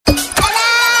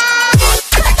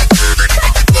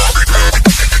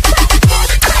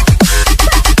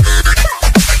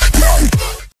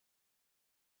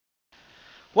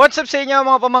What's up sa inyo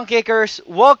mga pamangkikers?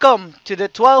 Welcome to the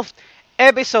 12th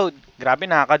episode. Grabe,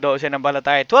 nakaka-12 na pala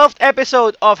tayo. 12th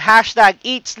episode of Hashtag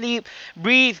Eat, Sleep,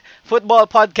 Breathe Football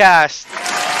Podcast.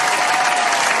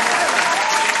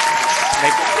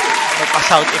 May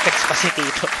pa-sound effects pa si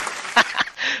Tito.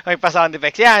 May pa-sound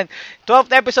effects. Yan. 12th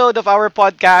episode of our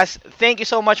podcast. Thank you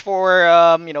so much for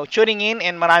tuning in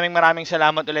and maraming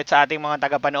salamat ulit sa ating mga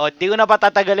tagapanood. Di ko na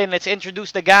patatagalin. Let's introduce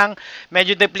the gang.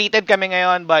 Medyo depleted kami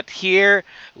ngayon, but here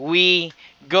we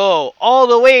go. All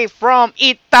the way from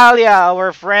Italia,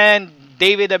 our friend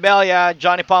David Abella,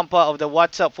 Johnny Pampa of the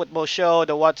What's Up Football Show,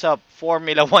 the What's Up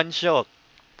Formula 1 Show,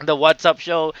 the What's Up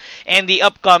Show, and the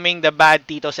upcoming The Bad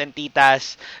Titos and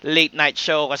Titas Late Night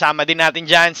Show. Kasama din natin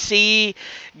dyan si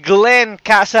Glenn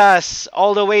Casas,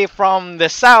 all the way from the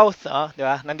South.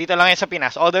 Diba? Nandito lang yan sa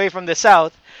Pinas. All the way from the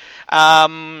South.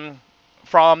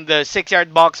 From the 6 Yard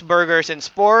Box Burgers and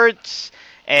Sports.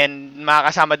 And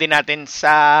makakasama din natin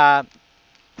sa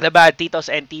The Bad Titos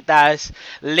and Titas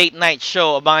Late Night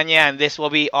Show. Abangan niyo yan. This will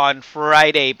be on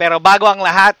Friday. Pero bago ang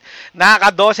lahat,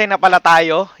 nakaka-12 na pala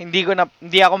tayo. Hindi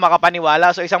ako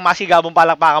makapaniwala. So isang masigabong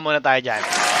palakpakan muna tayo dyan.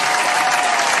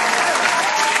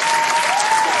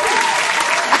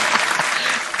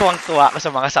 Tuwang-tuwa ako sa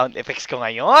mga sound effects ko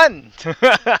ngayon.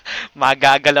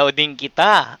 Magagalaw din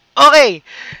kita. Okay,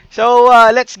 so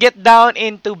let's get down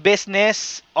into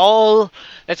business.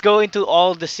 Let's go into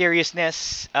all the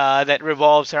seriousness that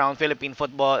revolves around Philippine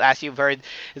football. As you've heard,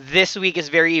 this week is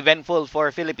very eventful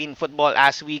for Philippine football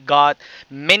as we got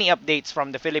many updates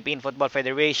from the Philippine Football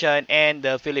Federation and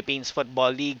the Philippines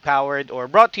Football League, powered or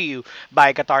brought to you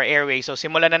by Qatar Airways. So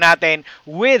simulan na natin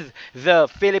with the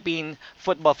Philippine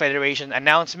Football Federation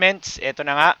announcements. Ito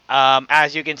na nga,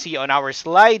 as you can see on our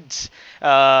slides,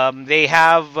 they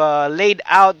have laid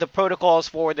out the protocols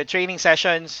for the training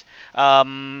sessions.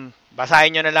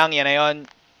 Basahin nyo na lang, yan na yun.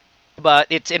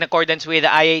 But it's in accordance with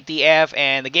the IATF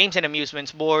and the Games and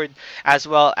Amusements Board, as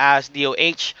well as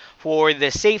DOH, for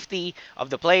the safety of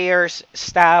the players,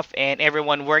 staff, and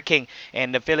everyone working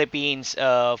in the Philippines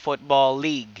Football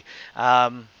League.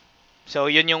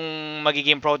 So yun yung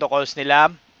magiging protocols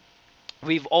nila.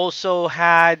 We've also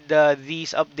had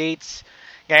these updates.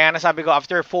 Kaya nga nasabi ko,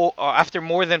 after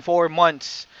more than 4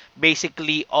 months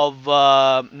basically of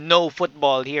no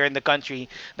football here in the country,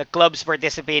 the clubs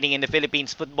participating in the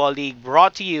Philippines Football League,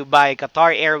 brought to you by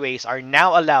Qatar Airways, are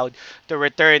now allowed to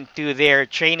return to their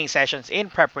training sessions in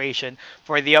preparation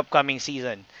for the upcoming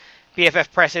season.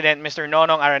 PFF President Mr.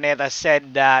 Nonong Araneta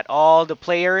said that all the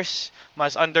players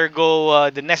must undergo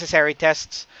the necessary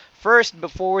tests first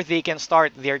before they can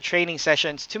start their training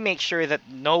sessions to make sure that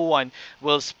no one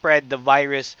will spread the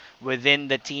virus within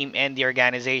the team and the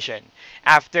organization.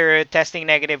 After testing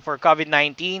negative for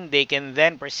COVID-19, they can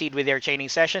then proceed with their training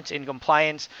sessions in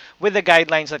compliance with the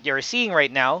guidelines that you're seeing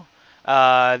right now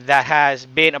that has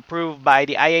been approved by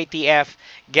the IATF,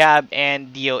 GAB, and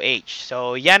DOH.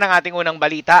 So yan ang ating unang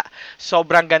balita.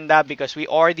 Sobrang ganda because we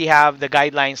already have the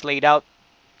guidelines laid out.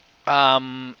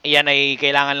 Yan ay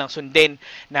kailangan lang sundin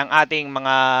ng ating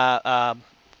mga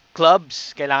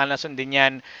clubs. Kailangan lang sundin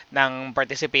yan ng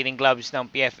participating clubs ng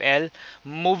PFL.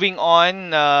 Moving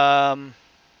on,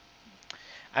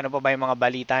 ano pa ba yung mga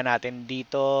balita natin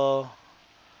dito?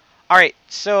 Alright,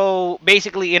 so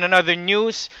basically in another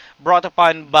news brought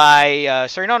upon by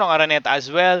Sir Nonong Araneta as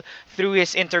well through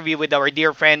his interview with our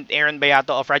dear friend Aaron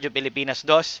Bayato of Radyo Pilipinas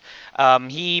 2,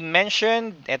 he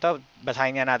mentioned, eto,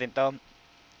 basahin nga natin to.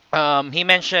 He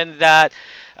mentioned that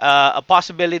a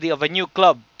possibility of a new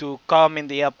club to come in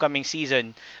the upcoming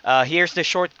season. Here's the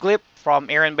short clip from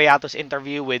Aaron Bayato's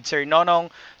interview with Sir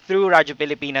Nonong through Radyo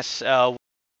Pilipinas.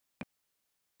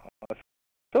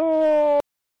 So,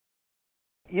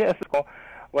 yes,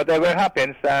 whatever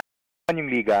happens, yung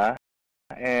liga,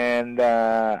 and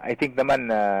I think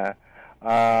naman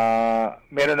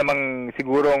meron namang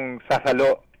sigurong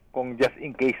sasalo kung just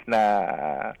in case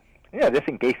na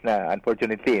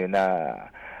unfortunately na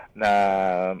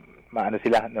maano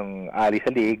sila nung ali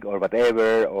sa league or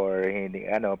whatever or hindi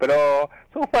pero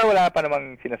so far wala pa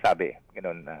namang sinasabi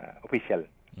ganun official.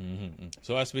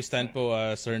 So as we stand po,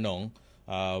 Sir Nong,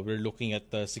 we're looking at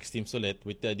 6 teams ulit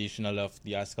with the additional of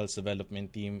the Ascal's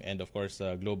development team and of course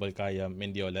Global Kaya,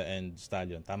 Mendiola and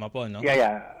Stallion. Tama po, no?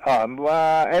 Yeah.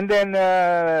 And then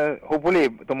hopefully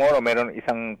tomorrow meron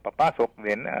isang papasok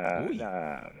din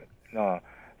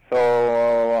So,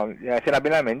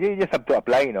 sinabi namin, you just have to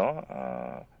apply, no?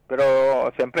 Pero,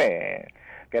 siyempre,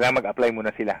 kailangan mag-apply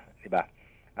muna sila, di ba?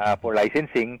 For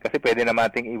licensing, kasi pwede na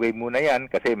nating i-waive muna yan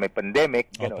kasi may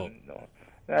pandemic, gano'n, no?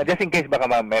 Just in case baka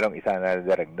merong isa na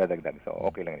dadagdag. So,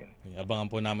 okay lang yun. Abangan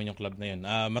po namin yung club na yun.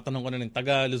 Matanong ko na rin,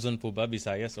 taga Luzon po ba,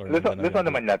 Visayas? Or Luzon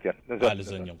naman lahat yun.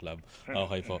 Luzon yung club.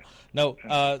 Okay po. Now,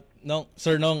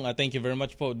 Sir Nong, thank you very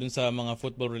much po dun sa mga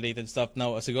football-related stuff.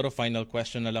 Now, siguro final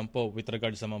question na lang po with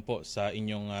regards naman po sa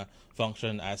inyong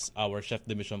function as our chef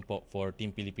division po for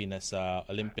Team Pilipinas sa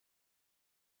Olympics.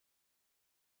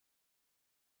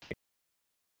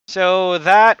 So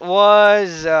that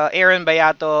was Aaron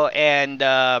Bayato and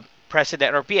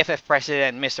President or PFF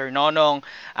President Mr. Nonong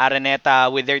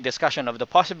Araneta with their discussion of the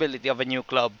possibility of a new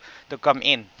club to come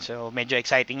in. So medyo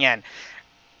exciting yan.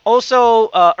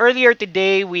 Also, earlier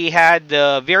today, we had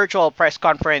the virtual press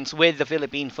conference with the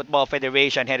Philippine Football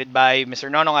Federation headed by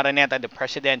Mr. Nonong Araneta, the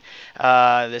President,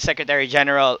 the Secretary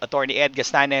General, Attorney Ed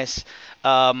Gastanes,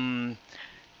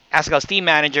 Ascal's team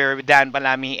manager Dan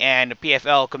Palami, and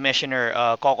PFL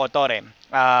Commissioner Coco Torre.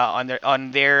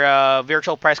 On their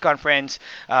virtual press conference,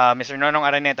 Mr. Nonong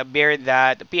Araneta bared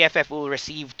that the PFF will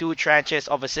receive 2 tranches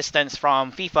of assistance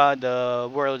from FIFA, the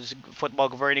world's football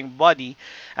governing body,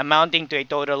 amounting to a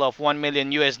total of $1 million.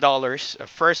 The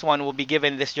first one will be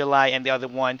given this July, and the other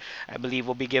one, I believe,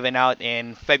 will be given out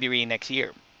in February next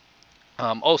year.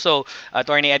 Also,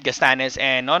 Attorney Ed Gastanes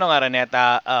and Nonong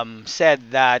Araneta said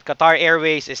that Qatar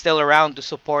Airways is still around to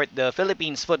support the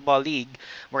Philippines Football League,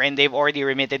 wherein they've already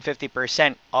remitted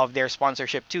 50% of their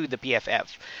sponsorship to the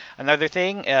PFF. Another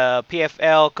thing,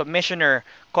 PFL Commissioner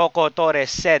Coco Torres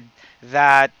said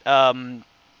that the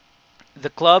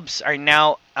clubs are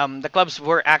now the clubs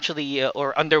were actually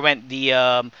or underwent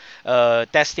the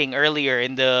testing earlier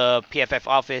in the PFF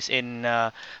office in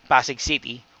Pasig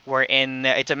City, wherein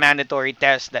it's a mandatory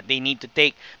test that they need to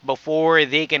take before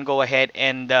they can go ahead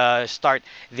and start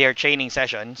their training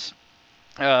sessions.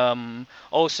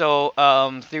 Also,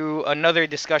 through another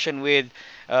discussion with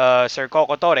Sir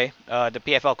Coco Torre, the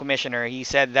PFL commissioner, he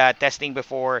said that testing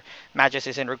before matches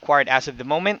isn't required as of the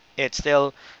moment. It's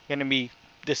still going to be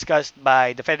discussed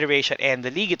by the federation and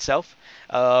the league itself.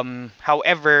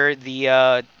 However,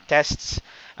 the tests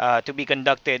to be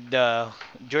conducted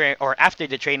during or after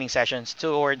the training sessions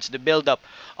towards the build-up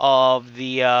of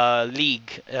the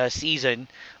league season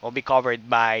will be covered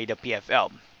by the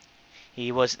PFL.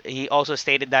 He also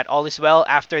stated that all is well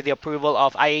after the approval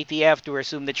of IATF to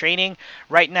resume the training.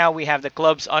 Right now, we have the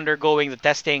clubs undergoing the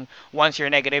testing. Once you're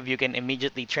negative, you can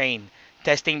immediately train.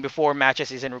 Testing before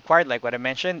matches isn't required, like what I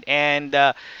mentioned. And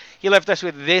he left us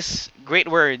with this great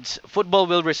words: football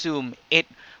will resume. It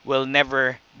will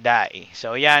never die.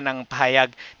 So yan ang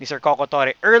pahayag ni Sir Coco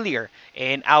Torre earlier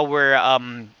in our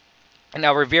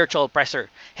virtual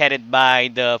presser headed by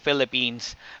the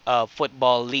Philippines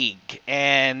Football League.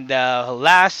 And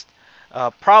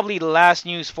probably the last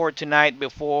news for tonight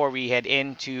before we head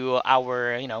into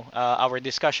our our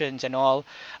discussions and all.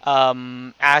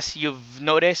 As you've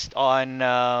noticed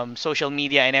on social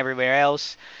media and everywhere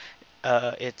else,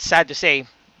 it's sad to say,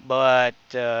 but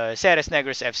Ceres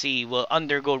Negros FC will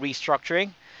undergo restructuring,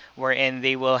 wherein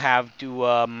they will have to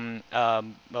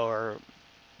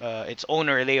its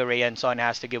owner Leo Reyanson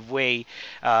has to give way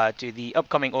to the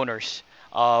upcoming owners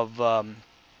of Ceres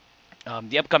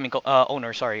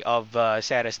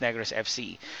Negros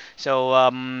FC. So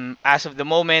as of the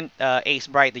moment, Ace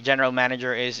Bright, the general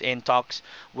manager, is in talks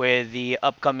with the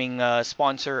upcoming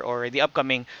sponsor or the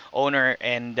upcoming owner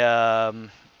and of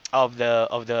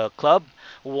the club.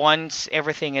 Once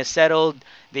everything is settled,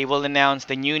 they will announce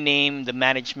the new name, the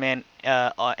management,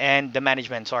 and the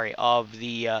management, sorry, of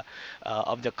the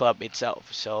club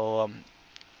itself. So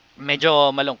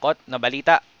medyo malungkot na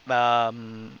balita.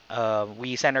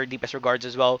 We send our deepest regards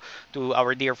as well to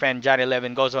our dear friend Johnny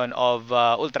Levin Gozon of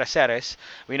Ultra Ceres.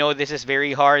 We know this is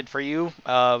very hard for you.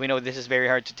 We know this is very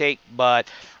hard to take, but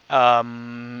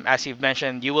as you've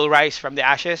mentioned, you will rise from the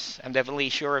ashes. I'm definitely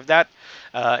sure of that.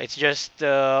 It's just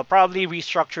probably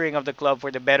restructuring of the club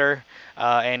for the better,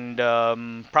 and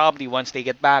probably once they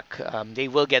get back, they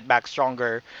will get back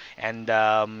stronger. And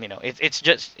it's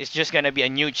just gonna be a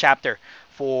new chapter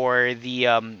for the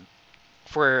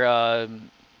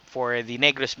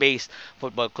Negros-based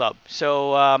football club.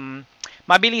 So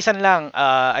mabilisan lang,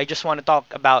 I just want to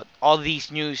talk about all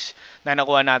these news na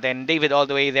nakuha natin. David, all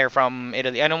the way there from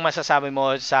Italy. Anong masasabi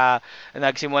mo sa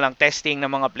nagsimulang testing ng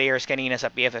mga players kanina sa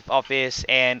PFF office,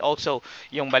 and also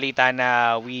yung balita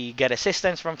na we get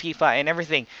assistance from FIFA and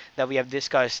everything that we have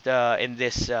discussed in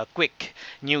this quick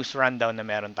news rundown na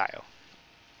meron tayo?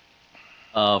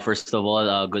 First of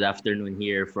all, good afternoon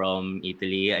here from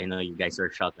Italy. I know you guys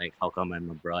are shocked, like how come I'm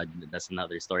abroad? That's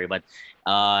another story. But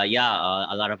yeah,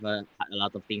 a lot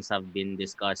of things have been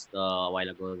discussed a while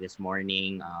ago this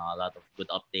morning. A lot of good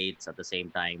updates at the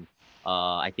same time.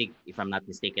 I think, if I'm not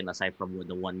mistaken, aside from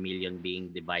the 1 million being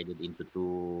divided into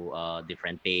two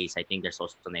different pays, I think there's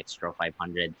also an extra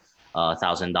 500,000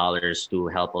 dollars to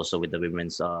help also with the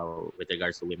women's with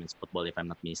regards to women's football, if I'm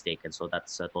not mistaken. So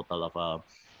that's a total of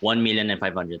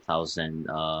 1,500,000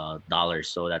 dollars.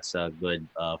 So that's good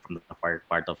from the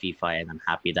part of FIFA, and I'm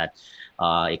happy that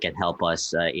it can help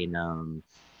us in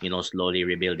slowly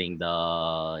rebuilding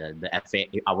the FA,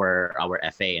 our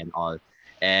FA and all.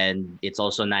 And it's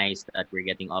also nice that we're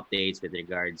getting updates with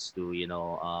regards to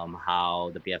how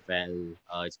the PFL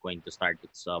is going to start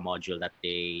its module that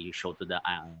they show to the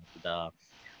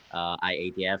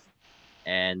IATF,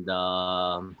 and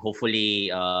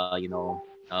hopefully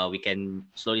we can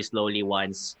slowly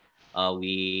once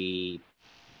we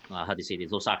how to say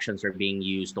this, those actions are being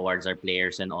used towards our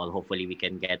players and all. Hopefully, we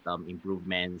can get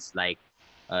improvements like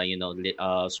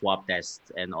swab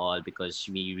tests and all, because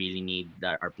we really need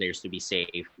our players to be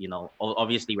safe.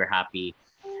 Obviously, we're happy.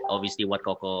 Obviously, what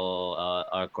Coco,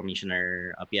 our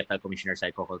commissioner, PFL commissioner,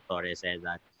 said, Coco Torres, said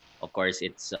that of course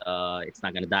it's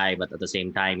not gonna die, but at the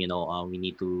same time, we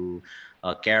need to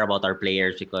care about our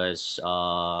players, because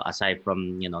aside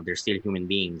from they're still human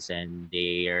beings and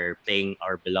they are playing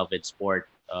our beloved sport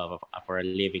for a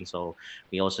living. So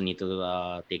we also need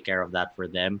to take care of that for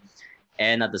them.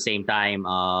 And at the same time,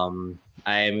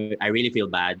 I really feel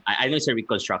bad. I know it's a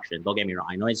reconstruction. Don't get me wrong.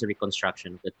 I know it's a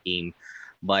reconstruction of the team,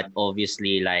 but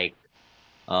obviously, like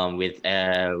with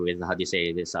how do you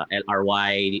say this,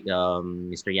 LRY,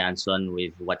 Mr. Janson,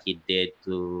 with what he did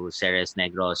to Ceres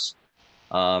Negros.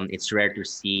 It's rare to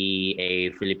see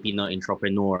a Filipino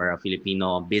entrepreneur, a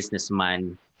Filipino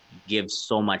businessman, give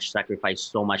so much, sacrifice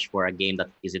so much for a game that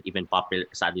isn't even popular.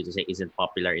 Sadly to say, isn't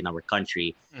popular in our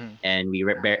country, Mm. and we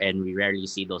rarely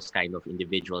see those kind of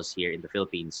individuals here in the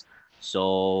Philippines.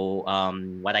 So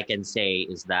what I can say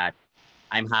is that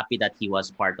I'm happy that he was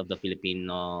part of the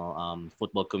Filipino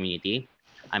football community.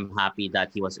 I'm happy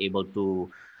that he was able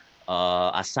to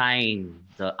assign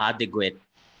the adequate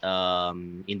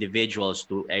individuals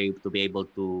to be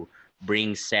able to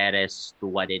bring Ceres to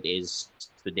what it is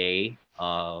today.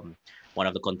 One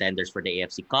of the contenders for the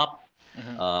AFC Cup,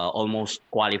 Mhm. almost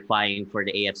qualifying for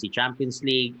the AFC Champions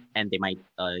League, and they might,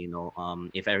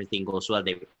 if everything goes well,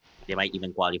 they might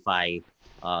even qualify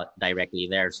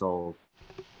directly there. So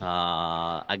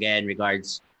again,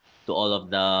 regards to all of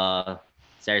the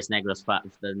Ceres Negros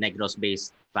the Negros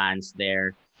based fans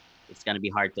there. It's gonna be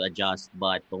hard to adjust,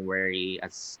 but don't worry,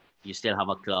 as you still have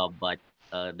a club, but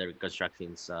the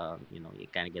reconstructions, you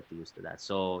kind of get used to that.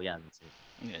 So yeah, that's it.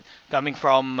 Yeah. Coming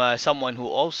from someone who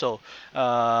also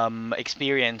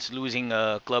experienced losing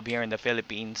a club here in the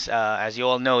Philippines, as you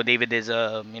all know, David is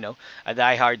a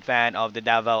diehard fan of the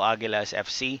Davao Aguilas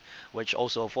FC, which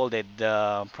also folded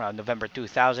from November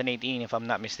 2018, if I'm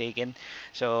not mistaken.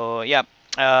 So yeah,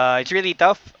 it's really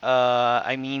tough.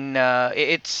 I mean,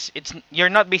 it's you're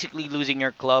not basically losing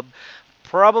your club.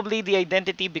 Probably the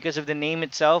identity because of the name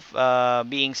itself,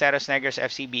 being Saros Negros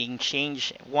FC being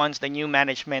changed once the new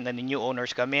management and the new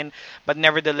owners come in. But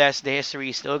nevertheless, the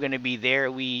history is still going to be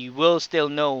there. We will still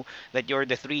know that you're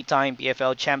the three-time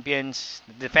PFL champions,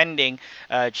 defending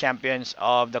champions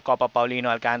of the Copa Paulino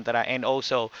Alcantara, and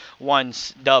also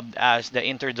once dubbed as the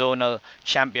interzonal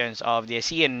champions of the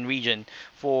ASEAN region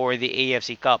for the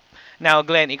AFC Cup. Now,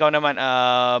 Glenn, ikaw naman,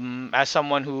 as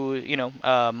someone who,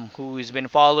 who's been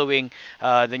following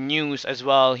the news as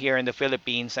well here in the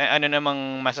Philippines. Ano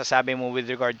namang masasabi mo with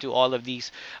regard to all of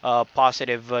these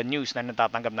positive news na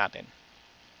natatanggap natin?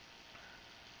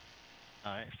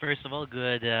 All right. First of all,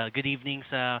 good evening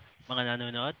sa mga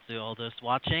nanonood, to all those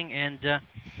watching, and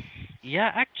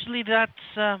yeah, actually,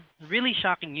 that's really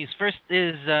shocking news. First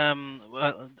is a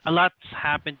lot's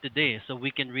happened today, so we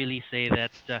can really say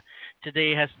that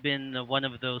today has been one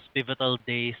of those pivotal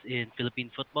days in Philippine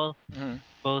football, Mhm.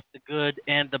 both the good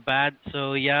and the bad.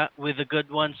 So yeah, with the good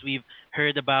ones, we've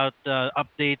heard about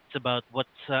updates about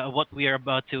what we are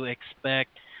about to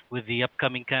expect with the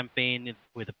upcoming campaign,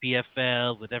 with the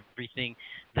PFL, with everything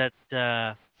that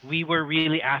we were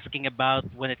really asking about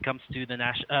when it comes to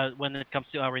when it comes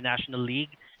to our national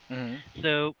league. Mhm.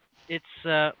 So it's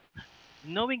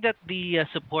knowing that the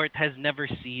support has never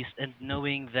ceased, and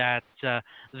knowing that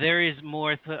there is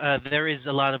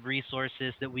a lot of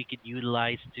resources that we could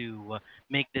utilize to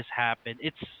make this happen.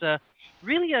 It's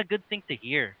really a good thing to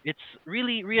hear. It's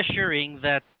really reassuring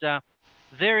that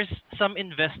there's some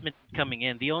investment coming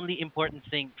in. The only important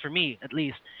thing for me, at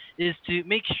least, is to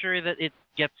make sure that it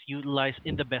gets utilized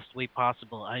in the best way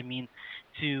possible. I mean,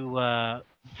 to uh,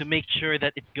 to make sure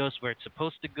that it goes where it's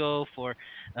supposed to go, for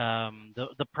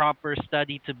the proper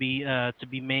study to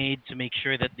be made, to make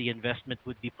sure that the investment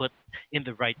would be put in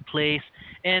the right place.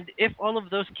 And if all of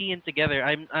those key in together,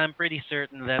 I'm pretty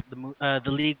certain that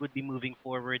the league would be moving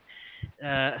forward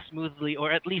smoothly,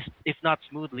 or at least, if not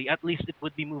smoothly, at least it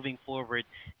would be moving forward,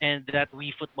 and that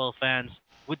we football fans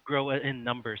would grow in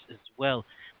numbers as well.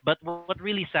 But what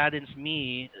really saddens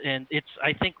me, and it's,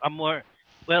 I think, a more,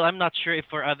 well, I'm not sure if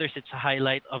for others it's a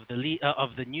highlight of of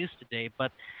the news today,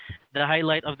 but the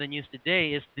highlight of the news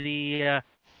today is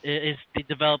the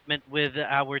development with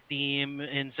our team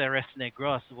in Ceres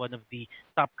Negros, one of the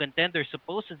top contenders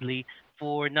supposedly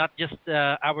for not just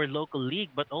our local league,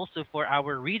 but also for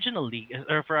our regional league,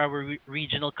 or for our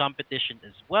regional competition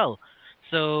as well.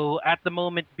 So at the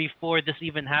moment before this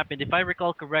even happened, if I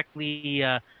recall correctly,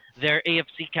 their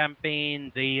AFC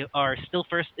campaign, they are still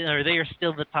first, or they are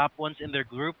still the top ones in their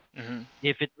group. Hmm.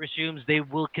 If it resumes, they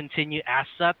will continue as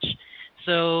such.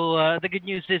 So the good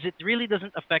news is it really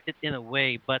doesn't affect it in a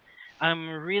way, but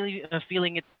I'm really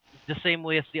feeling it the same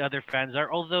way as the other fans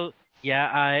are. Although, yeah,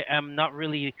 I am not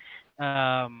really.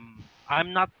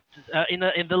 I'm not in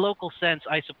the local sense.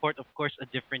 I support, of course, a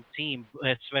different team,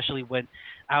 especially when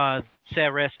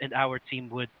Ceres and our team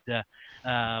would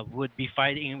be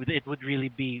fighting. It would really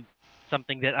be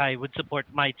something that I would support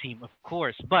my team, of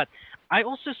course. But I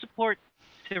also support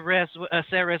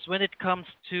Ceres when it comes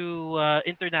to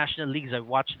international leagues. I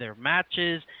watch their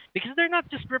matches because they're not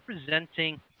just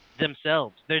representing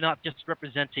themselves. They're not just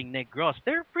representing Negros.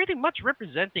 They're pretty much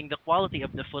representing the quality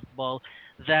of the football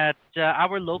that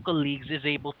our local leagues is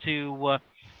able to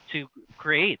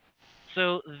create.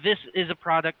 So this is a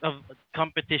product of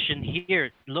competition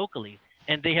here locally,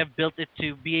 and they have built it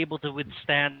to be able to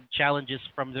withstand challenges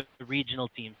from the regional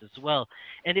teams as well.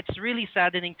 And it's really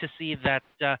saddening to see that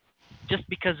just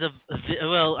because of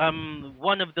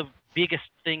one of the biggest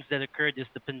things that occurred is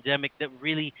the pandemic that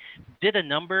really did a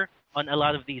number on a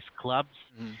lot of these clubs,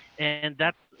 Hmm. and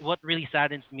that's what really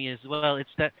saddens me as well.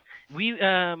 It's that we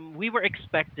were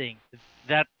expecting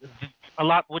that a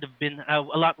lot would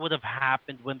have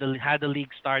happened when the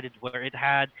league started, where it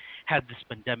had this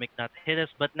pandemic not hit us,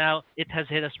 but now it has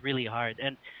hit us really hard.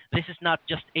 And this is not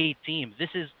just a team.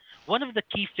 This is one of the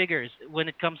key figures when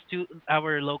it comes to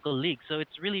our local league. So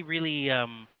it's really a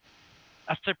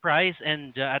surprise,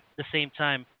 and at the same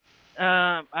time,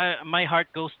 my heart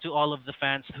goes to all of the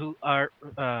fans who are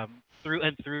through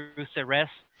and through Ceres.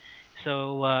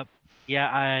 So yeah,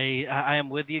 I am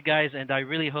with you guys, and I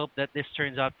really hope that this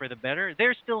turns out for the better.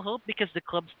 There's still hope because the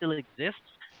club still exists.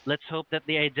 Let's hope that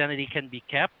the identity can be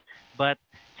kept. But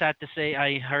sad to say,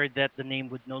 I heard that the name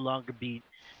would no longer be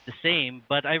the same.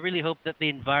 But I really hope that the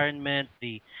environment,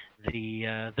 the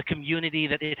community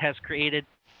that it has created,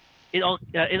 it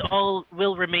all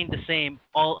will remain the same.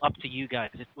 All up to you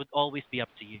guys. It would always be up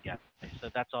to you guys. So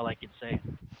that's all I can say.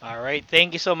 All right.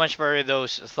 Thank you so much for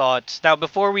those thoughts. Now,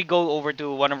 before we go over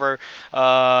to one of our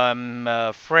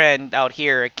friend out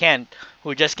here, Kent,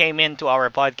 who just came into our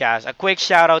podcast, a quick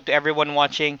shout out to everyone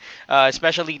watching,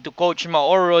 especially to Coach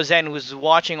Mauro Rosen, who's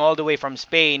watching all the way from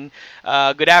Spain.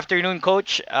 Good afternoon,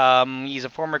 Coach. He's a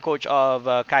former coach of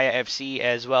Kaya FC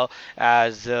as well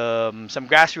as some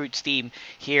grassroots team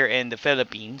here in the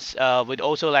Philippines. Would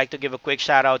also like to give a quick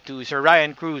shout out to Sir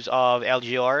Ryan Cruz of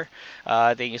LGR.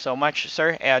 Thank you so much,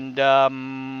 sir. And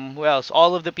who else?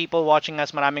 All of the people watching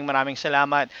us, maraming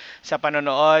salamat sa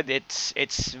panonood.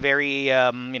 It's very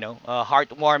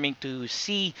heartwarming to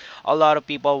see a lot of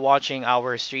people watching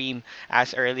our stream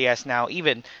as early as now,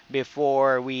 even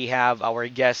before we have our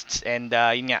guests. And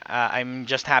yun nga, I'm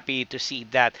just happy to see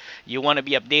that you want to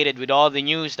be updated with all the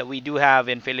news that we do have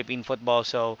in Philippine football.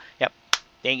 So, yep.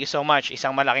 Thank you so much.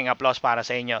 Isang malaking applause para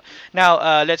sa inyo.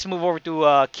 Now, let's move over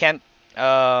to Kent.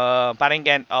 Parang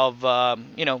Kent of,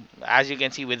 as you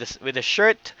can see with the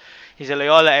shirt, he's a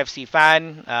Loyola FC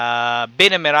fan,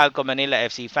 been a Meralco Manila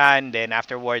FC fan, then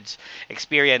afterwards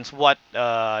experience what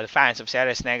the fans of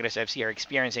Ceres Negros FC are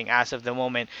experiencing as of the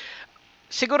moment.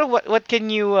 Siguro, what can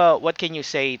you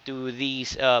say to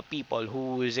these people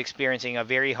who is experiencing a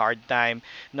very hard time,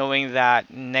 knowing that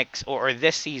next or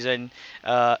this season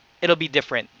it'll be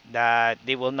different, that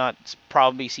they will not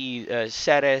probably see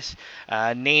Ceres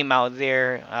name out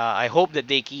there. I hope that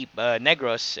they keep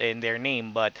Negros in their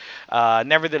name, but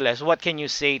nevertheless, what can you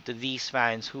say to these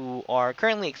fans who are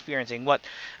currently experiencing what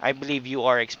I believe you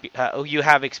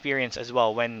have experienced as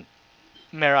well when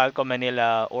Meralco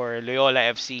Manila or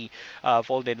Loyola FC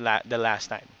folded the last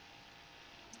time?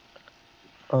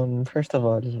 First of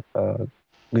all,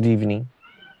 good evening.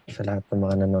 sa lahat ng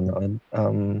mga nanonood.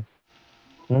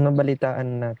 Nung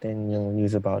nabalitaan natin yung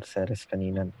news about Ceres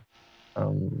kanina,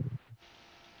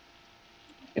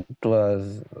 it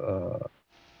was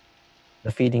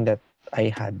the feeling that I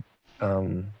had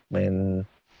when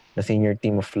the senior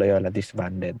team of Loyola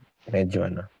disbanded.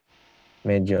 Medyo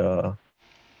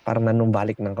parang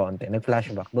nanumbalik ng kaunti.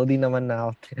 Nag-flashback. Though di naman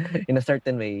na in a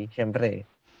certain way, syempre,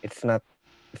 it's not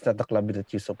the club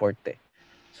that you support eh.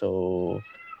 So,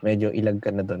 medyo ilag ka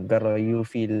na doon. Pero you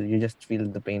just feel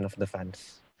the pain of the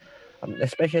fans.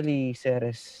 Especially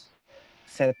Ceres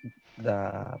set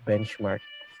the benchmark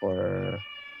for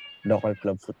local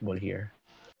club football here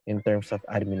in terms of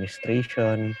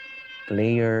administration,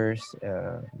 players,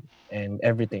 and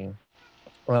everything.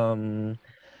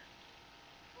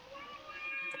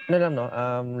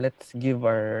 Let's give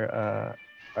our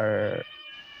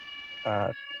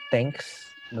thanks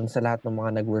dun sa lahat ng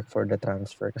mga nag-work for the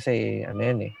transfer. Kasi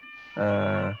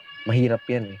mahirap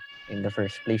yan in the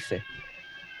first place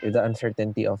with the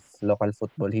uncertainty of local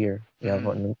football here. We have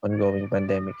an ongoing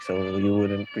pandemic, so you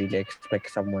wouldn't really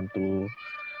expect someone to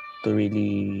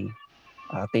really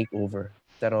take over.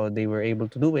 Pero they were able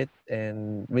to do it,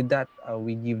 and with that,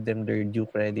 we give them their due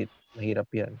credit. Mahirap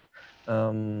yan.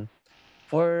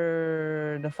 For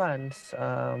the fans,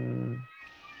 ang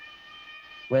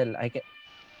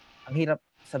hirap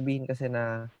sabihin kasi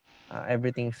na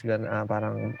everything's gonna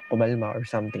parang kumalma or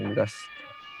something because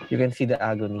you can see the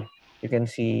agony. You can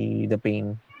see the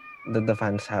pain that the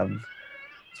fans have,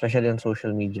 especially on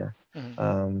social media.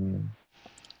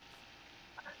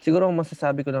 Siguro ang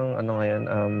masasabi ko lang ngayon,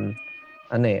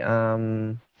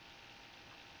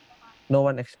 no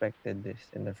one expected this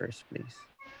in the first place.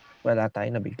 Wala tayo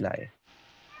nabigla eh.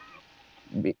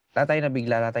 Lahat tayo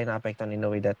nabigla, lahat tayo na-apektuhan in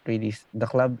a way that really the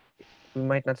club, we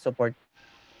might not support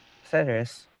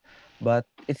Ceres, but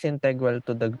it's integral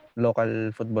to the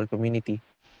local football community.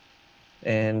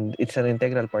 And it's an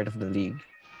integral part of the league.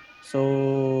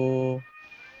 So,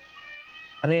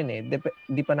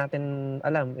 di pa natin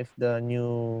alam if the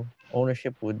new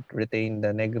ownership would retain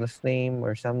the Negros name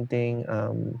or something.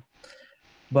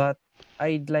 But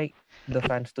I'd like the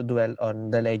fans to dwell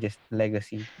on the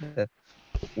legacy that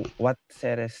what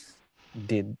Ceres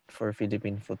did for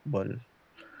Philippine football.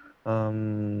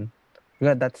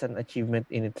 That's an achievement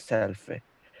in itself.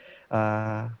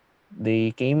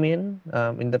 They came in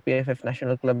the PFF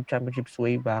National Club Championships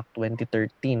way back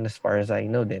 2013, as far as I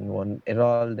know. Then won it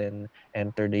all. Then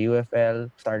entered the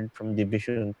UFL. Started from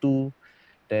Division 2.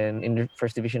 Then in the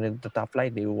first division at the top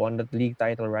flight, they won the league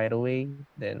title right away.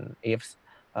 Then AFC,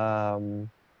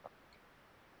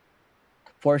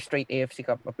 4 straight AFC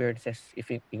Cup appearances,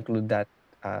 if you include that,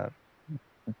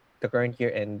 the current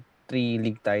year, and 3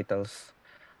 league titles.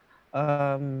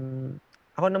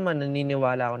 Ako naman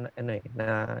naniniwala ako na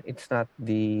it's not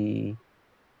the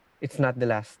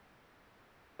last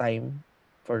time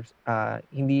for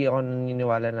hindi ako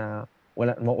naniniwala na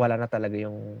wala na talaga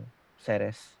yung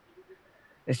Ceres.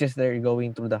 It's just they're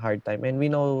going through the hard time, and we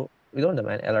know the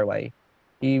man LRY.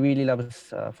 He really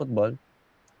loves football,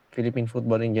 Philippine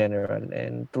football in general,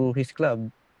 and through his club,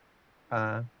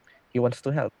 he wants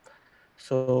to help.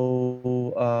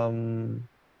 So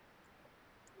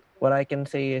what I can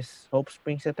say is hope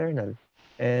springs eternal,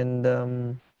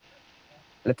 and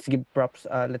let's give props.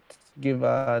 Let's give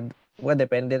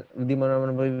depende. Hindi mo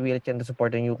naman mapipilit yan to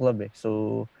support a new club eh.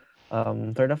 So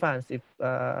for the fans, if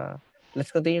let's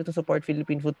continue to support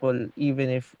Philippine football even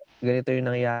if ganito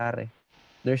yung nangyayari.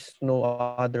 There's no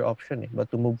other option but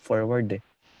to move forward eh.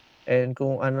 And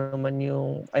kung ano naman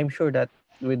yung, I'm sure that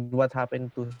with what happened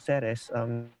to Ceres,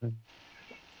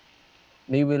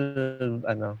 they will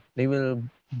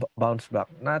bounce back.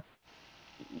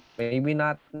 Maybe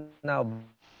not now,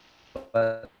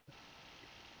 but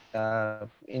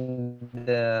in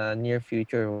the near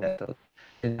future.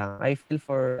 I feel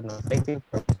for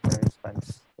Ceres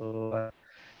fans. So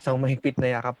isang mahigpit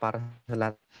na yakap para sa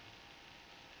lahat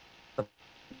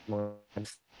mga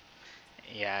fans.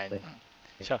 Yan.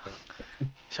 So,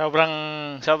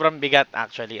 sobrang bigat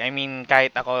actually. I mean,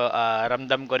 kahit ako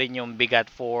ramdam ko rin yung bigat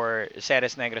for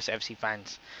Ceres Negros FC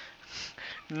fans.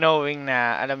 Knowing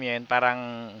na, alam mo yun,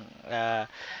 parang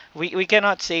we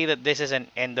cannot say that this is an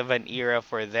end of an era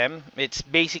for them.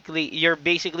 You're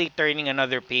basically turning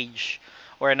another page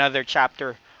or another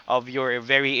chapter of your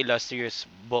very illustrious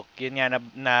book. Yun nga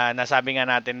nasabi nga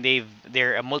natin,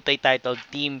 they're a multi-titled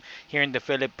team here in the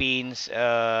Philippines,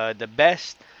 the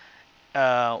best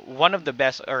one of the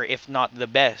best, or if not the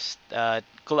best,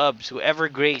 clubs who ever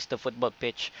graced the football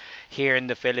pitch here in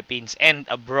the Philippines and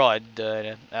abroad.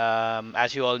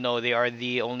 As you all know, they are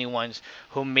the only ones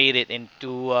who made it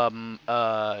into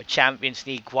Champions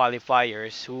League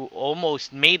qualifiers, who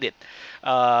almost made it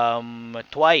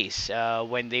twice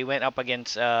when they went up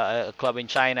against a club in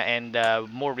China and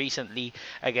more recently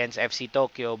against FC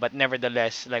Tokyo. But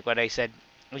nevertheless, like what I said,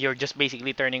 you're just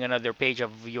basically turning another page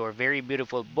of your very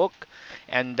beautiful book,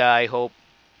 and I hope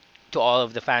to all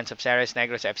of the fans of Ceres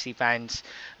Negros FC fans,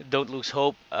 don't lose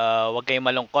hope. Wag kayong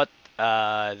malungkot.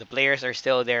 The players are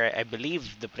still there. I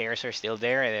believe the players are still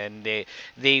there, and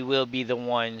they will be the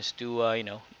ones to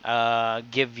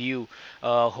give you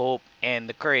hope and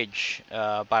the courage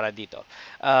para dito.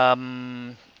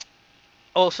 Um,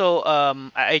 Also,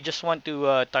 I just want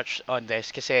to touch on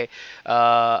this kasi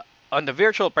on the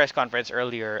virtual press conference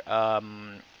earlier,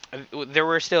 there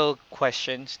were still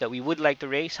questions that we would like to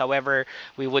raise. However,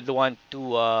 we would want to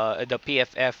the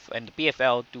PFF and the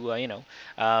PFL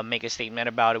to make a statement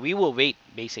about it. We will wait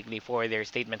basically for their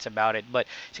statements about it. But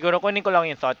siguro kunin ko lang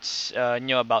yung thoughts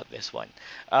nyo about this one.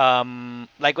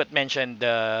 Like what mentioned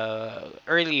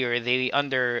earlier, they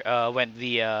underwent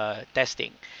the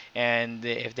testing. And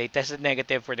if they tested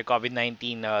negative for the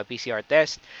COVID-19 PCR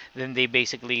test, then they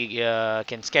basically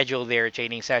can schedule their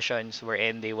training sessions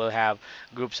wherein they will have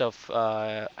groups of,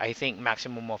 I think,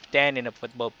 maximum of 10 in a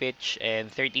football pitch and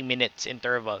 30 minutes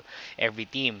interval every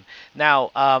team.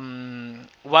 Now,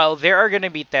 while there are going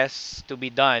to be tests to be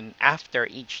done after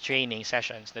each training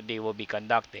sessions that they will be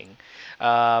conducting,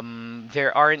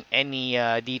 there aren't any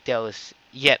details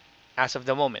yet as of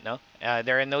the moment, no?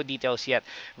 There are no details yet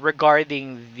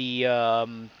regarding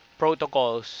the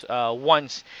protocols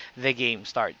once the game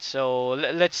starts. So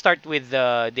let's start with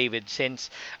David, since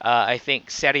I think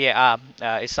Serie A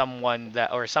is someone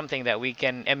that or something that we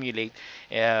can emulate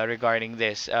regarding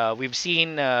this. We've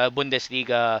seen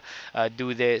Bundesliga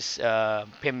do this,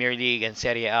 Premier League and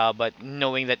Serie A, but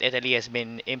knowing that Italy has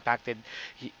been impacted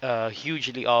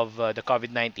hugely of the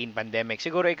COVID-19 pandemic,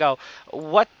 siguro ikaw,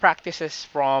 what practices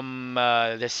from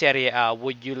the Serie A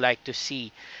would you like to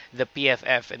see the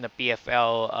PFF and the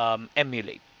PFL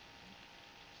emulate?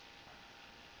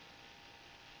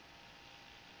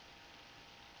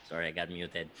 Sorry, I got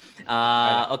muted.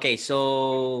 Wala. Okay,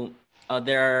 so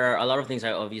there are a lot of things,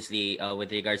 obviously,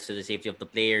 with regards to the safety of the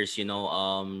players.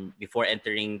 Before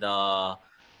entering the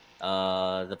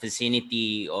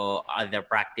vicinity or other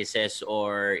practices,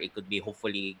 or it could be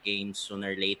hopefully games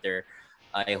sooner or later.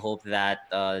 I hope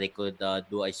that they could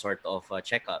do a sort of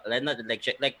checkup, not like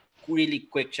check, like really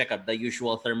quick checkup, the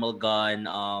usual thermal gun,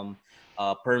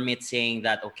 permit saying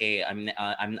that okay,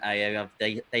 I have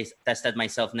tested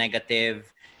myself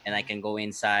negative and I can go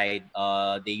inside.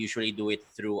 They usually do it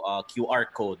through a QR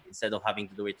code instead of having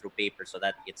to do it through paper, so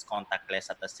that it's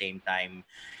contactless at the same time.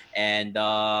 And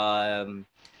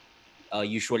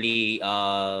usually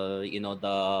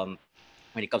the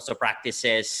when it comes to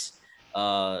practices,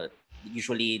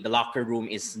 usually the locker room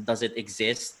is doesn't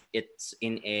exist. It's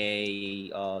in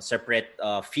a separate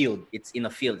field. It's in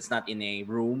a field, it's not in a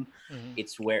room. Mhm.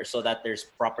 It's where, so that there's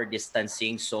proper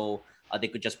distancing, so they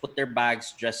could just put their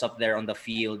bags, dress up there on the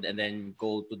field, and then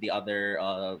go to the other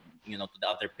to the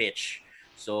other pitch.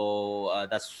 So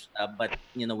that's but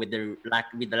with the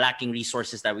lacking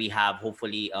resources that we have,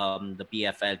 hopefully the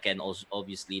PFL can also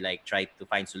obviously like try to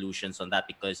find solutions on that,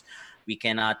 because we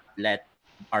cannot let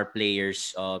our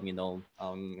players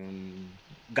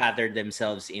gather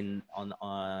themselves in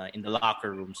the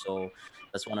locker room. So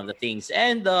that's one of the things.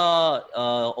 And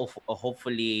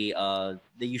hopefully the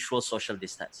usual social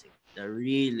distancing.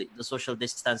 The social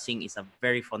distancing is a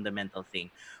very fundamental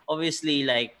thing. Obviously,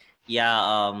 like,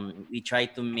 yeah, we try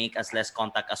to make as less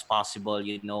contact as possible,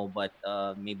 but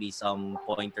maybe some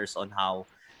pointers on how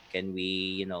can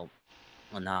we,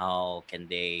 on how can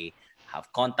they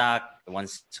have contact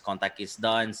once contact is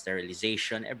done,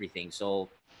 sterilization, everything. So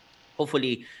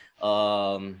hopefully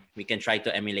we can try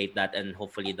to emulate that, and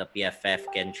hopefully the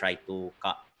PFF can try to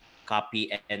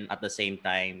copy, and at the same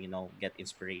time get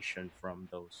inspiration from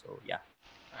those. So yeah.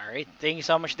 All right. Thank you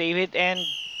so much, David. And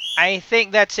I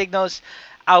think that signals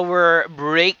our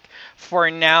break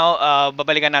for now.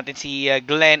 Babalikan natin si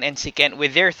Glenn and si Kent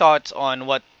with their thoughts on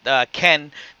what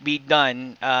can be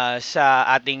done sa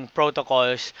ating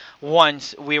protocols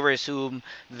once we resume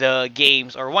the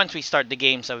games or once we start the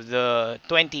games of the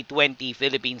 2020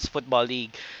 Philippines Football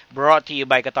League, brought to you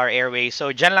by Qatar Airways.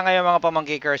 So dyan lang kayo mga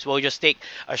pamangkikers. We'll just take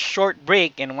a short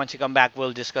break, and once you come back,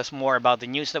 we'll discuss more about the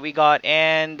news that we got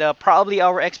and probably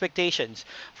our expectations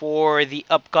for the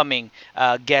upcoming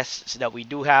guests that we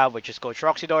do have, which is Coach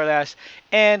Roxy Dorlas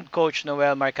and Coach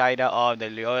Noel Marcaida of the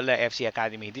Loyola FC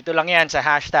Academy. Dito lang yan sa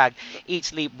hashtag Eat,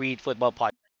 Sleep, Breathe Football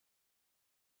Podcast.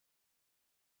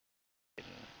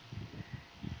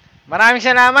 Maraming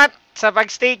salamat sa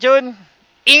pag-stay tune.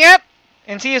 Ingat!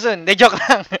 And see you soon. De joke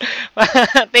lang.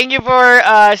 Thank you for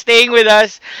staying with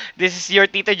us. This is your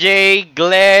Tito J,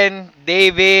 Glenn,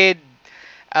 David,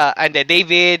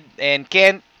 David and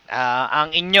Kent,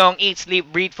 ang inyong Eat, Sleep,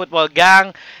 Breathe Football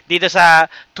Gang dito sa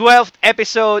 12th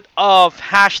episode of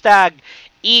hashtag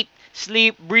Eat,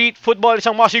 Sleep, Breathe Football.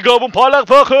 Isang masigabong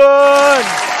palakpakan!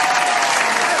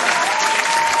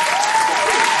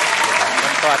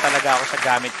 Tuntua talaga ako sa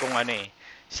gamit kong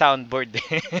soundboard.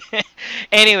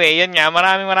 Anyway, yun nga.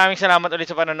 Maraming salamat ulit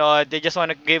sa panonood. I just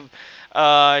want to give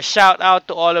shout out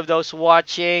to all of those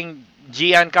watching.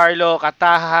 Giancarlo,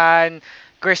 Katahan,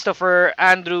 Christopher,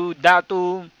 Andrew,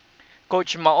 Datu,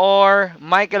 Coach Maor,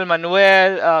 Michael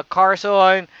Manuel,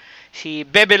 Carson, si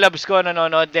Bebe Loves ko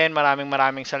nanonood din.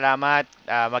 Maraming salamat.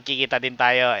 Magkikita din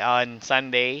tayo on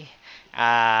Sunday.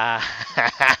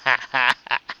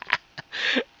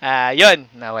 Yun,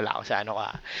 nawala ako sa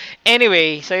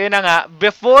Anyway, so yun na nga.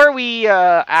 Before we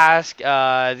ask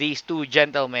these two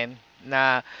gentlemen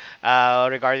na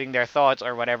regarding their thoughts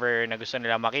or whatever na gusto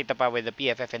nila makita pa with the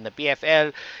PFF and the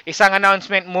PFL, isang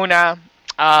announcement muna.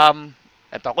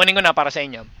 Ito, kunin ko na para sa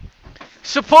inyo.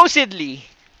 Supposedly,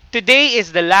 today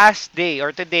is the last day,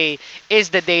 or today is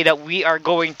the day that we are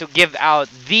going to give out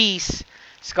these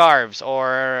scarves or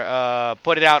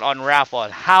put it out on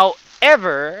raffle.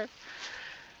 However,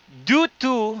 due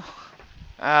to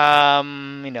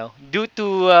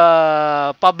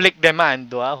public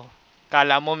demand, wow,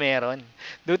 kala mo meron.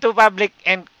 Due to public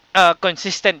and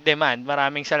consistent demand,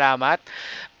 maraming salamat.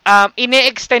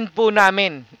 Ine-extend po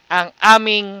namin ang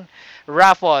aming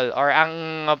raffle or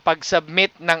ang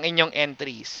pag-submit ng inyong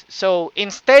entries. So,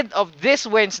 instead of this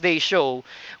Wednesday show,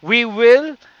 we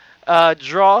will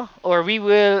draw or we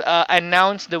will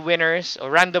announce the winners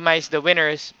or randomize the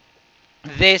winners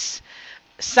this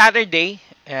Saturday,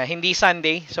 hindi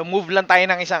Sunday. So move lang tayo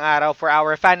ng isang araw for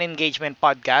our fan engagement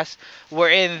podcast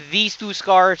wherein these two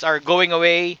scarves are going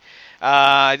away.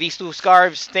 These two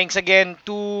scarves, thanks again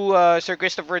to Sir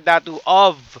Christopher Datu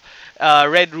of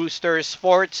Red Rooster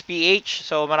Sports PH.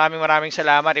 So maraming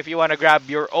salamat. If you want to grab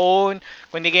your own,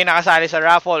 kung hindi kayo nakasali sa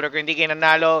raffle or kung hindi kayo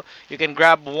nanalo, you can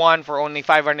grab one for only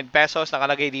 500 pesos.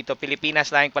 Nakalagay dito, Pilipinas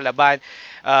Lahing Palaban.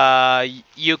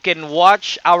 You can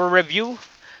watch our review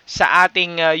sa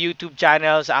ating YouTube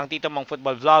channel, sa Ang Tito Mong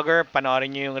Football Vlogger.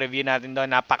 Panoorin nyo yung review natin doon.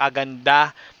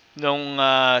 Napakaganda nung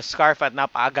scarf at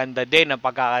napakaganda din ng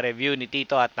pagkaka-review ni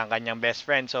Tito at ng kanyang best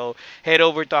friend. So, head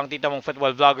over to Ang Tito Mong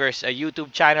Football Vloggers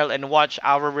YouTube channel and watch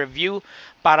our review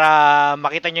para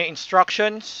makita nyo yung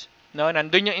instructions. No?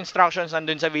 Nandun yung instructions,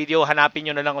 nandun sa video. Hanapin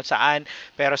nyo na lang kung saan.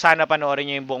 Pero sana panoorin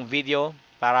nyo yung buong video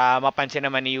para mapansin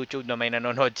naman ni YouTube na may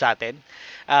nanonood sa atin.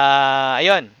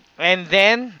 Ayun. And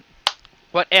then,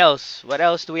 what else? What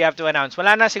else do we have to announce?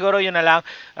 Wala na, siguro yun na lang.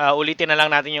 Ulitin na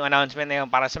lang natin yung announcement na yun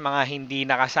para sa mga hindi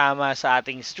nakasama sa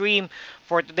ating stream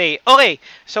for today. Okay,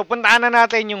 so puntaan na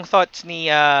natin yung thoughts ni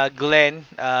Glenn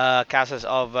Casas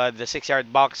of the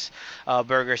 6-Yard Box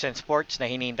Burgers and Sports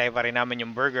na hinihintay pa rin namin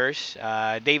yung burgers.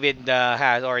 David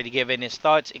has already given his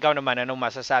thoughts. Ikaw naman, anong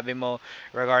masasabi mo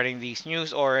regarding these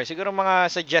news or siguro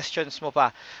mga suggestions mo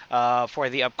pa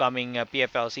for the upcoming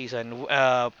PFL season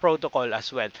protocol as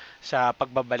well sa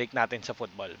pagbabalik natin sa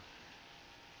football?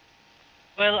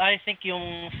 Well, I think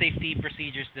yung safety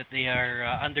procedures that they are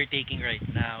undertaking right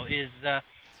now is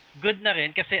good na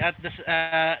rin kasi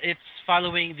it's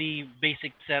following the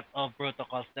basic set of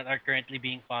protocols that are currently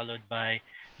being followed by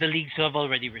the leagues who have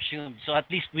already resumed. So at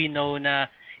least we know na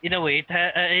in a way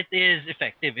it is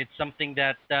effective. It's something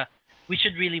that we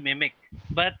should really mimic.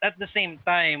 But at the same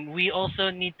time, we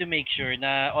also need to make sure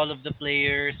na all of the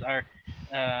players are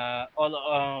all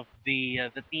of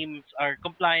the teams are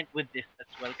compliant with this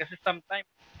as well. Kasi sometimes,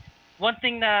 one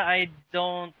thing na I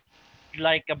don't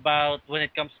like about when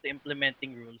it comes to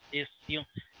implementing rules is yung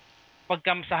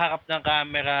pagkam sa harap ng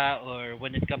camera or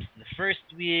when it comes to the first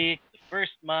week, the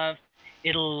first month,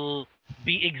 it'll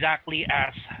be exactly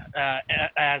as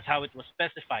how it was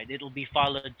specified. It'll be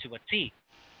followed to a T.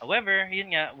 However,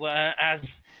 yun nga, as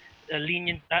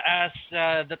lenient as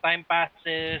the time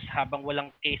passes, habang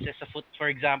walang cases sa foot,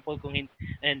 for example,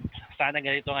 and sana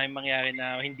ganito nga yung mangyari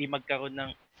na hindi magkaroon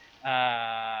ng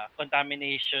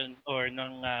contamination or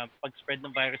ng pag-spread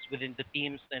ng virus within the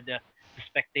teams and the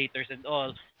spectators and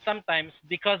all. Sometimes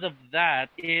because of that,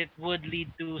 it would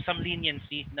lead to some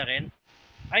leniency na rin.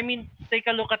 I mean, take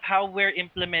a look at how we're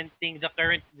implementing the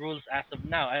current rules as of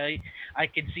now. I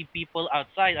can see people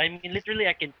outside. I mean, literally,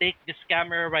 I can take this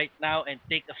camera right now and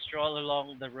take a stroll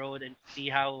along the road and see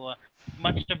how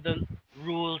much of the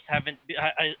rules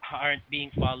aren't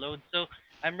being followed. So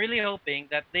I'm really hoping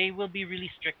that they will be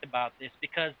really strict about this,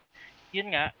 because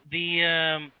yun nga,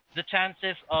 the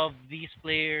chances of these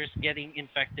players getting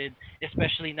infected,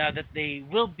 especially now that they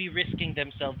will be risking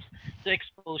themselves to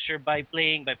exposure by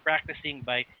playing, by practicing,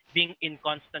 by being in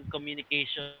constant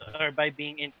communication, or by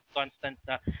being in constant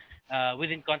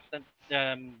within constant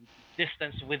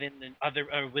distance within other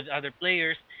or with other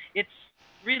players. It's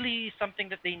really something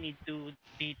that they need to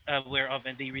be aware of,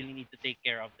 and they really need to take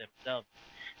care of themselves.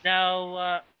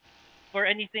 Now, for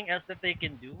anything else that they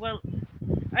can do, well,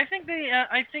 I think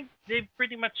they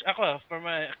pretty much ako from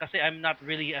kasi I'm not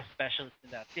really a specialist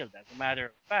in that field. As a matter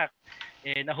of fact,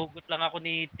 nahugot lang ako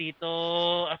ni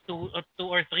Tito 2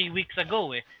 or 3 weeks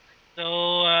ago eh.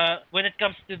 So when it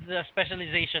comes to the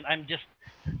specialization, I'm just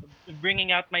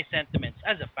bringing out my sentiments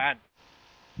as a fan.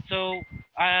 So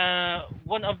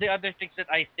one of the other things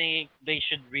that I think they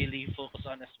should really focus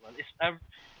on as well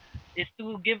is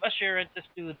to give assurances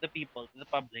to the people, to the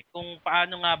public, kung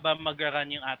paano nga ba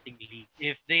mag-run yung ating league.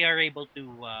 If they are able to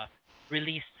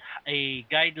release a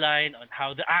guideline on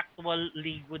how the actual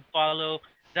league would follow,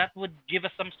 that would give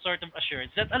us some sort of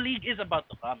assurance that a league is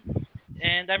about to come.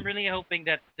 And I'm really hoping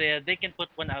that they can put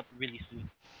one out really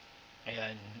soon.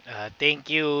 Ayan.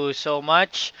 Thank you so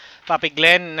much, Papi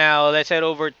Glenn. Now, let's head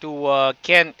over to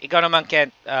Kent. Ikaw naman,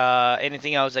 Kent.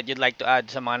 Anything else that you'd like to add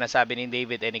sa mga nasabi ni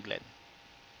David and ni Glenn?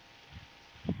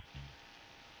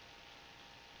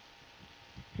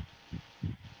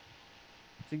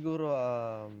 Siguro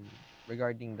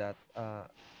regarding that,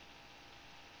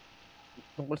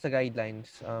 tungkol sa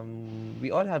guidelines,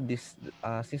 we all have this,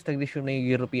 since nag-issue na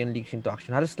yung European Leagues into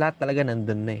action, halos lahat talaga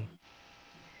nandun na eh.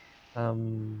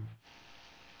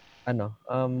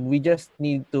 We just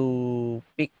need to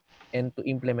pick and to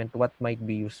implement what might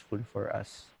be useful for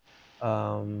us.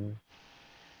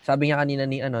 Sabi nga kanina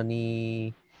ni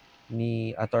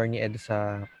Attorney Ed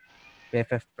sa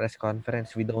PFF press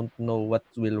conference, we don't know what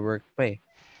will work pa eh,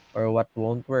 or what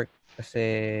won't work,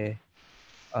 kasi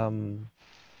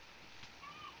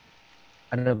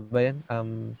ano ba yan?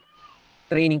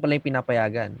 Training pala yung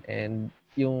pinapayagan, and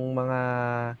yung mga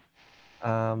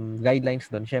guidelines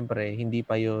doon, syempre, hindi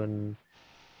pa yun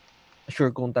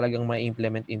sure kung talagang may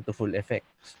implement into full effect.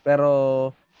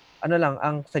 Pero,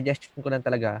 ang suggestion ko lang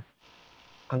talaga,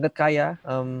 hanggat kaya,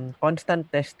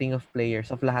 constant testing of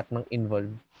players, of lahat ng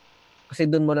involved. Kasi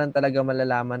doon mo lang talaga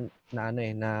malalaman na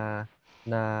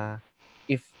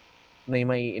if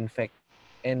may infect.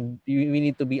 And we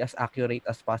need to be as accurate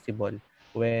as possible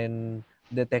when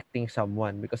detecting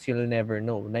someone, because you'll never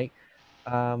know. Like,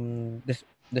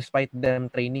 despite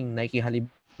them training,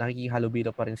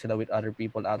 nakikihalubilo pa rin sila with other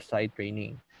people outside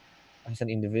training as an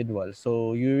individual.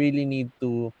 So you really need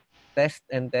to test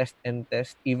and test and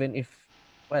test, even if,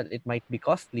 well, it might be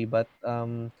costly, but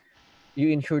you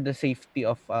ensure the safety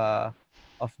of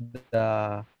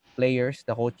the players,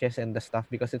 the coaches, and the staff,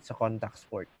 because it's a contact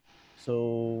sport.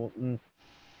 So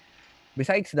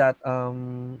besides that,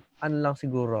 ano lang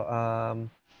siguro,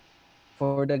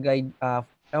 for the guide,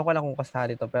 ewan ko lang kung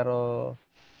kasali to, pero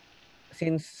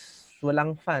since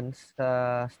walang fans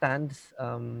sa stands,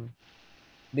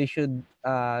 they should,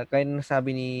 kaya na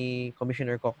sabi ni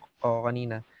Commissioner Coco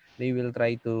kanina, they will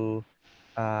try to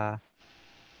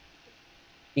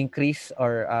increase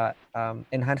or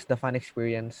enhance the fan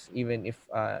experience, even if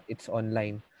it's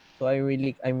online. So I'm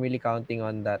really counting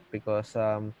on that, because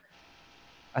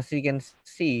as you can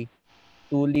see,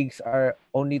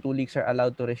 only two leagues are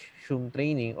allowed to resume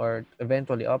training or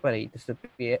eventually operate. It's the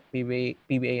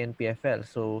PBA and PFL.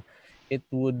 So it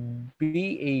would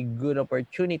be a good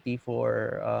opportunity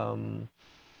for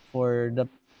the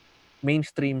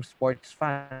mainstream sports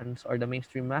fans or the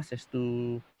mainstream masses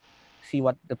to see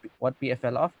what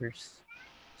PFL offers.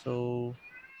 So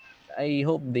I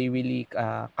hope they really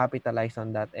capitalize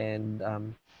on that and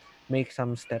make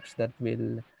some steps that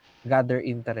will gather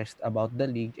interest about the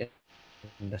league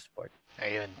and the sport.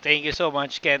 Ayun. Thank you so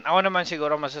much, Ken. Ako naman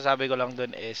siguro masasabi ko lang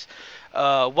dun is,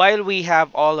 while we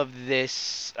have all of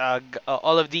this,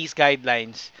 all of these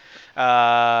guidelines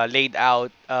laid out,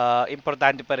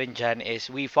 importante pa rin dyan is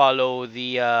we follow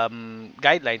the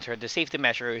guidelines or the safety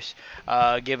measures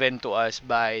given to us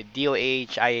by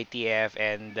DOH, IATF,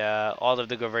 and all of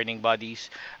the governing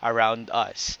bodies around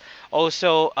us.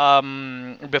 Also,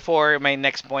 before my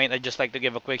next point, I'd just like to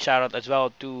give a quick shout out as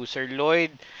well to Sir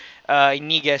Lloyd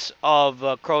Iniguez of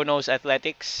Chronos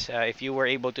Athletics. If you were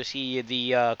able to see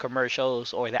the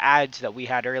commercials or the ads that we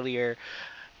had earlier,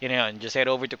 and just head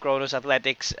over to Chronos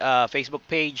Athletics Facebook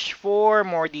page for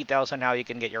more details on how you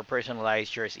can get your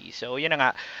personalized jersey. So, yun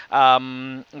na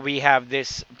nga, we have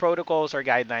this protocols or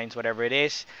guidelines, whatever it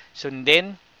is,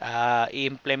 sundin,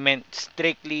 implement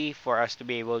strictly for us to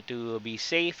be able to be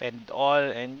safe and all,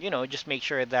 and, just make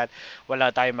sure that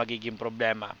wala tayong magiging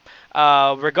problema.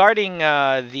 Regarding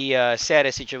the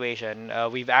Ceres situation,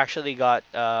 we've actually got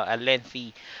a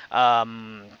lengthy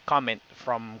comment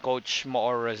from Coach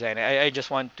Moor Rosen. I just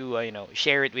want to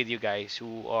share it with you guys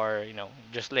who are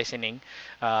just listening.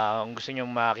 Kung gusto nyo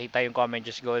makita yung comment,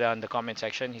 just go down the comment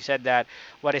section. He said that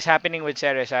what is happening with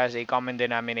Ceres has a common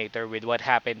denominator with what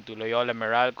happened to Loyola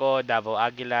Meralco, Davao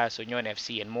Aguila, Union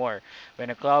FC, and more. When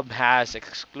a club has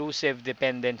exclusive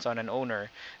dependence on an owner,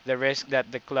 the risk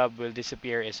that the club will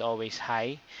disappear is always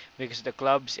high because the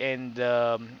clubs in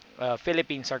the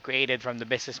Philippines are created from the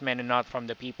businessmen and not from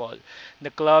the people.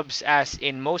 The clubs, as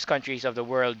in most countries of the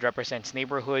world, represents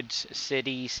neighborhoods,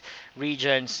 cities,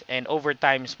 regions, and over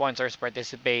time sponsors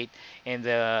participate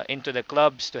into the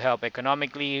clubs to help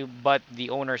economically, but the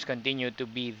owners continue to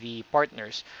be the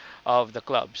partners of the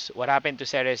clubs. What happened to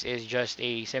Ceres is just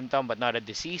a symptom but not a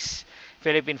disease.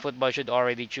 Philippine football should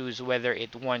already choose whether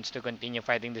it wants to continue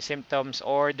fighting the symptoms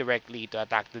or directly to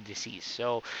attack the disease.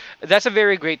 So that's a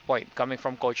very great point coming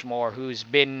from Coach Moore, who's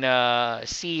been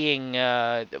seeing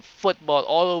football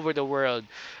all over the world,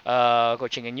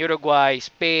 coaching in Uruguay,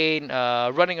 Spain,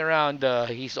 running around.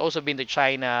 He's also been to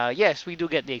China. Yes, we do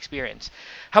get the experience.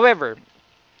 However,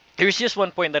 there's just one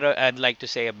point that I'd like to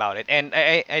say about it, and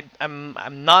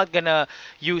I'm not gonna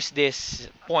use this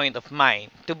point of mine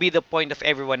to be the point of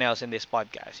everyone else in this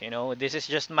podcast. This is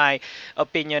just my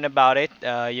opinion about it.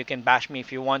 You can bash me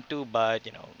if you want to, but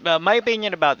my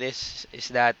opinion about this is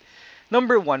that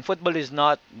number one, football is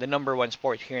not the number one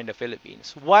sport here in the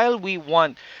Philippines. While we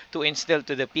want to instill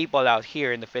to the people out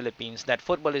here in the Philippines that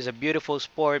football is a beautiful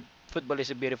sport, football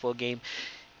is a beautiful game,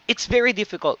 it's very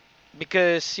difficult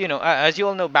because as you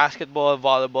all know, basketball,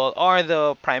 volleyball are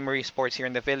the primary sports here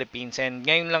in the Philippines, and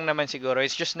ngayon lang naman siguro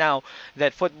it's just now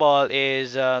that football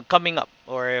is coming up,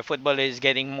 or football is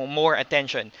getting more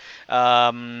attention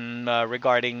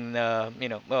regarding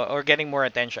or getting more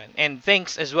attention, and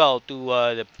thanks as well to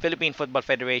the Philippine Football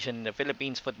Federation, the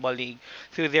Philippines Football League,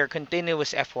 through their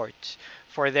continuous efforts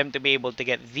for them to be able to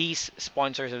get these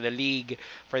sponsors of the league,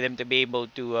 for them to be able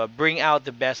to bring out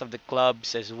the best of the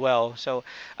clubs as well. So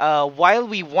while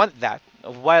we want that,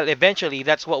 while eventually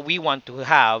that's what we want to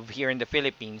have here in the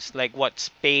Philippines, like what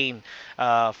Spain,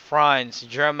 France,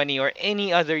 Germany, or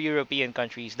any other European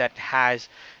countries that has,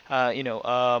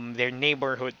 their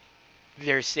neighborhood,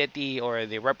 their city, or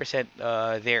they represent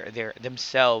their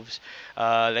themselves.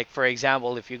 Like for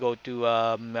example, if you go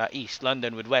to East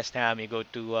London with West Ham, you go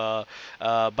to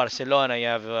Barcelona, you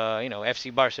have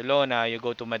FC Barcelona. You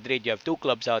go to Madrid, you have two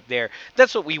clubs out there.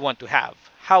 That's what we want to have.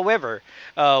 However,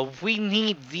 we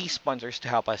need these sponsors to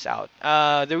help us out.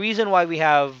 The reason why we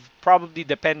have probably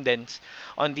dependence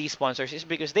on these sponsors is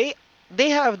because they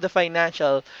have the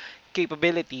financial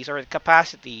capabilities or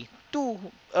capacity to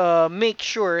make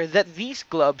sure that these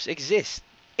clubs exist.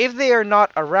 If they are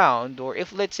not around, or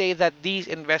if let's say that these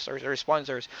investors or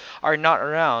sponsors are not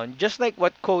around, just like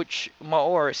what Coach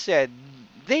Maor said,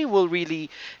 they will really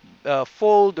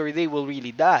fold, or they will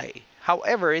really die.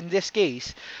 However, in this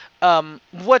case,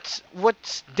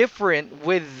 what's different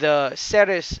with the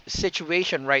Ceres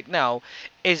situation right now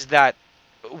is that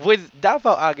with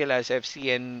Davao Aguilas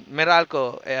FC and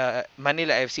Meralco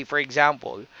Manila FC, for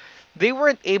example, they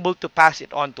weren't able to pass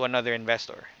it on to another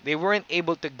investor. They weren't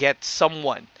able to get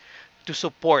someone to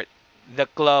support the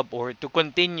club or to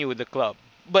continue the club.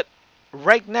 But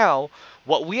right now,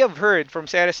 what we have heard from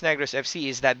Ceres Negros FC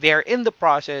is that they are in the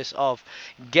process of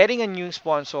getting a new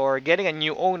sponsor, getting a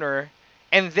new owner,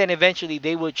 and then eventually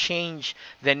they will change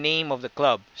the name of the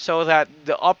club so that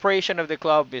the operation of the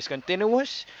club is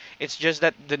continuous. It's just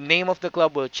that the name of the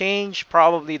club will change,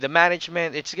 probably the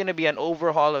management. It's going to be an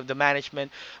overhaul of the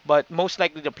management, but most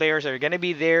likely the players are going to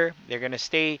be there. They're going to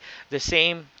stay the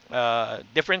same,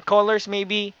 different colors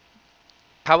maybe,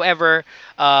 However,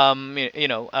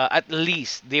 at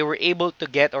least they were able to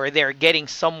get, or they're getting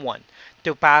someone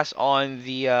to pass on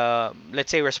the,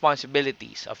 let's say,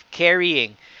 responsibilities of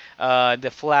carrying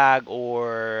the flag,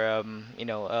 or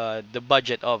the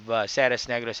budget of Ceres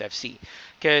Negros FC.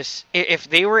 Because if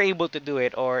they were able to do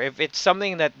it, or if it's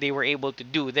something that they were able to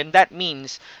do, then that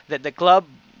means that the club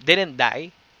didn't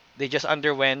die. They just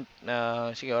underwent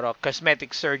siguro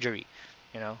cosmetic surgery.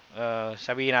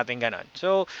 Sabihin natin ganon.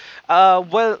 So,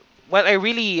 well, I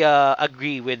really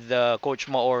agree with Coach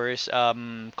Maor's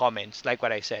comments, like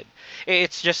what I said.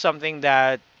 It's just something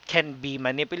that can be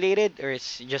manipulated, or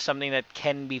it's just something that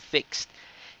can be fixed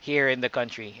here in the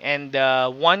country. And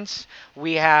once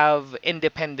we have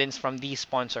independence from these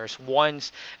sponsors,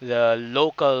 once the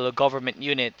local government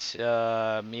units,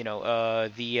 the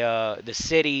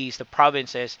cities, the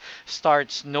provinces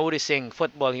starts noticing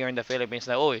football here in the Philippines,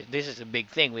 like, oh, this is a big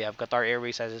thing. We have Qatar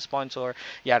Airways as a sponsor,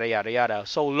 yada yada yada.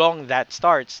 So long that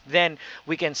starts, then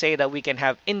we can say that we can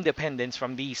have independence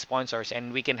from these sponsors,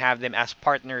 and we can have them as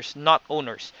partners, not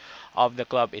owners of the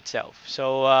club itself.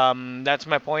 So that's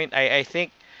my point. I think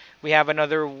we have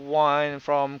another one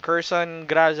from Curson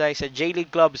Graza. He said J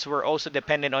League clubs were also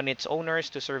dependent on its owners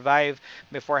to survive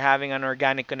before having an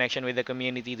organic connection with the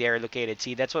community they are located.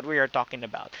 See, that's what we are talking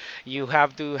about. You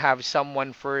have to have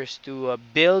someone first to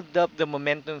build up the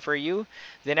momentum for you.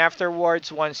 Then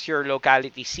afterwards, once your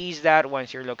locality sees that it's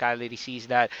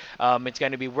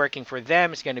going to be working for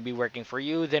them, it's going to be working for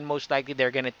you, then most likely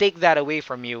they're going to take that away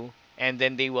from you, and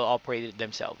then they will operate it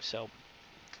themselves. So,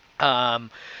 um,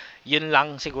 yun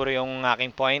lang siguro yung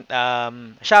aking point.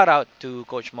 Shout out to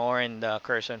Coach Moore and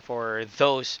Curson for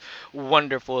those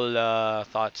wonderful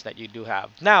thoughts that you do have.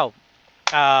 Now,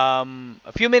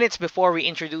 a few minutes before we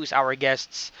introduce our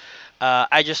guests,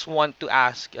 I just want to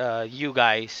ask you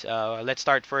guys. Let's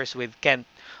start first with Kent.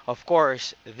 Of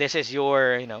course, this is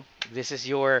your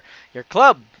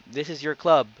club. This is your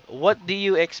club. What do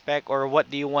you expect, or what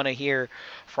do you want to hear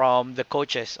from the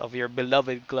coaches of your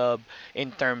beloved club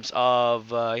in terms of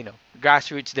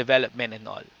grassroots development and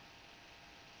all?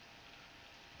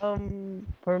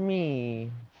 For me,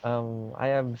 I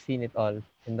have seen it all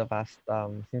in the past.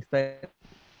 Since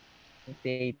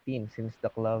 2018, since the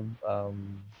club,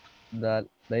 the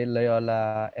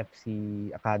Loyola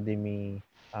FC Academy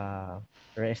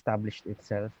reestablished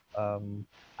itself.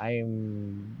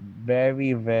 I'm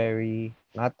very, very,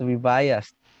 not to be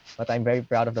biased, but I'm very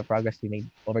proud of the progress we made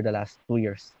over the last 2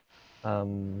 years.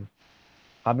 Um,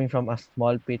 Coming from a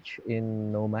small pitch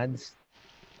in Nomads,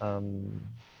 um,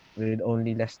 with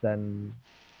only less than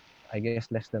 30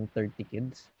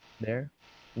 kids there.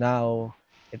 Now,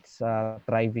 it's a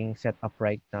thriving setup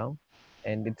right now,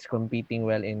 and it's competing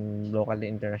well in local and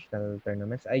international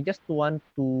tournaments. I just want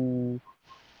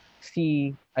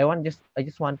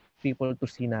people to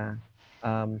see na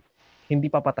um, hindi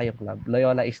pa patay yung club.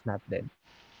 Loyola is not dead.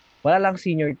 Wala lang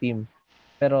senior team,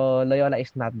 pero Loyola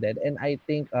is not dead. And I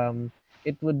think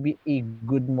it would be a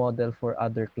good model for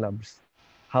other clubs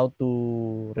how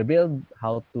to rebuild,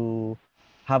 how to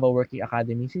have a working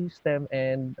academy system,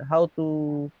 and how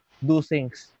to do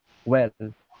things well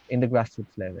in the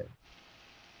grassroots level.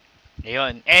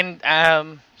 Ayun. And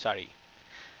sorry.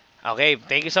 Okay,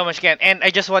 thank you so much, Ken. And I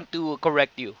just want to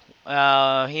correct you.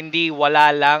 Hindi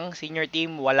wala lang senior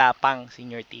team, wala pang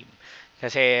senior team.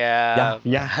 Kasi Yeah,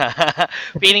 yeah.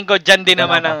 feeling ko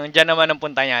Wala pa. dyan naman ang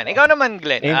punta niyan. Ikaw naman,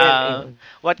 Glenn. Amen, amen.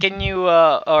 What can you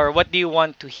or what do you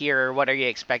want to hear? What are you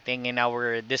expecting in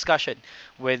our discussion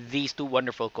with these two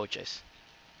wonderful coaches?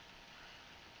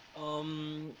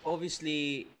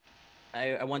 Obviously,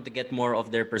 I want to get more of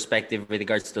their perspective with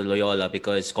regards to Loyola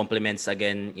because compliments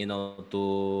again,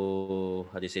 to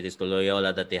how do you say this to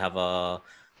Loyola that they have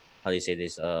how do you say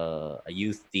this a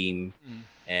youth team, Mm.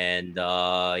 and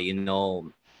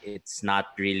it's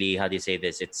not really how do you say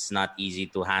this it's not easy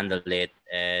to handle it,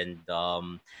 and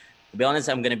to be honest,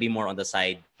 I'm gonna be more on the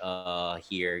side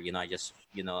here. I just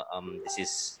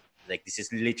this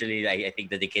is literally I think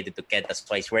dedicated to Kent. That's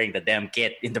why he's wearing the damn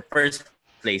kit in the first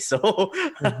place. So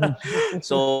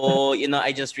so I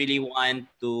just really want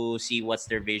to see what's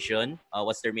their vision,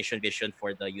 what's their mission vision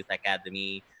for the youth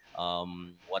academy.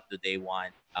 What do they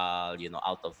want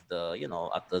out of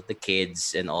the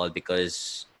kids and all,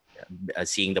 because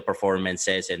seeing the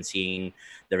performances and seeing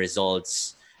the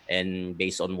results, and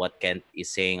based on what Kent is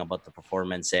saying about the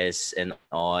performances and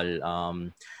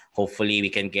all, hopefully we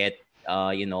can get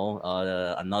another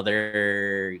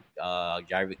is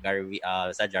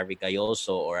that Jarvi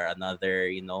Gayoso, or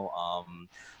another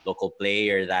local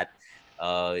player that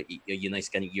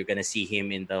you're gonna see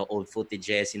him in the old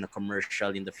footages in the commercial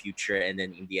in the future, and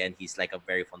then in the end he's like a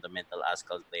very fundamental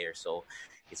ASCAL player. So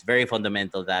it's very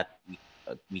fundamental that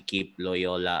we keep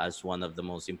Loyola as one of the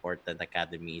most important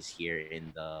academies here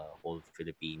in the whole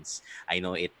Philippines. I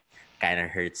know it kind of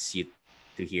hurts you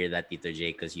to hear that, Tito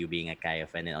J, because you being a Kaya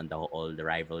fan and on the all the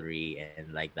rivalry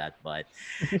and like that. But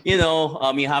you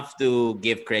have to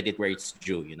give credit where it's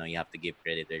due. You have to give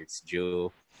credit where it's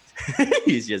due.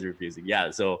 He's just refusing.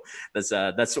 Yeah, so that's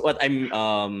what I'm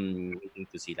waiting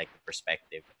to see, like the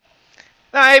perspective.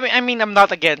 No, I mean, I'm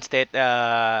not against it.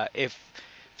 If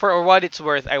for what it's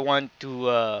worth, I want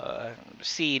to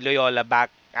see Loyola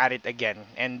back at it again,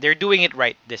 and they're doing it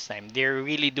right this time. They're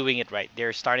really doing it right.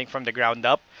 They're starting from the ground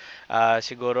up.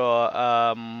 Siguro,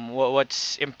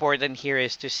 what's important here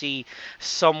is to see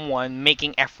someone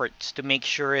making efforts to make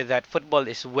sure that football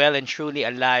is well and truly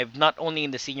alive, not only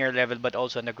in the senior level but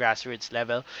also on the grassroots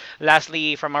level.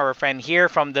 Lastly, from our friend here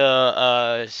from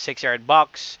the 6 yard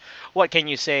box, what can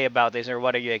you say about this, or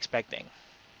what are you expecting?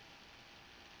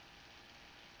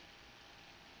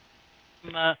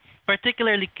 I'm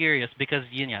particularly curious because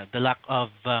the lack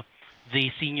of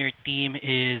the senior team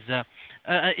is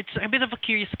it's a bit of a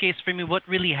curious case for me. What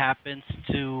really happens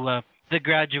to the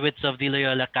graduates of the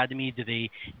Loyola Academy? Do they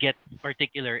get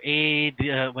particular aid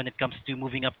when it comes to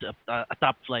moving up to a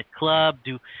top flight club?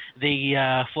 Do they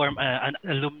form an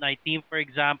alumni team, for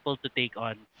example, to take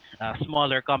on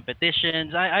smaller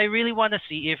competitions? I really want to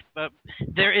see if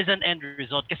there is an end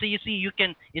result. Because you see, you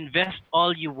can invest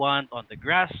all you want on the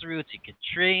grassroots. You can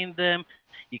train them,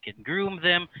 you can groom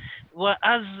them. Well,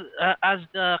 as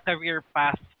the career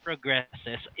path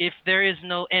progresses, if there is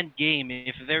no end game,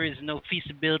 if there is no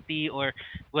feasibility, or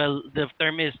well, the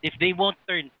term is if they won't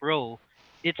turn pro,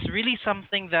 it's really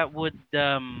something that would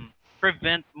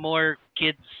prevent more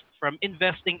kids from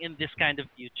investing in this kind of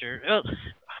future. Well,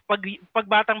 pag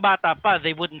batang-bata pa,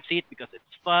 they wouldn't see it because it's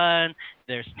fun,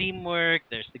 there's teamwork,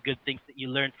 there's the good things that you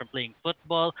learn from playing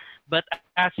football. But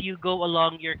as you go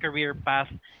along your career path,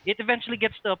 it eventually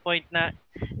gets to a point na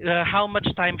how much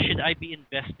time should I be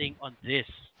investing on this?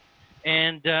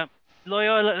 And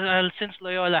Loyola, since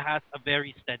Loyola has a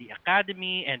very steady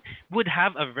academy and would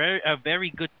have a very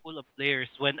good pool of players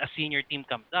when a senior team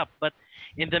comes up, but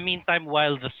in the meantime,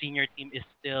 while the senior team is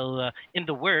still in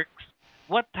the works,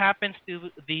 what happens to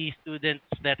the students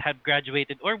that have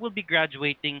graduated or will be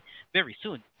graduating very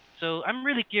soon? So I'm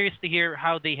really curious to hear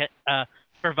how they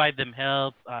provide them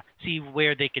help, see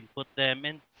where they can put them,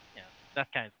 and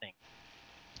that kind of thing.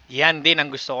 Yan din ang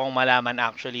gusto kong malaman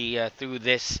actually through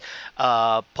this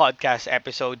podcast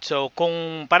episode. So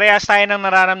kung parehas tayo ng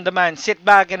nararamdaman, sit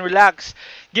back and relax.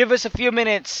 Give us a few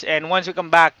minutes, and once we come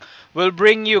back, we'll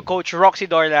bring you Coach Roxy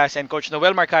Dorlas and Coach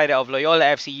Noel Marcaida of Loyola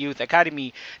FC Youth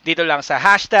Academy dito lang sa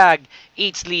hashtag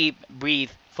Eat, Sleep,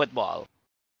 Breathe Football.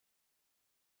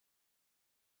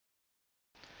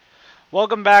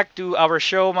 Welcome back to our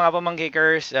show, mga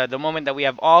pamangkikers. The moment that we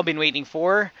have all been waiting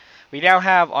for. We now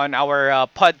have on our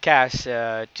podcast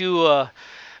two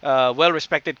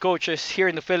well-respected coaches here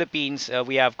in the Philippines.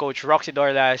 We have Coach Roxy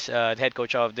Dorlas, the head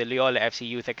coach of the Loyola FC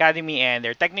Youth Academy, and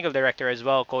their technical director as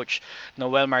well, Coach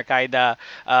Noel Marcaida.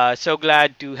 So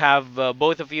glad to have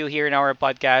both of you here in our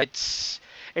podcast.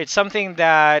 It's something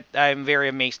that I'm very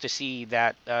amazed to see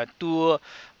that two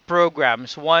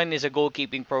programs. One is a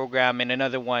goalkeeping program, and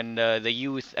another one, the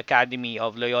Youth Academy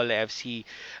of Loyola FC,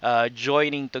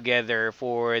 joining together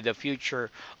for the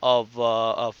future of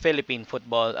Philippine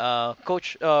football.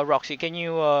 Coach Roxy, can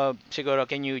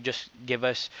you just give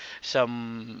us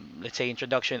some, let's say,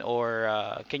 introduction, or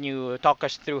can you talk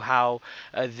us through how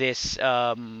this,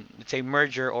 let's say,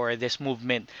 merger or this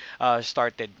movement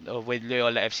started with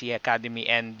Loyola FC Academy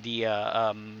and the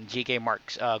GK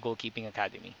Marks Goalkeeping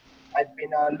Academy? I've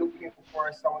been looking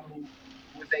for someone who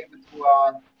was able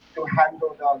to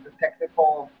handle the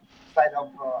technical side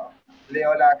of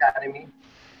Leola Academy,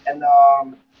 and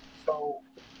so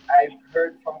I've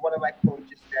heard from one of my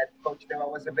coaches that Coach Noah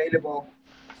was available.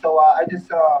 So I just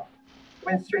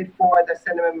went straight forward. I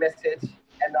sent him a message,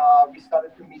 and we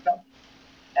started to meet up.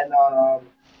 And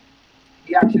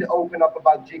he actually opened up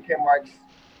about GK Marks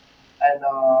and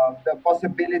the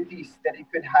possibilities that he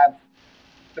could have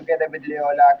together with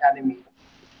Leola Academy.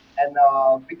 And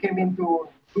we came into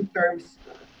good terms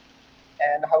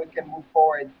and how we can move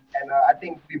forward. And I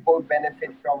think we both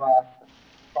benefit from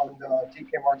the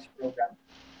GK Marks program.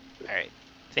 All right.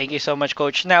 Thank you so much,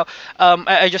 Coach. Now,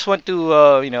 I just want to,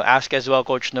 ask as well,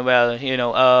 Coach Noel.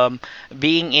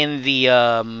 Being in the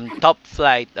top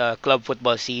flight club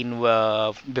football scene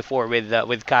before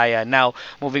with Kaya, now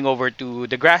moving over to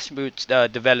the grassroots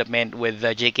development with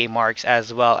JK Marks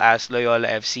as well as Loyola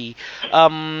FC.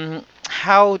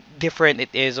 How different it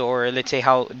is, or let's say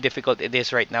how difficult it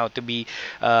is right now to be,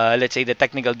 let's say, the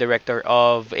technical director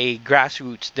of a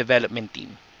grassroots development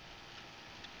team.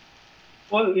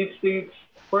 Well, it's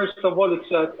first of all, it's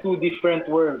two different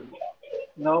worlds,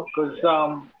 because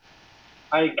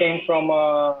I came from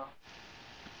a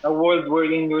world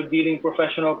wherein you're dealing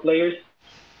professional players,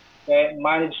 okay,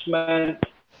 management,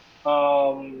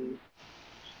 um,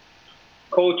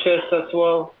 coaches as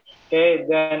well. Okay,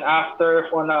 then after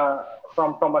from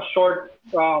a short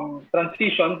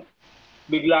transition,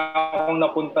 bigla akong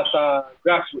napunta sa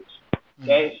grassroots.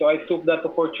 Okay, so I took that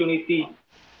opportunity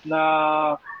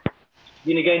na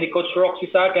binigay ni Coach Roxy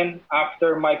sa akin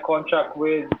after my contract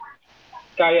with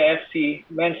Kaya FC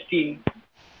men's team.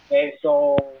 Okay,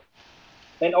 so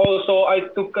and also I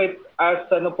took it as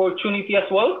an opportunity as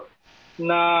well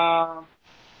na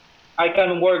I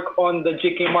can work on the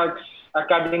JK Marks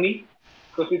Academy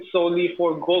because it's solely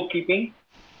for goalkeeping.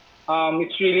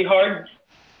 It's really hard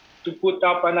to put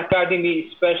up an academy,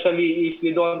 especially if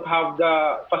you don't have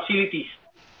the facilities.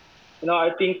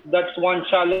 I think that's one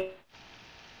challenge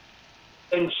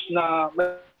na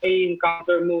may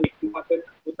encounter mo if you wanted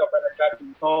to put up an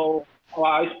academy. So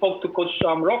I spoke to Coach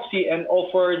Roxy and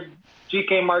offered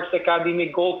GK Marks Academy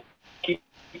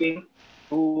goalkeeping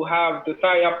to have to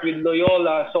tie up with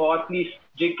Loyola, so at least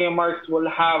GK Marks will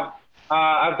have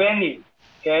a venue,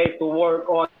 okay, to work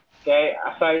on, okay,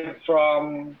 aside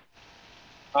from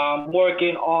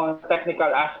working on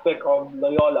technical aspect of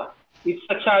Loyola. It's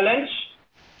a challenge,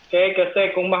 okay,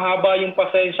 kasi kung mahaba yung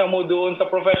pasensya mo doon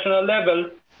sa professional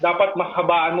level, dapat mas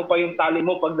habaan mo pa yung tali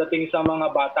mo pagdating sa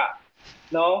mga bata.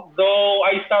 No? Though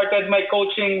I started my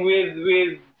coaching with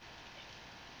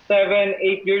 7,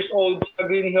 8 years old sa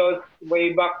Green Hills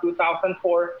way back 2004.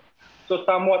 So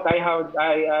somewhat I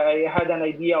had an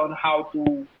idea on how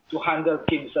to handle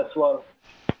kids as well.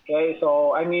 Okay,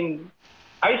 so I mean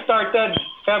I started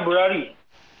February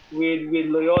with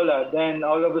Loyola. Then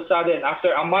all of a sudden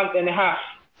after a month and a half,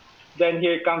 then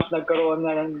here comes nagkaroon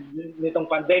na nitong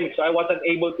pandemic. So I wasn't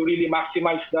able to really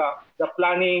maximize the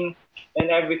planning and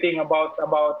everything about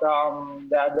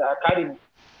the academy.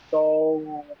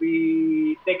 So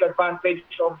we take advantage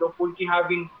of the opportunity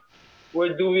having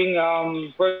we're doing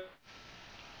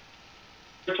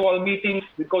virtual meetings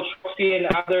with Coach Roxy and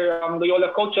other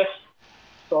Loyola coaches.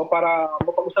 So para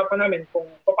mapag-usapan namin kung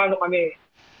paano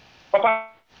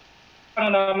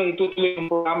namin itutuloy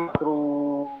yung program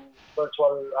through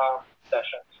virtual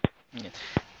sessions. Yeah.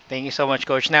 Thank you so much,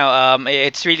 Coach. Now,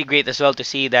 it's really great as well to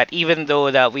see that even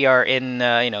though that we are in,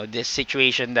 this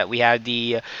situation that we have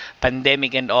the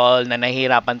pandemic and all, na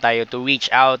nahihirapan tayo to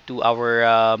reach out to our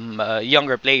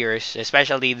younger players,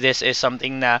 especially this is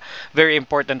something na very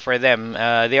important for them.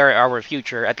 They are our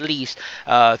future. At least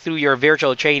through your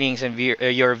virtual trainings and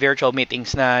your virtual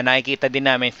meetings na nakikita din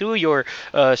namin through your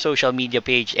social media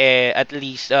page, at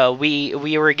least we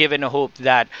were given a hope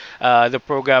that the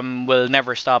program will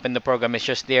never stop and the program is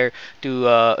just there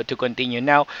to continue.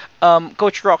 Now,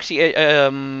 Coach Roxy,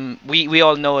 we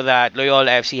all know that Loyola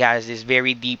FC has this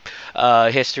very deep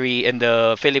history in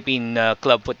the Philippine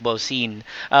club football scene.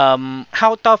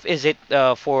 How tough is it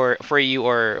for you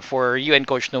or for you and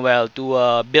Coach Noel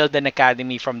to build an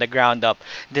academy from the ground up,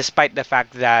 despite the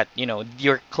fact that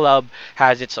your club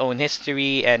has its own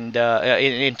history and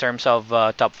in terms of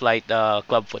top flight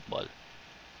club football?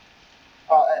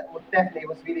 Well, definitely, it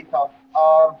was really tough.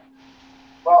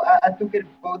 Well, I took it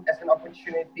both as an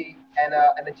opportunity and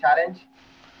a challenge.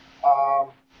 Um,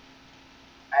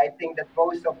 I think that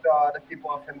most of the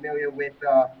people are familiar with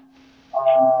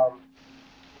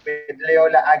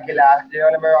Leola Aguila,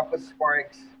 Leola Morocco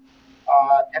Sparks,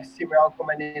 FC Morocco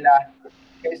Manila.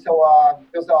 Okay, so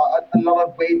there's a lot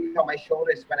of weight on my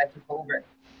shoulders when I took over.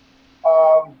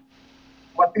 Um,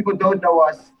 what people don't know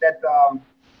was that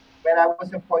when I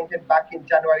was appointed back in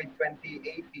January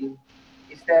 2018,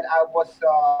 is that I was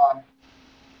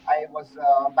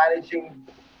managing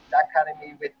the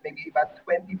academy with maybe about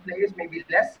 20 players, maybe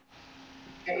less.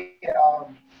 Okay,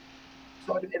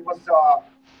 so it was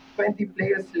 20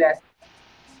 players less,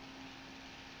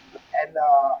 and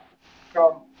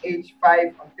from age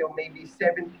 5 until maybe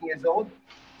 17 years old.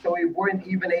 So we weren't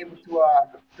even able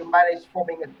to manage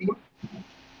forming a team.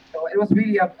 So it was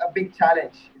really a big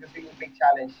challenge. It was really a big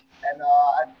challenge, and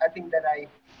I think that I'm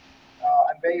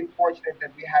very fortunate that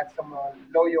we had some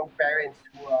loyal parents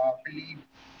who believed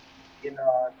in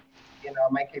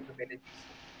my capabilities.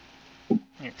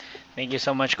 Thank you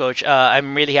so much, Coach.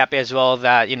 I'm really happy as well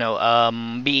that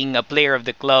being a player of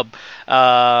the club,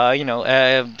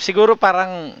 siguro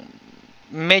parang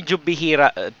medyo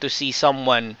bihira to see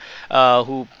someone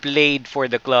who played for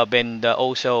the club and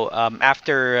also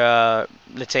after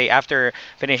let's say after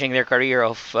finishing their career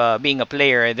of being a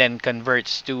player and then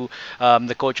converts to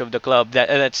the coach of the club.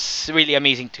 That's really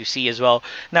amazing to see as well.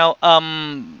 Now,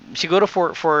 siguro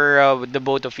for the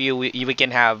both of you, we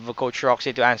can have Coach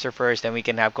Roxy to answer first, and we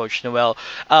can have Coach Noel.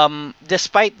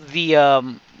 Despite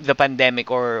the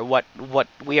pandemic or what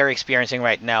we are experiencing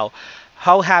right now,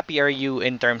 how happy are you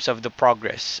in terms of the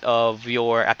progress of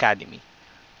your academy?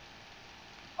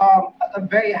 I'm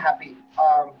very happy.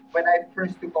 When I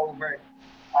first took over,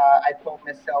 I told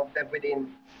myself that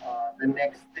within the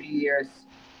next 3 years,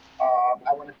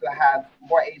 I wanted to have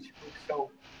more age groups. So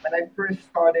when I first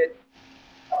started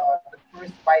the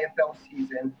first YFL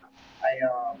season,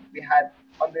 we had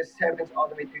under sevens all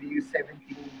the way to the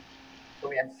U17. So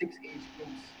we had 6 age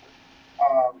groups.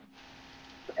 Um,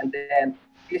 and then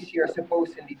this year,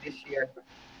 supposedly this year,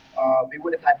 we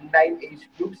would have had 9 age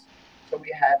groups. So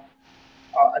we had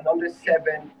an under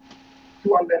seven,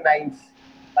 two under nines,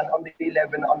 an under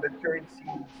 11, under 13s,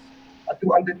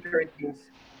 two under 13s,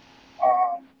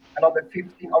 another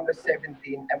 15 under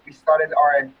 17, and we started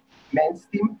our men's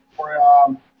team for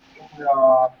in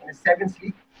the sevens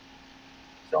league.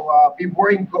 So we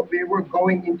were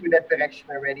going into that direction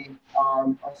already.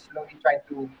 Slowly trying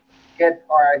to get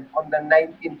our under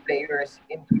 19 players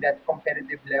into that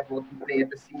competitive level to play at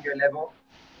the senior level,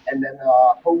 and then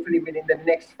hopefully within the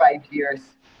next 5 years,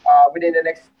 within the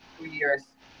next 2 years,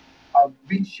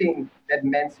 reaching that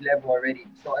men's level already.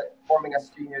 So forming a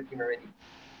senior team already.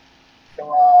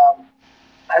 So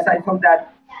aside from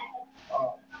that,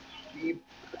 uh, we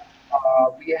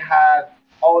we have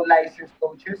all licensed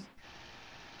coaches.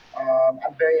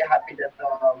 I'm very happy that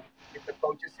with the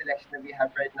coaches selection that we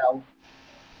have right now.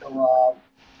 So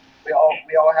we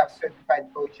all have certified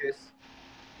coaches.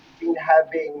 We've been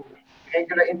having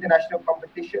regular international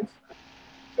competitions.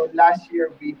 So last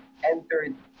year we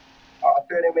entered a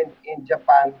tournament in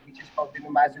Japan, which is called the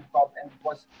Numazu Cup, and it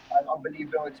was an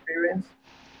unbelievable experience.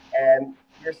 And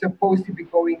we're supposed to be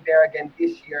going there again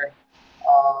this year.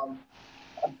 Um,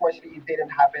 Unfortunately, it didn't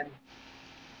happen.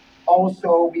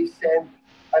 Also, we sent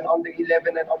an under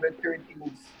 11 and under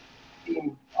 13s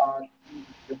team to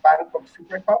the Bangkok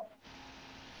Super Cup.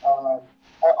 Our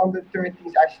under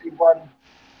 13s actually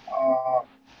uh,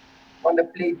 won the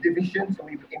plate division, so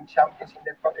we became champions in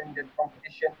that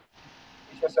competition,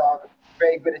 which was a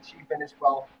very good achievement as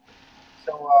well.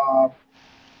 So,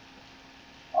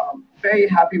 very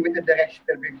happy with the direction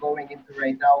that we're going into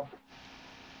right now.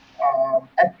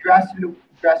 At grassroots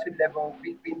level,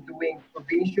 we've been doing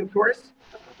provincial tours.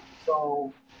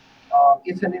 So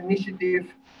it's an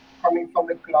initiative coming from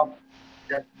the club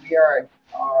that we are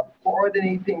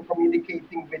coordinating,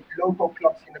 communicating with local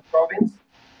clubs in the province,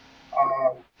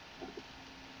 um,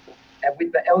 and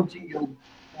with the LGU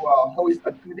to host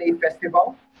a 2-day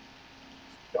festival.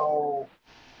 So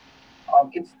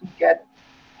it's to get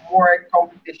more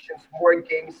competitions, more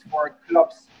games for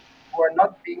clubs who are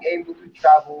not being able to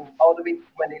travel all the way to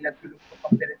Manila to look for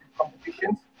competitive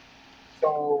competitions.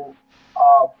 So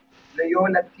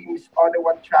Loyola teams are the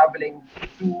one traveling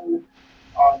to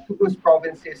those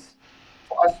provinces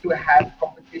for us to have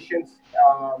competitions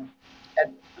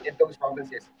at, at those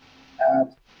provinces.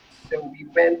 Um, so uh, we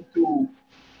went to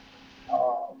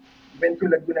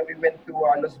Laguna, we went to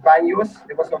Los Baños.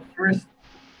 It was our first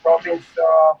province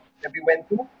that we went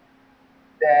to.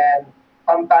 Then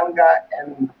Pampanga,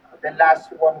 and the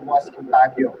last one was in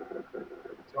Baguio.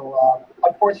 So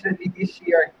unfortunately, this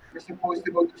year we're supposed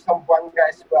to go to Zamboanga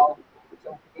as well.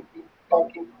 So we've been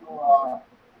talking to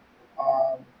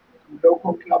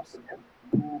local clubs and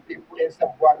to people in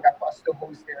Zamboanga for us to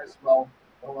host there as well.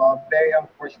 So very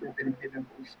unfortunate that it didn't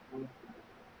host.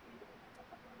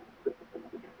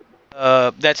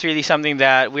 That's really something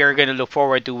that we are going to look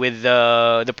forward to with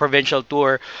the provincial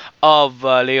tour of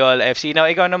Loyola FC. Now,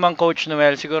 ikaw naman, Coach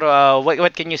Noel, siguro,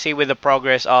 what can you say with the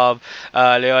progress of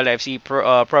Loyola FC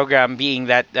program, being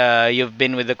that you've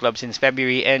been with the club since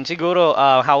February, and siguro,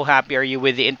 how happy are you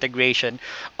with the integration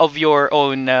of your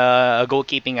own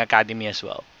goalkeeping academy as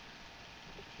well?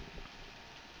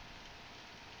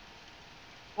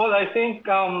 Well, I think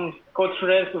Coach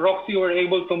Roxy were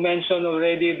able to mention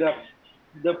already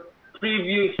the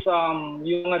previous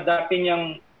yung mga dati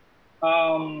niyang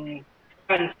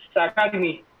plans sa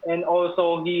academy, and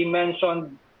also he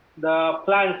mentioned the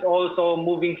plans also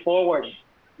moving forward.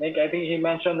 Like I think he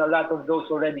mentioned a lot of those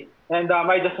already, and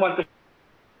I just want to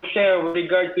share with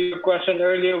regard to your question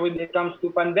earlier when it comes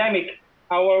to pandemic.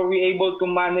 How are we able to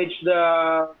manage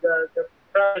the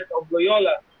process of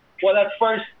Loyola? Well, at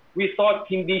first, we thought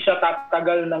hindi siya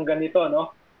tatagal ng ganito,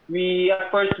 no?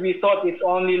 At first we thought it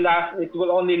will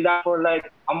only last for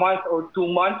like a month or 2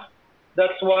 months.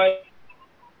 That's why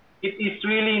it is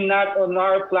really not on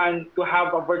our plan to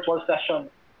have a virtual session.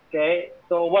 Okay,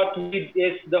 so what we did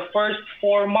is the first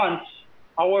 4 months,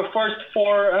 when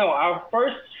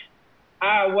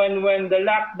the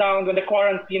lockdown, when the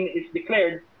quarantine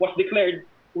was declared,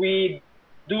 we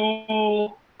do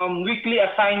weekly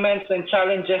assignments and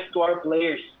challenges to our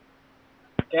players.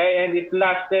 Okay, and it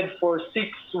lasted for 6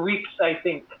 weeks, I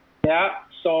think. Yeah,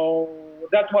 so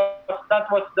that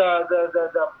was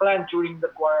the plan during the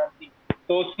quarantine.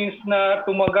 So since na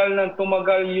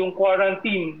tumagal yung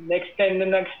quarantine, extend,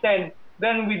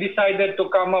 then we decided to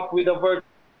come up with a virtual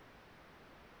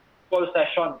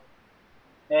session.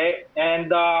 Okay, and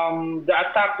the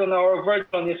attack on our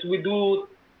version is we do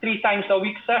 3 times a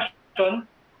week session.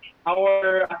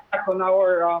 Our attack on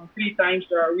our 3 times,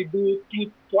 we do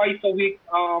twice a week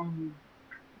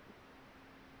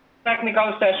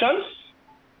technical sessions.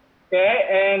 Okay,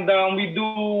 and we do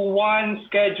one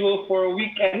schedule for a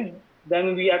weekend.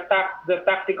 Then we attack the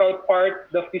tactical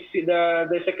part, the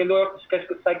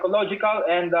psychological,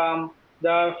 and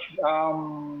the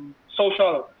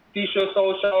social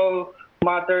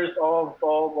matters of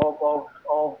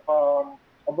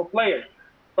a player.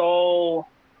 So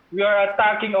we are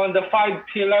attacking on the 5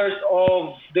 pillars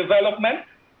of development,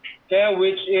 okay,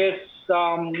 which is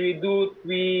we do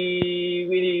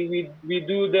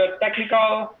the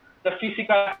technical, the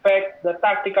physical aspect, the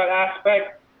tactical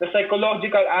aspect, the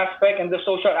psychological aspect, and the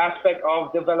social aspect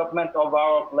of development of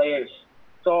our players.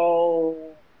 So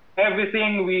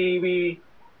everything we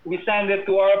send it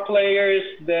to our players,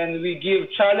 then we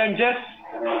give challenges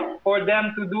for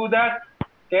them to do that.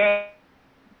 Okay,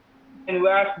 and we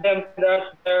ask them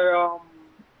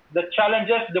the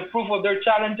challenges, the proof of their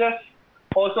challenges,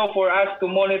 also for us to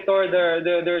monitor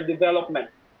their development.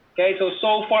 Okay, so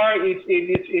far it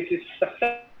is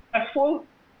successful,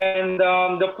 and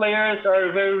the players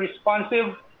are very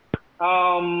responsive.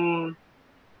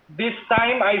 This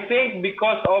time, I think,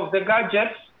 because of the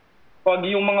gadgets, pag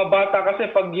yung mga bata kasi,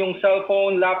 pag yung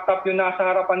cellphone, laptop yung nasa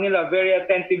harapan nila, very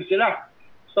attentive sila.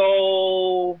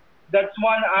 So that's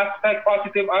one aspect,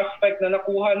 positive aspect na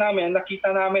nakuha namin,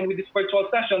 nakita namin with this virtual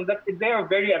session, that they are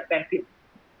very attentive,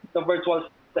 the virtual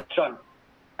session.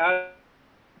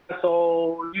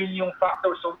 So yun yung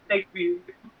factor. So we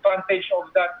advantage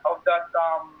of that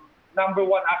number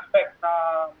one aspect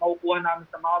na makukuha namin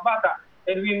sa mga bata,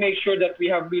 and we make sure that we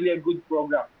have really a good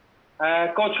program.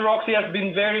 Coach Roxy has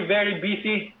been very, very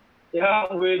busy,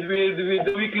 with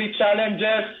the weekly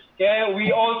challenges. Okay,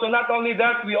 we also, not only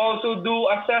that, we also do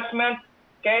assessment.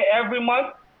 Okay, every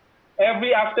month,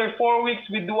 after 4 weeks,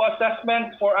 we do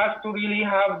assessment for us to really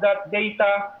have that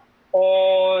data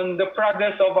on the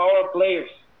progress of our players.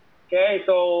 Okay,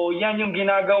 so yan yung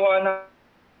ginagawa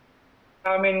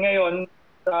namin ngayon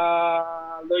sa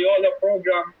Loyola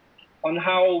program on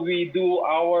how we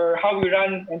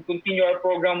run and continue our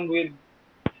program with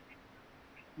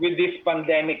this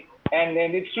pandemic. And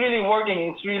it's really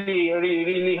working. It's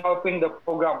really helping the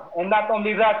program. And not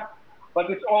only that, but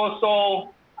it's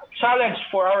also a challenge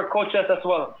for our coaches as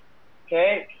well.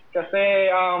 Okay?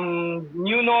 Kasi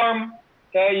new norm,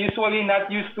 okay, usually not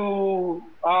used to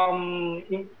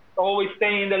always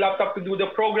stay in the laptop to do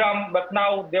the program, but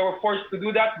now they were forced to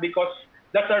do that because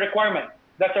that's a requirement.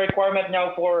 That's a requirement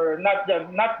now for not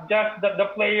just the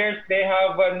players. They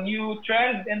have a new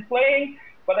trend in playing,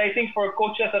 but I think for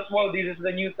coaches as well, this is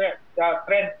the new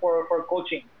trend for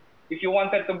coaching. If you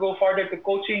wanted to go further to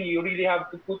coaching, you really have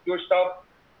to put yourself,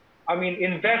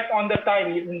 invest on the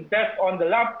time, invest on the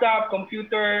laptop,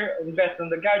 computer, invest on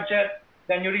the gadget.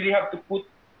 Then you really have to put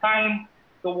time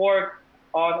to work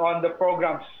on the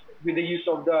programs with the use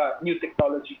of the new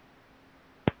technology.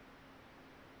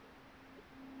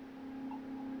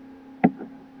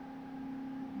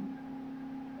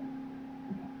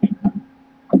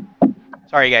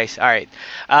 Sorry guys. All right.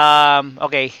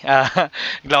 Okay.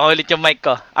 Biglang ulit yung mic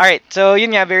ko. All right. So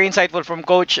yun nga, very insightful from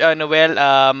Coach Noel.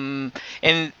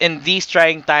 In these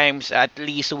trying times, at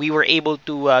least we were able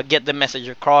to get the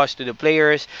message across to the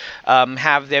players,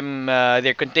 have them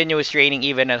their continuous training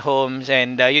even at homes,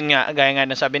 and yun nga, gaya nga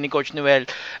nasabi ni Coach Noel,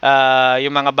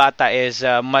 yung mga bata is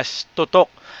mas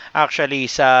tutok actually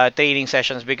sa training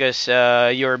sessions because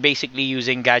you're basically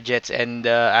using gadgets and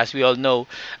as we all know,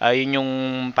 yun yung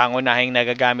pangunahing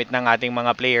nagagamit ng ating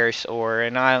mga players or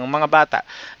ng mga bata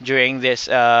during this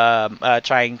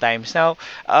trying times. Now,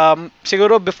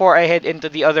 siguro before I head into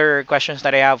the other questions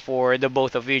that I have for the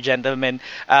both of you gentlemen,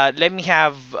 let me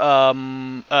have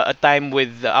a time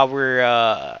with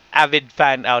our avid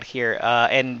fan out here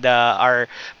and our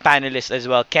panelist as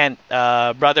well, Kent.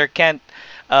 Brother Kent,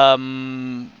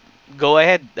 go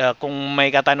ahead. Kung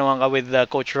may katanungan ka with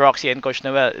Coach Roxy and Coach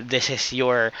Noel, this is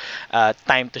your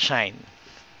time to shine.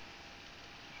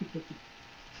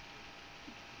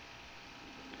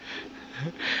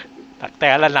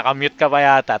 Teka lang, nakamute ka pa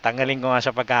yata. Tanggalin ko nga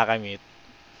sa pagkakamute.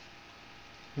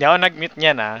 Hindi ako nag-mute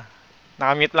niyan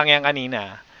Nakamute lang yan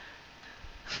kanina.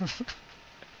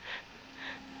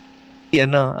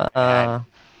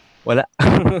 Wala.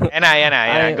 Yan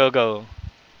na. Go.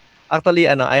 Actually,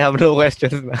 I have no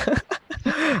questions na.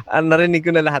 Narinig ko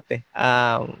na lahat eh.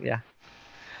 Yeah.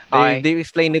 Okay. They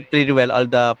explained it pretty well, all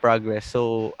the progress.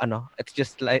 So, it's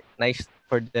just like nice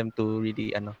for them to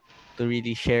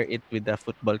really share it with the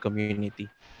football community.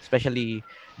 Especially,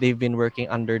 they've been working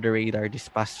under the radar this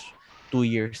past 2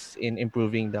 years in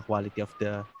improving the quality of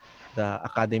the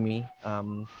academy,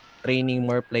 training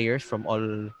more players from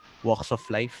all walks of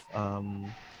life,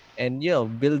 and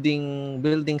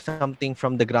building something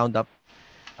from the ground up,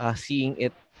 seeing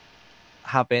it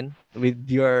happen with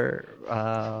your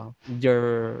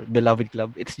beloved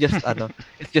club. It's just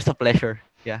it's just a pleasure.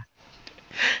 Yeah.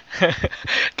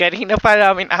 Kanina pa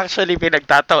namin actually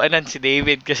pinagtatawanan si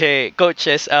David kasi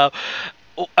coaches,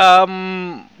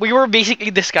 we were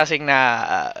basically discussing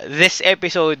na this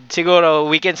episode siguro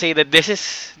we can say that this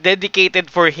is dedicated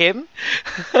for him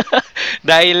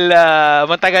dahil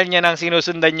matagal niya nang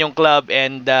sinusundan yung club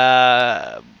and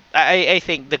I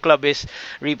think the club is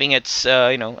reaping its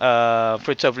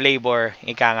fruits of labor,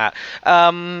 ika nga.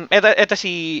 Ito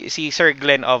si Sir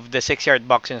Glenn of the 6 Yard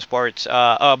Box and Sports,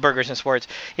 Burgers and Sports.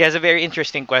 He has a very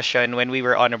interesting question when we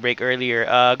were on a break earlier.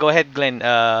 Go ahead, Glenn,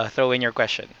 throw in your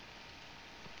question.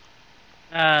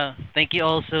 Thank you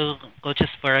also,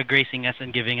 coaches, for gracing us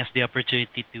and giving us the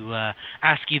opportunity to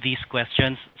ask you these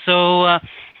questions. So,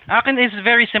 akin is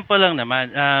very simple lang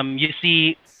naman. You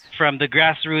see, from the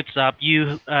grassroots up,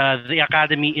 the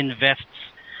academy invests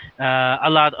a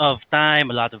lot of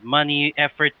time, a lot of money,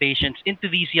 effort, patience into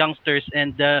these youngsters,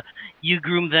 and you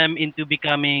groom them into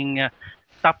becoming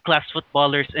top-class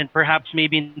footballers and perhaps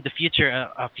maybe in the future,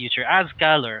 a future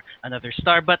Azkal or another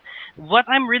star. But what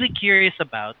I'm really curious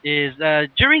about is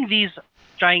during these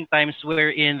trying times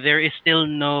wherein there is still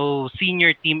no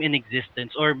senior team in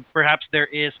existence, or perhaps there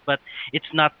is, but it's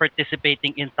not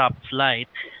participating in top flight.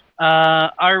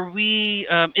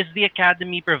 Is the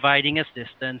academy providing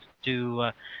assistance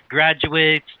to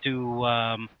graduates, to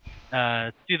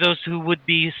those who would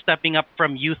be stepping up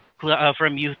from youth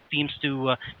teams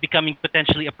to becoming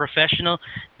potentially a professional?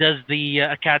 Does the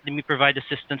academy provide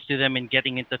assistance to them in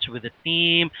getting in touch with the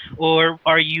team, or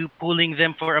are you pulling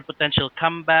them for a potential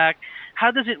comeback?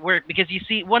 How does it work? Because you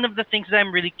see, one of the things that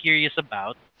I'm really curious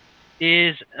about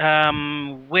is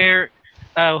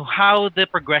how the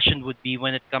progression would be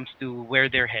when it comes to where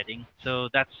they're heading. So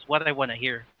that's what I want to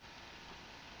hear.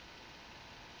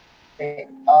 Okay,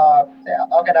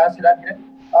 can I answer that, Glenn?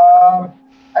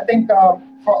 I think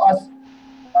for us,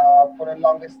 for the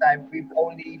longest time, we've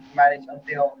only managed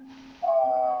until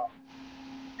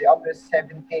the under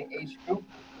 17 age group.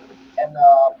 And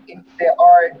if there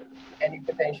are any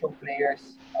potential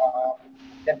players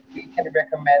that we can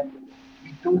recommend,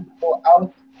 we do go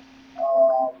out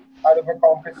of our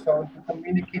comfort zone to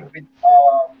communicate with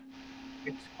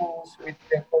schools, with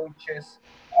their coaches,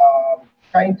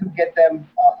 trying to get them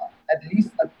at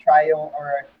least a trial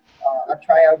or a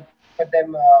tryout for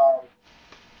them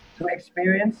to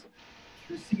experience,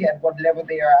 to see at what level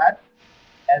they are at,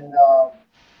 and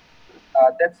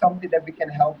that's something that we can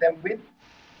help them with.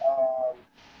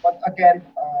 But again,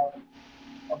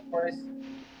 of course,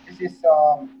 this is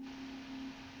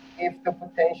if the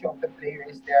potential of the player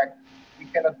is there, we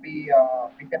cannot be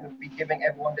giving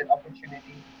everyone that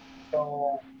opportunity.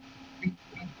 So we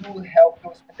do help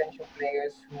those potential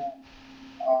players who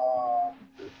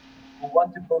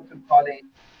want to go to college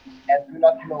and do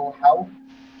not know how.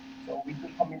 So we do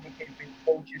communicate with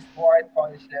coaches who are at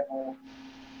college level,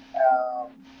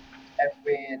 and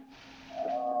with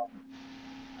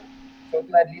so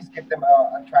to at least give them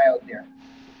a tryout there.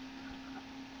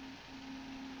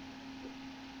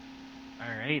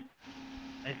 All right.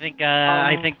 I think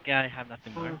I have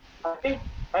nothing more. I think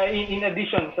in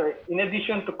addition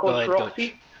to Coach ahead,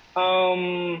 Roxy,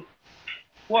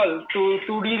 Well,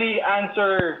 to really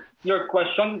answer your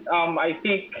question, I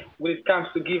think when it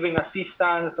comes to giving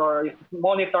assistance or if it's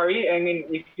monetary, I mean,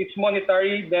 if it's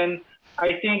monetary, then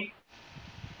I think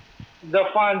the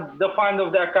fund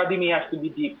of the academy has to be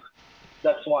deep.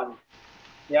 That's one.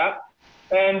 Yeah.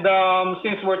 And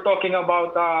since we're talking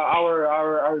about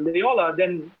our Loyola,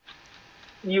 then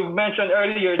you mentioned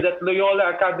earlier that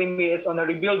Loyola Academy is on a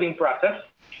rebuilding process.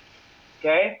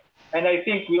 Okay. And I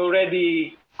think we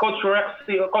already, Coach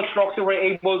Roxy were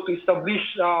able to establish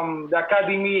the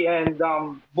academy and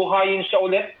buhayin siya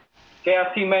ulit. Okay,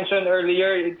 as he mentioned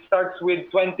earlier, it starts with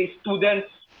 20 students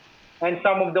and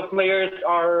some of the players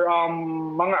are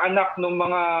mga anak ng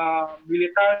mga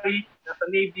military nasa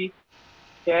Navy.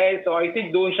 Okay, so I think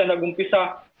doon siya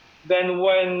nagumpisa. Then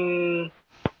when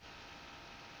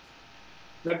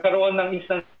nagkaroon ng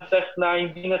instances na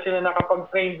hindi na sila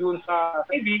nakapag-train doon sa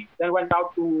Navy, then went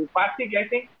out to Pasig, I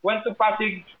think. Went to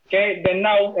Pasig. Okay, then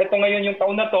now, eto ngayon yung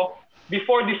taon na to.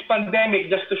 Before this pandemic,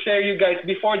 just to share you guys,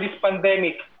 before this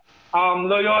pandemic,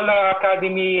 Loyola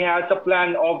Academy has a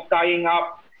plan of tying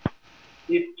up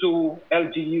it to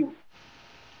LGU.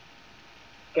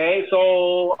 Okay,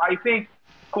 so I think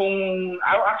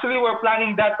actually we're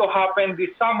planning that to happen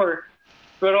this summer.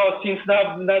 Pero since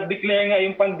na-declare nga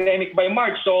yung pandemic by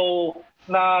March, so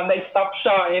na-stop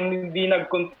siya and hindi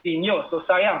nag-continue. So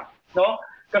sayang, no?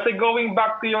 Kasi going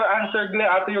back to your answer, Glenn,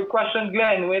 to your question,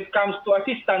 Glenn, when it comes to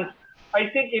assistance, I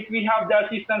think if we have the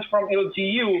assistance from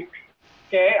LGU,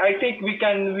 okay, I think we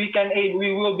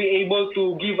will be able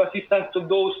to give assistance to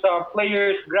those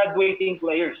players, graduating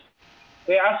players.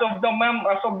 Okay, as of the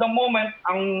moment,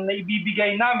 ang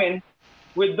naibibigay namin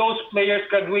with those players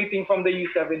graduating from the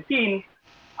U17,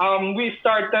 we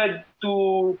started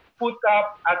to put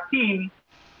up a team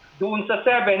doon sa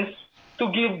sevens to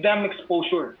give them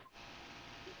exposure.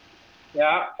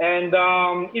 Yeah, and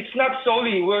it's not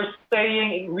solely we're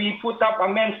saying we put up a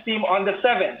men's team on the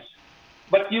sevens,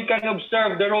 but you can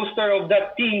observe the roster of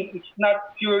that team. It's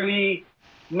not purely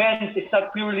men's. It's not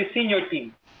purely senior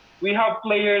team. We have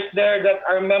players there that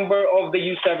are member of the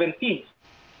U17.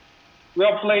 We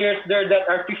have players there that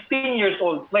are 15 years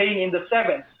old playing in the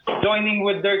sevens, joining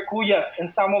with their kuyas,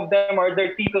 and some of them are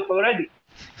their titos already.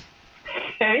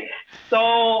 Okay,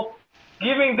 so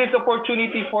giving this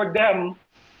opportunity for them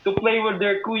to play with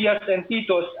their kuyas and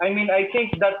titos, I mean, I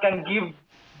think that can give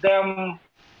them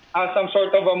some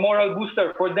sort of a moral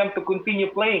booster for them to continue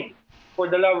playing for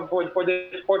the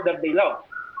sport that they love.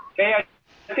 Okay,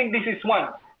 I think this is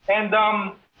one. And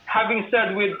having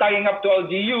said with tying up to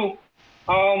LGU,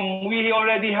 we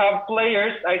already have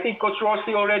players. I think Coach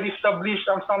Rossi already established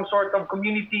some sort of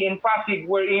community in Pasig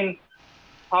wherein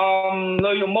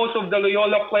most of the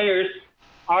Loyola players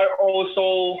are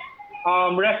also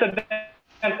residents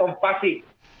of Pasig.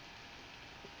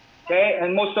 Okay,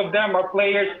 and most of them are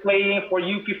players playing for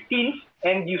U15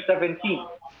 and U17.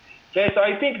 Okay, so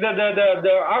I think that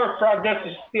our progress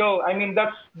is still. I mean,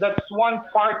 that's one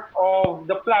part of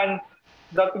the plan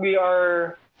that we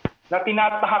are na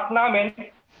tinatahak namin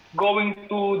going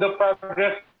to the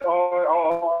progress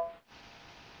of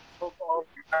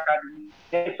academy.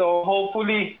 Okay, so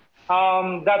hopefully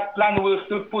that plan will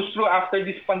still push through after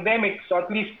this pandemic. So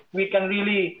at least we can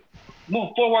really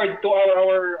move forward to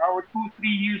our 2-3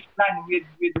 years plan with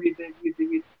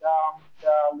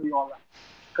Loyola.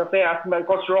 Kasi as my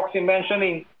Coach Roxy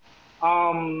mentioning,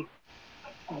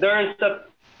 there is a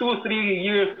 2-3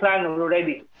 years plan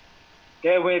already.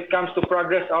 Okay, when it comes to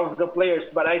progress of the players,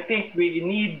 but I think we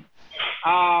need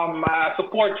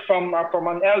support from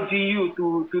an LGU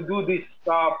to do this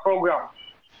program.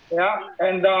 Yeah,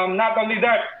 and not only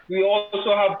that, we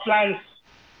also have plans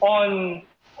on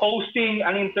hosting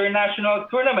an international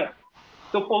tournament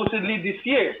supposedly this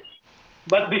year,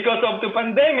 but because of the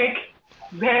pandemic,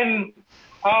 then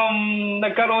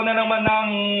nagkaroon na naman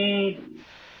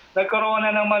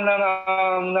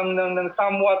ng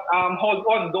somewhat hold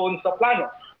on doon sa plano.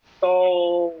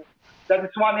 So that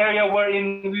is one area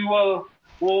wherein we will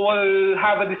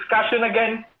have a discussion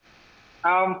again.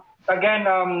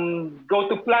 Go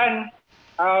to plan,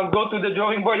 go to the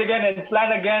drawing board again and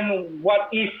plan again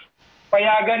what if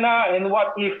payagan na and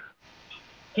what if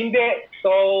hindi.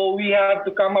 So we have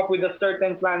to come up with a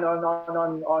certain plan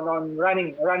on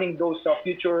running those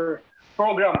future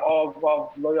program of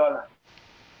Loyola.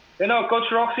 You know, Coach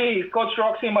Roxy,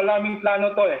 malaming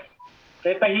plano to eh.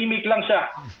 Kaya tahimik lang siya.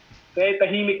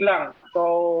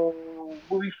 So,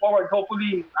 moving forward,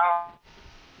 hopefully,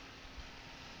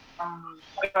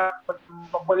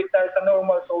 magbalik tayo sa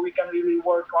normal so we can really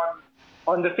work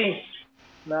on the things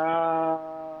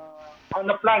on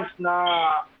the plans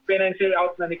na financial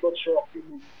out na ni Coach Roxy.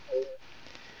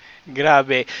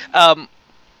 Grabe.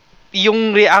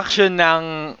 Yung reaction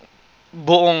ng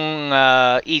buong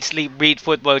Eat Sleep Breed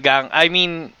Football Gang, I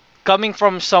mean, coming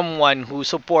from someone who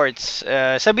supports,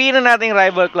 sabihin na nating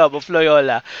rival club of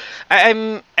Loyola,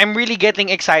 I'm really getting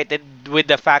excited with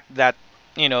the fact that,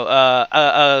 you know,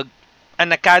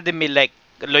 an academy like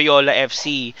Loyola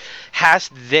FC has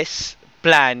this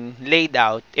plan laid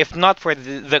out. If not for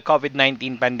the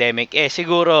COVID-19 pandemic,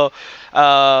 siguro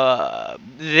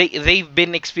they've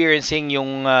been experiencing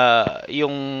yung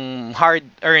hard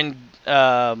earned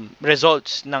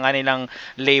results ng kanilang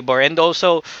labor, and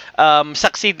also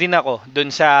succeed din ako dun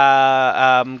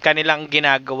sa kanilang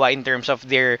ginagawa in terms of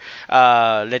their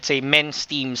let's say men's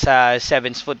team sa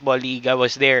Sevens Football League. I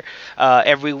was there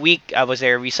every week. I was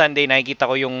there every Sunday. Nakikita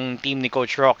ko yung team ni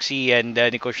Coach Roxy and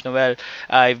ni Coach Noel.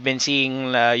 I've been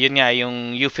seeing yun nga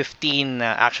yung U15.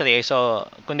 Actually, I saw,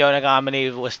 kung di ako nagkakamali,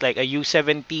 it was like a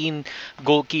U17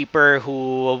 goalkeeper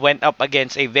who went up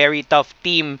against a very tough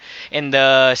team in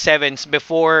the sevens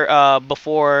before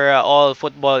all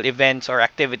football events or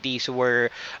activities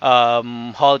were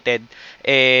halted.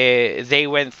 They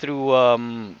went through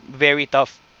very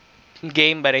tough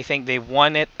game, but I think they've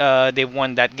won it. They've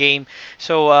won that game.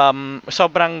 So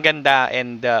sobrang ganda,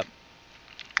 and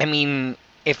I mean,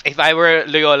 if I were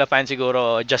Loyola fan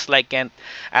siguro, just like Kent,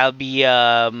 I'll be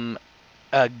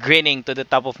grinning to the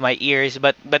top of my ears.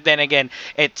 But then again,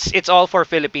 it's all for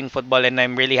Philippine football, and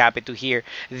I'm really happy to hear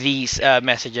these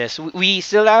messages. We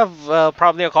still have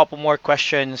probably a couple more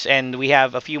questions, and we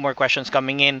have a few more questions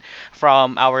coming in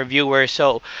from our viewers.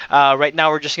 So right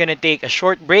now, we're just gonna take a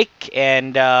short break,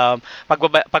 and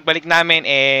pagbalik namin,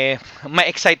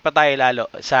 ma-excite pa tayo lalo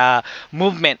sa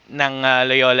movement ng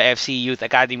Loyola FC Youth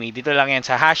Academy. Dito lang yan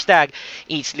sa hashtag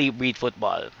Eat Sleep Breed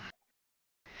Football.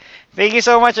 Thank you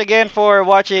so much again for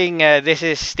watching. This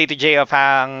is Tito J of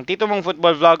ang Tito Mong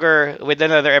Football Vlogger with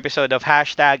another episode of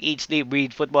hashtag Eat Sleep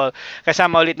Breed Football.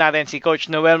 Kasama ulit natin si Coach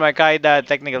Noel Marcaida,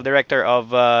 Technical Director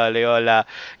of Loyola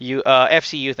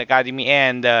FC Youth Academy,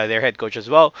 and their head coach as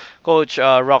well, Coach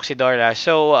Roxy Dorla.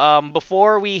 So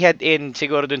before we head in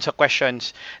siguro dun sa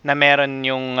questions na meron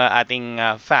yung ating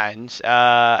fans,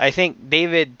 I think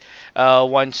David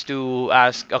wants to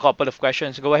ask a couple of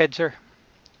questions. Go ahead, sir.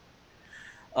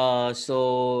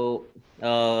 Two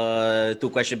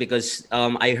questions, because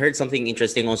I heard something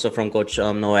interesting also from Coach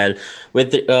Noel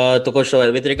with to Coach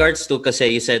Noel with regards to,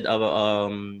 kasi you said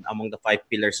among the 5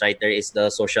 pillars, right, there is the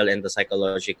social and the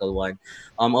psychological one.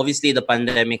 Obviously the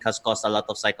pandemic has caused a lot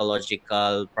of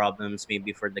psychological problems,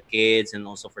 maybe for the kids and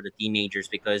also for the teenagers,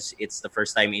 because it's the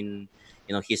first time in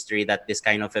history that this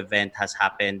kind of event has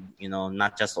happened,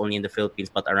 not just only in the Philippines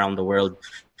but around the world.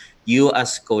 You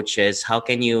as coaches, how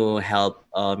can you help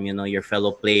your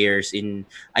fellow players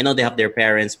I know they have their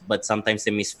parents, but sometimes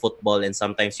they miss football, and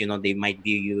sometimes they might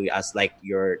view you as like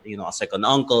your a second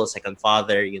uncle, second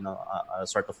father, a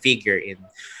sort of figure in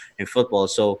football.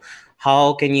 So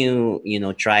how can you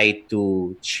try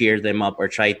to cheer them up, or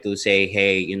try to say,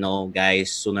 hey, guys,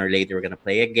 sooner or later we're gonna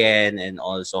play again? And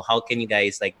also, how can you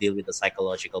guys like deal with the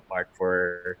psychological part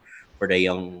for the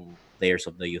young players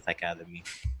of the youth academy?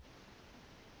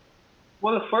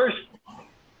 Well, first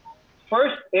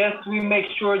is we make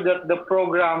sure that the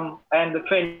program and the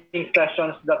training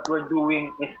sessions that we're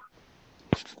doing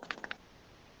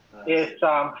is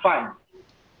fun.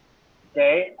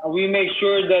 Okay, we make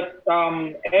sure that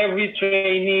every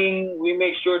training, we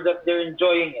make sure that they're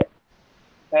enjoying it.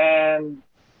 And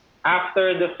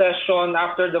after the session,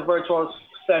 after the virtual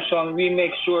session, we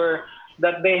make sure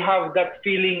that they have that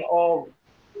feeling of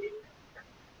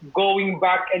going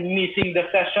back and missing the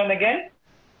session again.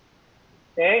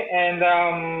 Okay, and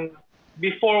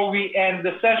before we end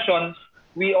the sessions,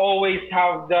 we always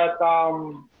have that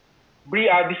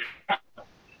discussion,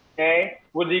 okay,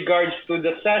 with regards to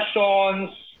the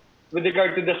sessions, with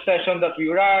regard to the session that we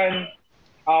ran,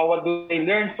 what do they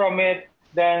learn from it.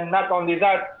 Then not only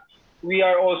that, we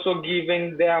are also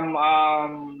giving them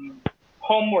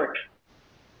homework,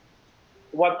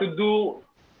 what to do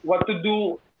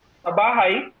sa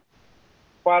bahay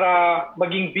para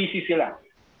maging busy sila.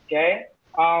 Okay?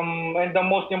 And the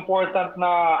most important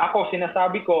na ako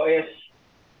sinasabi ko is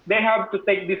they have to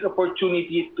take this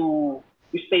opportunity to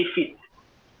stay fit.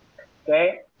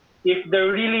 Okay? If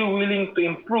they're really willing to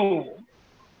improve,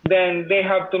 then they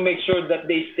have to make sure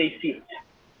that they stay fit.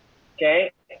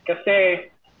 Okay? Kasi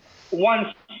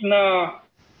once na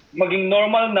maging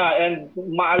normal na and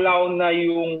ma-allow na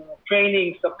yung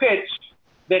training sa pitch,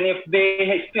 then if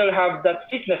they still have that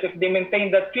fitness, if they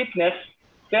maintain that fitness,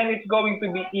 then it's going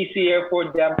to be easier for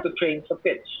them to train sa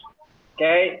pitch.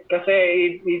 Okay?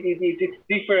 Kasi it's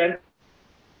different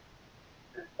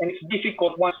and it's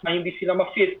difficult once na hindi sila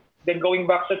ma-fit, then going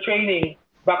back to training,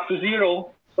 back to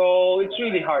zero. So it's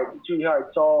really hard. It's really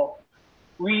hard. So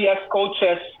we as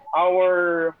coaches,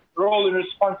 our role and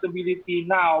responsibility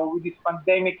now with this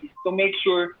pandemic is to make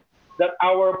sure that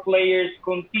our players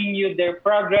continue their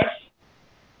progress,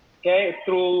 okay,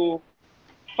 through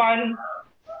fun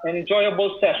and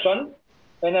enjoyable session,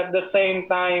 and at the same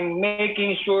time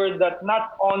making sure that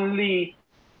not only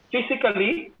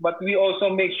physically, but we also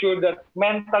make sure that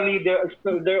mentally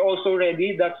they're also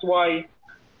ready. That's why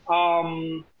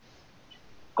um,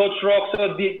 Coach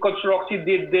Roxy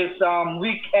did this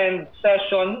weekend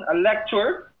session, a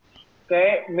lecture,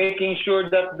 okay, making sure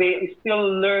that they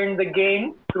still learn the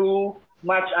game through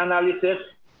match analysis,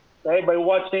 okay, by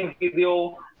watching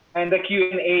video and the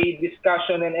Q&A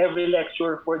discussion and every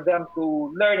lecture for them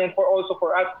to learn, and for us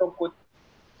to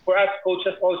for us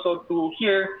coaches also to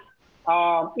hear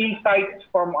insights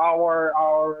from our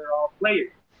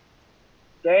players.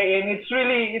 Okay, and it's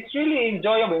really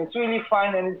enjoyable. It's really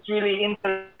fun, and it's really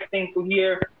interesting to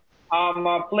hear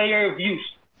player views,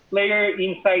 player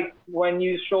insights when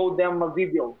you show them a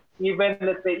video. Even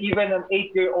let's say even an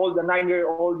 8-year-old, a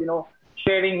 9-year-old,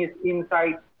 sharing his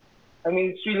insights. I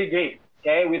mean, it's really great.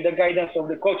 Okay, with the guidance of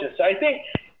the coaches. So I think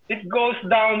it goes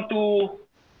down to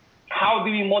how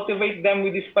do we motivate them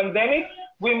with this pandemic?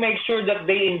 We make sure that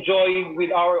they enjoy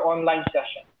with our online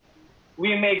session.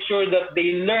 We make sure that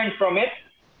they learn from it,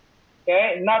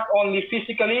 okay, not only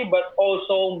physically but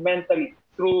also mentally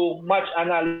through match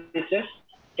analysis,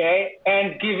 okay,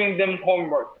 and giving them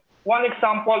homework. One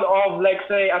example of, like,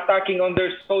 say, attacking on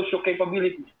their social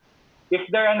capabilities. If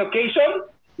they're on occasion,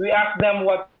 we ask them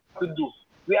what to do.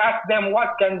 We ask them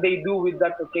what can they do with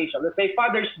that occasion. Let's say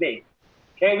Father's Day.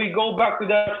 Okay, we go back to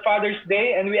that Father's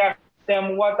Day and we ask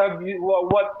them what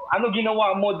ano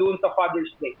ginawa mo doon sa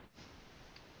Father's Day.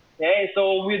 Okay,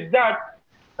 so with that,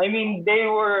 I mean, they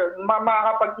were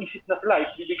makakapag-isip na sila.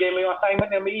 Bibigay mo yung assignment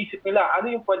na may isip nila,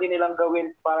 ano yung pwede nilang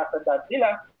gawin para sa dad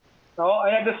nila. No?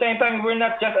 And at the same time, we're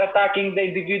not just attacking the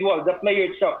individual, the player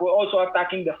itself. We're also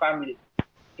attacking the family.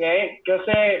 Okay?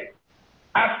 Kasi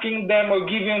asking them or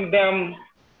giving them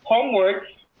homework,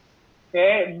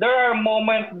 okay, there are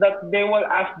moments that they will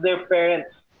ask their parents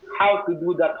how to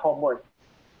do that homework.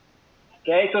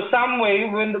 Okay? So some way,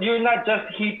 when you're not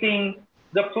just hitting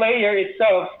the player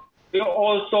itself, you're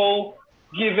also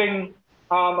giving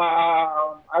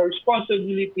a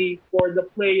responsibility for the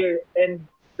player and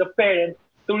the parents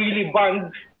to really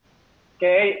bond,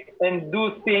 okay, and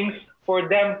do things for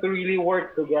them to really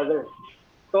work together.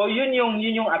 So yun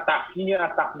yung attack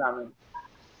namin.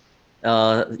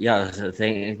 Yeah,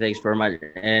 thanks very much.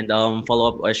 And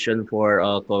follow-up question for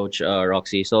Coach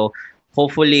Roxy. So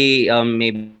hopefully,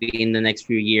 maybe in the next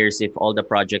few years, if all the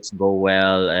projects go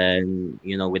well, and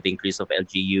with the increase of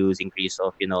LGUs, increase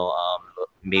of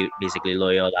basically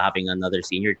Loyola having another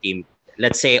senior team,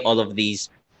 let's say all of these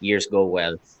years go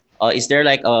well. Is there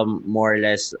like more or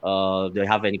less? Do you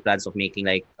have any plans of making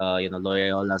like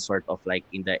Loyola sort of like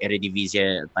in the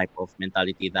Eredivisie type of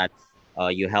mentality that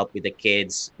you help with the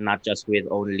kids, not just with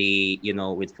only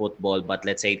with football, but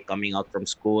let's say coming out from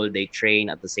school, they train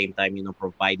at the same time,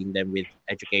 providing them with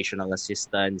educational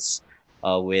assistance,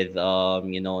 with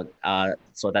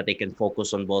so that they can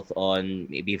focus on both on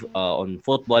maybe on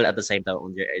football at the same time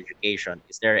on their education.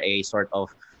 Is there a sort of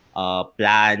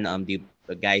plan? Do you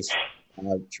guys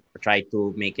try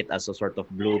to make it as a sort of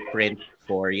blueprint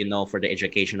for for the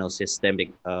educational system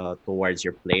towards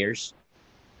your players?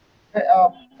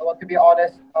 Well, to be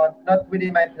honest, not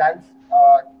within my plans,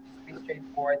 just be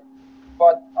straightforward.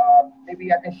 But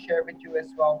maybe I can share with you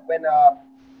as well. When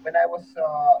I was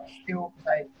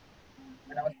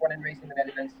when I was born and raised in the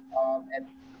Netherlands, and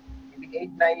maybe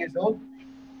 8, 9 years old,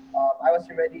 I was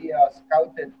already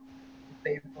scouted to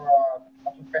play for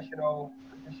a professional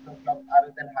club out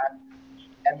of Den Haag,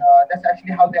 and that's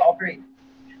actually how they operate.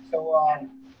 So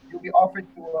you'll be offered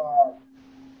to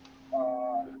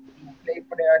play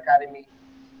for their academy,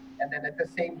 and then at the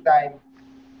same time,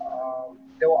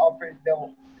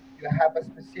 you have a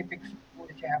specific school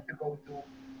that you have to go to.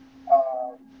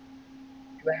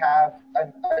 You have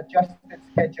an adjusted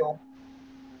schedule,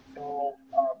 so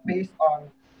based on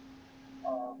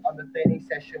the training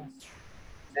sessions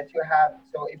that you have.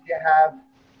 So if you have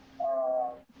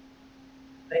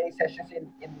training sessions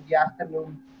in the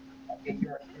afternoon, okay,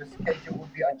 your schedule will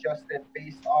be adjusted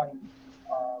based on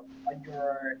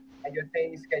your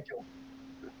training schedule.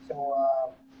 So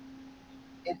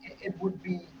it would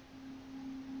be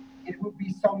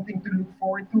something to look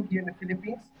forward to here in the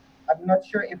Philippines. I'm not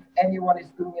sure if anyone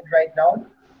is doing it right now,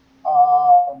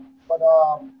 but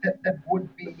that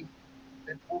would be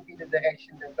that will be the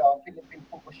direction that Philippine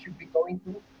football should be going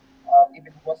to. If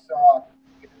it was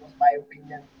my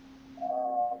opinion,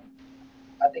 um,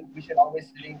 I think we should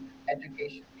always link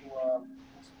education to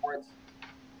sports,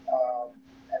 um,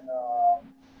 and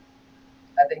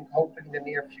I think hopefully in the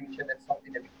near future that's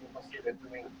something that we can consider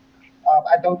doing. Um,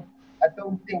 I don't I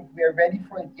don't think we're ready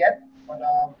for it yet, but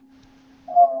um,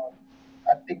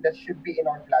 I think that should be in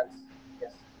our plans.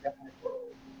 Yes, definitely.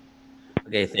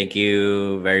 Okay, thank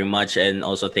you very much, and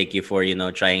also thank you for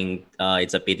trying.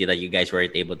 It's a pity that you guys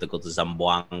weren't able to go to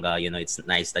Zamboanga. It's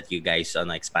nice that you guys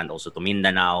expand also to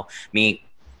Mindanao. Me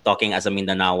talking as a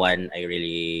Mindanaoan, I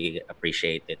really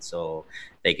appreciate it. So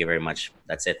thank you very much.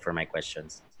 That's it for my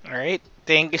questions. All right.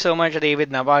 Thank you so much, David.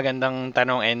 Napakagandang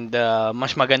tanong and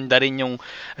mas maganda rin yung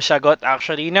sagot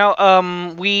actually. Now,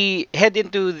 we head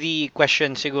into the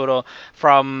question siguro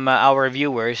from our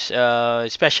viewers,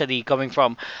 especially coming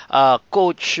from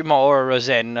Coach Maor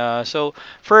Rosen. So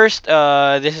first,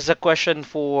 this is a question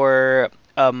for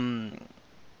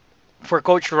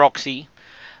Coach Roxy.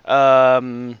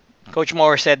 Um, Coach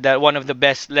Moore said that one of the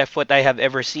best left foot I have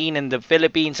ever seen in the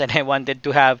Philippines, and I wanted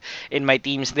to have in my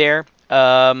teams there.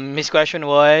 His question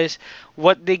was,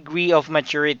 what degree of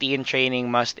maturity in training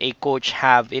must a coach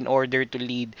have in order to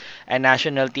lead a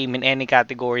national team in any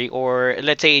category, or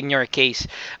let's say in your case,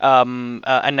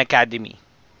 an academy?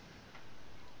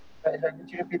 Could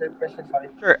you repeat the question? Sorry.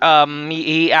 Sure.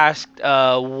 He asked,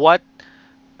 what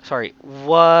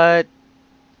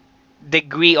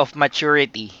degree of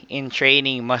maturity in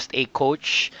training must a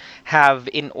coach have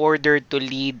in order to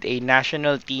lead a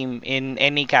national team in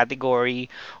any category,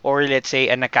 or let's say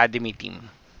an academy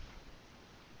team?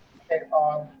 Okay.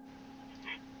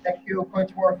 Thank you,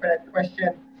 Coach Moore, for that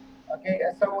question. Okay,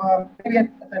 so maybe at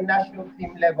the national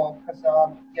team level, because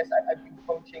yes, I've been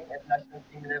coaching at national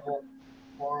team level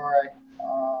for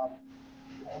um,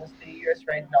 almost 3 years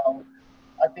right now.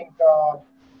 I think to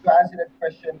answer that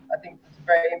question, I think it's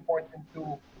very important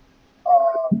to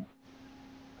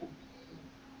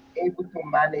be able to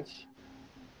manage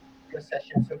your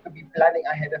session. So to be planning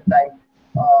ahead of time.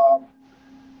 Um,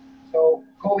 so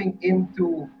going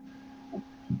into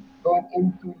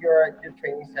your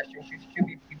training sessions, you should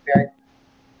be prepared.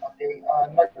 Okay,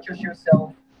 not just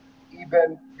yourself,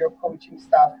 even your coaching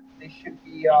staff. They should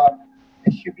be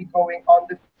going on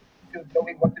the field,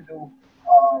 knowing what to do,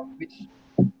 um,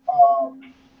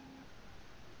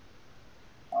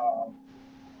 um,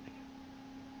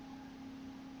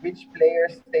 which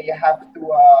players they have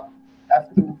to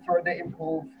further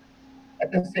improve.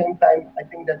 At the same time, I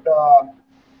think that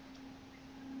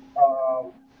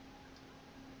um,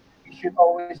 we should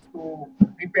always to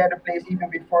prepare the players even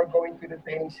before going to the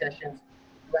training sessions.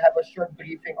 To have a short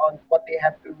briefing on what they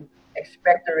have to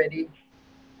expect already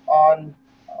on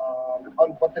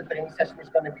what the training session is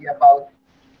going to be about.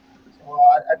 So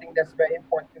I think that's very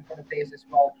important for the players as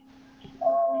well.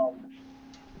 Um,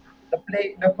 the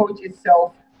coach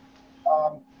itself,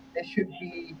 they should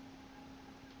be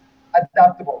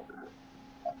adaptable.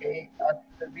 Okay,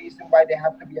 the reason why they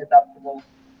have to be adaptable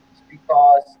is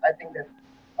because I think that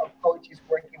a coach is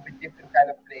working with different kind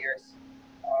of players.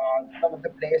 None of the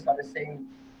players are the same,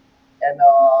 and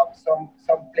some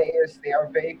players they are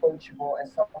very coachable, and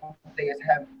some players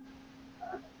have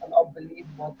an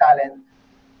unbelievable talent,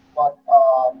 but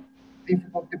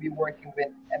difficult to be working with,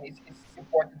 and it's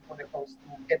important for the coach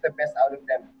to get the best out of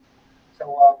them.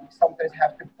 So sometimes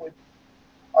have to put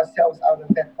ourselves out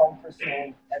of that comfort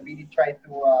zone and really try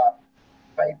to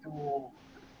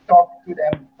talk to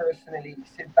them personally,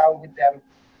 sit down with them,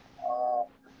 uh,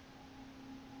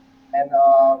 and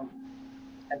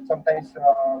sometimes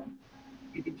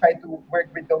really try to work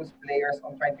with those players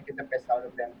on trying to get the best out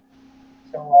of them.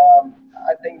 So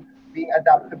I think being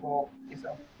adaptable is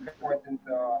important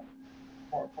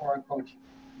for a coach.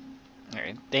 All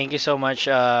right. Thank you so much,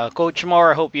 Coach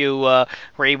Moore. I hope you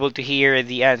were able to hear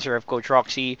the answer of Coach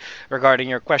Roxy regarding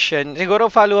your question.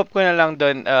 Siguro follow up ko na lang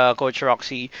dun, Coach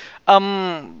Roxy.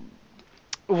 Um,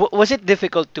 was it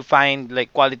difficult to find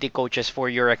like quality coaches for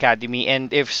your academy?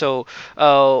 And if so,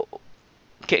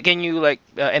 can you like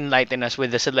enlighten us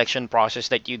with the selection process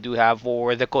that you do have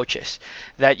for the coaches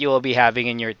that you will be having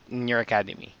in your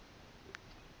academy?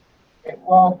 Okay,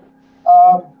 well,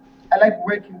 um, I like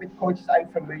working with coaches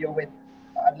I'm familiar with.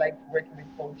 I like working with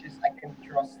coaches I can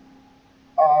trust.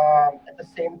 At the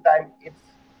same time, it's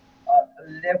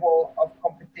a level of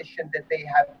competition that they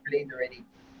have played already.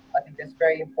 I think that's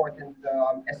very important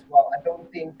as well. I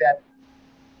don't think that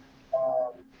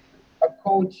um, a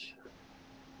coach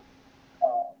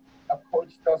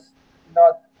does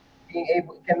not being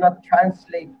able cannot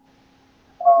translate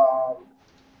um,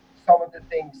 some of the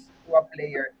things to a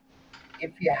player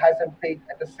if he hasn't played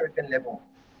at a certain level.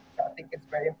 So I think it's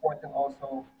very important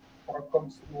also for a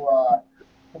coach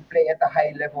to play at a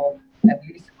high level, at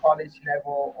least college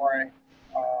level or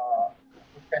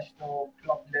professional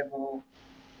club level,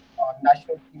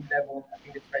 national team level. I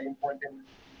think it's very important.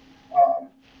 Um,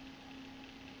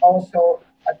 Also,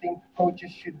 I think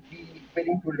coaches should be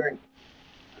willing to learn.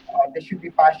 They should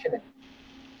be passionate.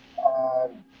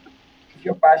 Um, if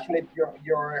you're passionate,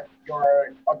 you're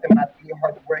automatically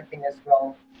hardworking as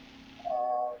well.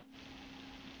 Uh,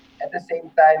 at the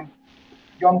same time,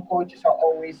 young coaches are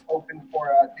always open for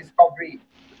discovery.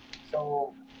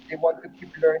 So they want to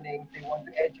keep learning. They want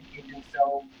to educate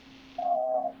themselves.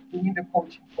 Doing the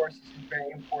coaching courses is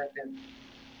very important.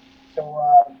 So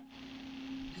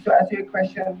just to answer your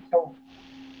question, so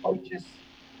coaches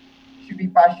should be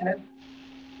passionate.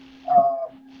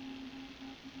 Um,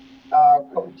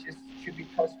 Coaches should be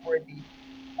trustworthy,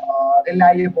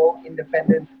 reliable,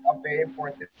 independent, are very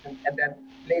important, and then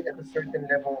played at a certain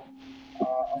level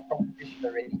of competition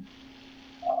already.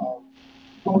 Um,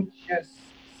 Coaches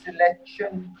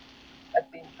selection, I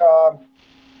think,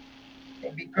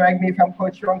 maybe correct me if I'm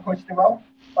coach wrong, Coach Noel,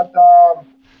 but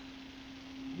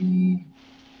we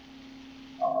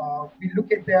we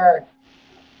look at their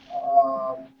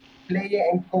um, playing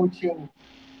and coaching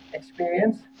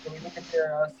experience. So we look at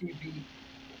their CV.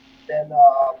 Then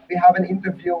we have an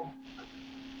interview.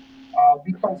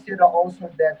 We consider also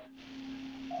that,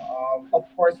 of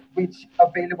course, which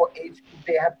available age group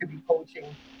they have to be coaching.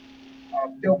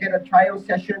 They'll get a trial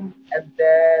session, and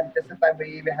then that's the time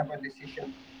we have a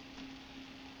decision.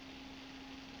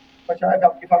 Coach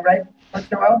Noel, if I'm right,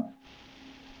 Coach Noel?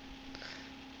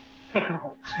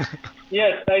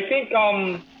 Yes, I think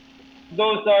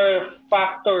those are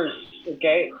factors,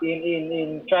 okay,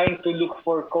 in trying to look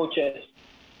for coaches.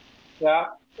 Yeah.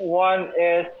 One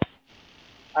is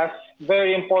as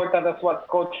very important as what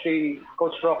Coach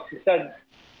Roxy said.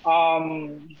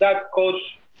 That coach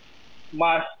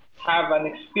must have an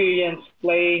experience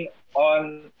playing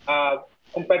on a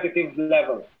competitive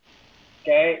level.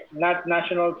 Okay, not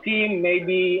national team,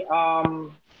 maybe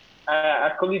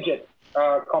a collegiate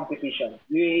competition,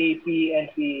 UAAP,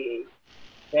 NCAA.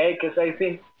 Okay, because I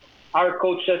think our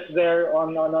coaches there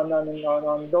on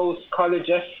those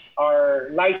colleges are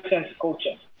licensed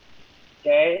coaches.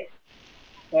 Okay,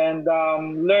 and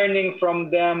learning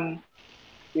from them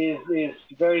is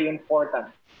very important.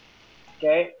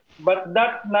 Okay, but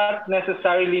that not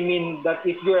necessarily mean that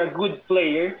if you're a good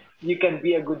player, you can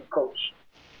be a good coach.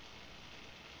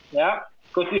 Yeah,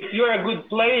 because if you're a good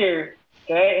player,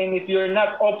 okay, and if you're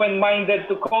not open-minded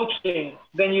to coaching,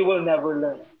 then you will never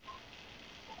learn.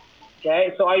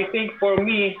 Okay, so I think for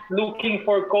me, looking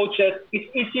for coaches,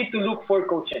 it's easy to look for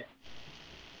coaches.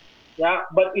 Yeah,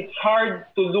 but it's hard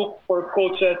to look for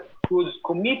coaches who's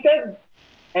committed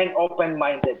and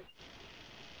open-minded.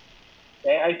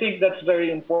 Okay, I think that's very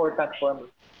important for me.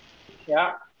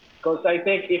 Yeah, because I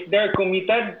think if they're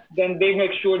committed, then they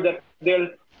make sure that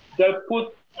they'll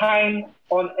put time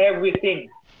on everything.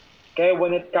 Okay,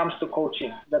 when it comes to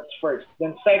coaching, that's first.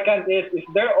 Then second is if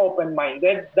they're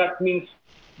open-minded, that means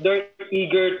they're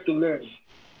eager to learn,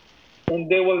 and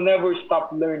they will never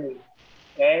stop learning.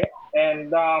 Okay,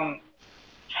 and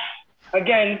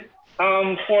again,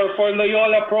 for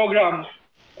Loyola program,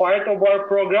 part of our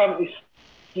program is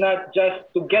not just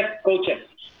to get coaches,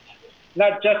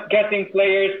 not just getting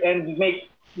players and make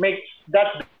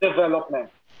that development.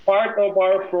 Part of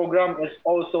our program is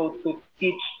also to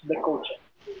teach the coaches.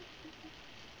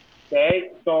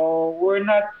 Okay, so we're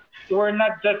not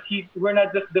just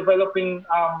developing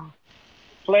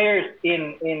players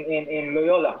in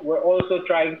Loyola. We're also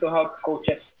trying to help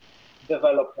coaches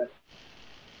development.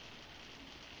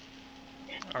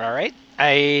 All right.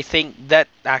 I think that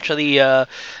actually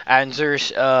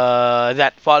answers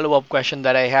that follow-up question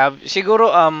that I have.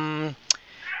 Siguro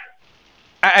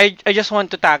I just want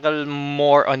to tackle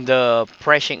more on the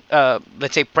pressing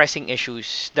let's say pressing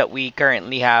issues that we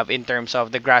currently have in terms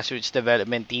of the grassroots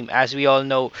development team. As we all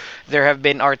know, there have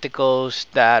been articles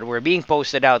that were being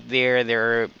posted out there.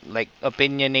 There are like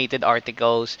opinionated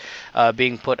articles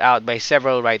being put out by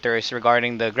several writers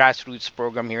regarding the grassroots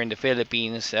program here in the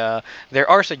Philippines. There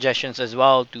are suggestions as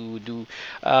well to do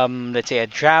let's say a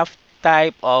draft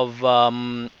type of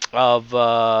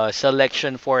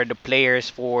selection for the players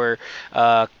for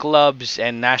clubs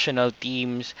and national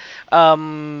teams.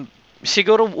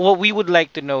 Siguro what we would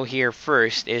like to know here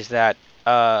first is that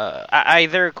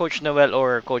either Coach Noel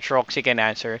or Coach Roxy can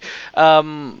answer.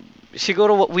 Um,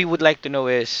 siguro what we would like to know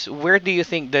is where do you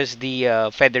think does the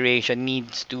federation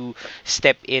needs to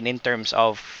step in terms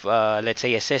of let's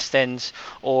say assistance,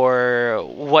 or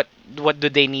what do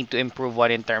they need to improve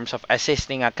on in terms of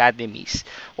assisting academies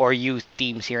or youth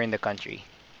teams here in the country?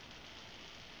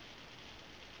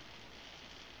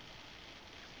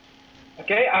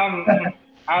 Okay,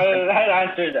 I'll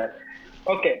answer that.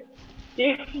 Okay,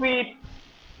 if we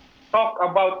talk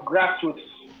about grassroots,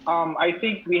 I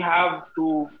think we have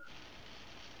to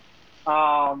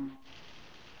um,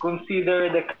 consider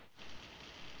the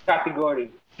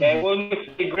category. Okay, when we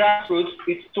say grassroots,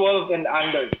 it's 12 and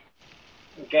under.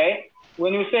 Okay,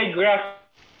 when we say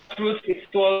grassroots, it's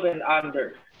 12 and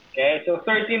under. Okay, so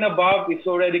 13 above is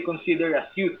already considered as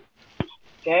youth.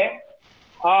 Okay,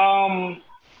 um,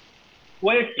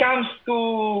 when it comes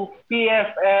to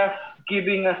PFF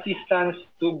giving assistance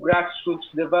to grassroots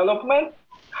development,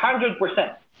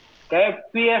 100%. Okay,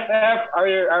 PFF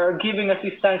are giving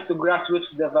assistance to grassroots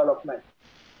development.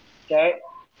 Okay,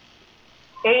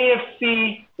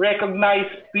 AFC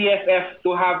recognized PFF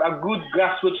to have a good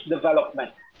grassroots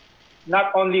development,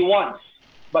 not only once,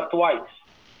 but twice.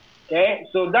 Okay,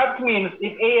 so that means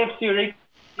if AFC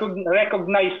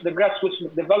recognize the grassroots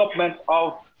development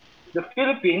of the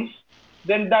Philippines,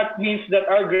 then that means that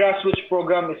our grassroots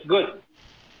program is good.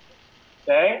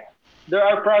 Okay, there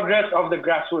are progress of the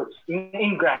grassroots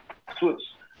in grassroots.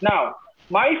 Now,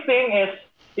 my thing is,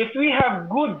 if we have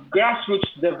good grassroots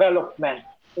development,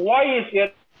 why is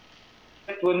it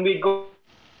when we go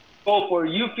for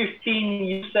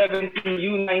U15, U17,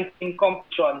 U19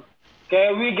 competition,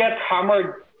 okay, we get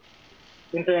hammered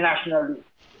internationally?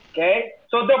 Okay,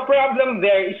 so the problem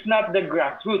there is not the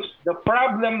grassroots. The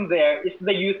problem there is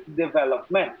the youth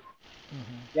development.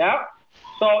 Yeah.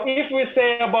 So if we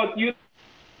say about youth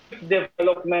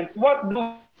development, what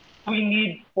do we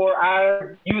need for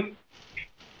our youth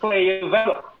player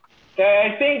develop?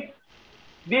 Okay, I think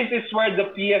this is where the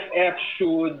PFF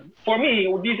should, for me,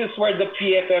 this is where the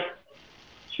PFF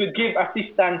should give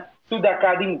assistance to the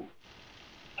academy.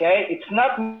 Okay, it's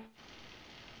not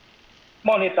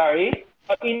monetary,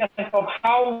 but in a sense of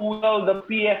how will the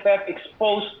PFF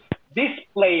expose these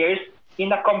players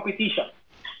in a competition.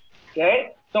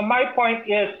 Okay, so my point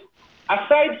is,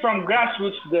 aside from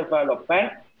grassroots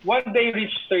development, when they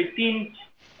reach 13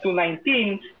 to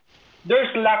 19,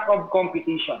 there's lack of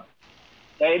competition.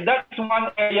 Okay, that's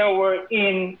one area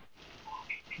wherein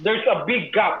there's a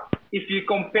big gap if you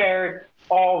compare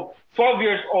of 12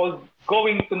 years old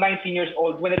going to 19 years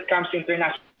old when it comes to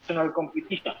international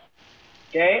competition.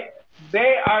 Okay,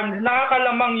 they are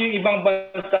nakakalamang yung ibang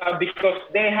bansa because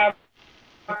they have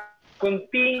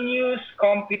continuous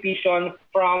competition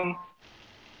from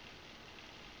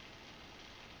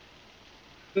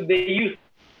to the youth.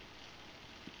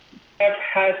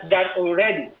 Has that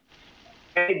already.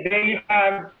 They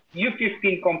have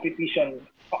U15 competition.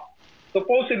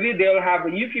 Supposedly they'll have a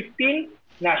U15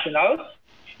 nationals.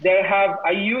 They'll have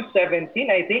a U17,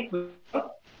 I think.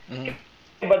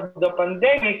 But the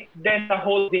pandemic then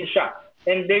holding siya,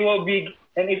 and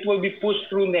it will be pushed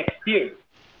through next year.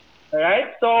 All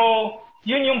right. So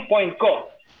yun yung point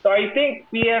ko. So I think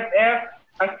PFF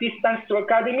assistance to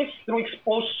academies through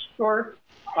exposure,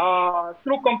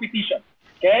 through competition.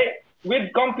 Okay.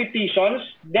 With competitions,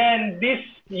 then these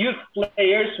youth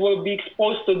players will be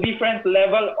exposed to different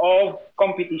level of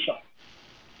competition.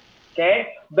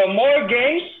 Okay? The more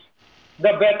games,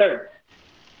 the better.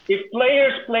 If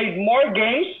players played more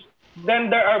games,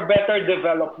 then there are better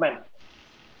development.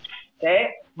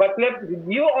 Okay? But if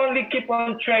you only keep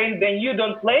on training, then you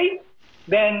don't play,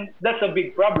 then that's a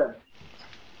big problem.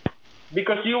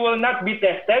 Because you will not be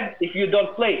tested if you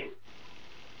don't play.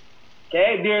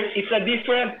 Okay, it's a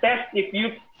different test if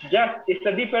you it's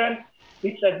a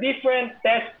different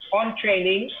test on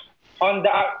training on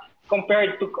the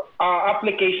compared to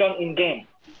application in game.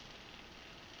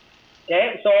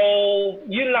 Okay, so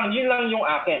yun lang yung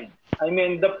akin. I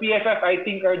mean, the PFF I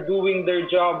think are doing their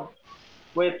job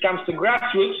when it comes to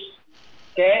grassroots.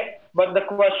 Okay, but the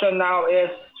question now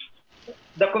is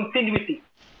the continuity.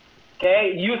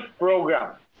 Okay, youth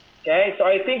program. Okay, so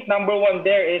I think number one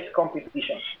there is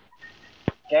competition.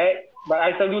 Okay, but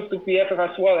I salute to PFF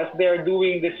as well as they're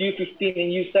doing this U15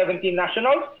 and U17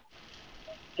 nationals.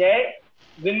 Okay,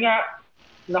 dun nga,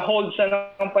 na-hold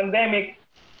siya ng pandemic,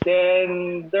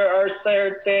 then there are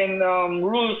certain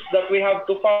rules that we have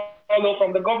to follow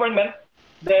from the government.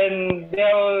 Then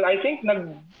I think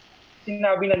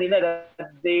sinabi na nila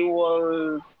that they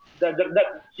will, that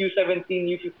U17,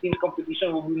 U15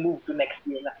 competition will be moved to next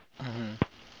year na.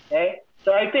 Okay,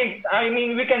 so I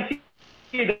mean, we can see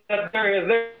that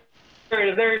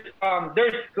there's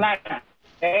plan.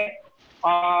 Okay,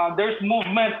 there's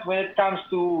movement when it comes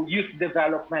to youth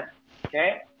development.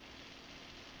 Okay.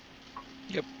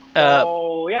 Yep.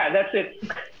 So yeah, that's it.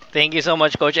 Thank you so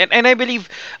much, Coach. And I believe,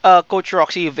 Coach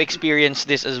Roxy, you've experienced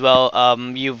this as well.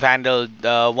 You've handled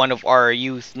one of our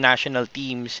youth national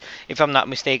teams, if I'm not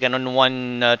mistaken, on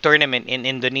one tournament in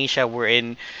Indonesia,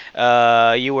 wherein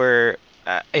you were,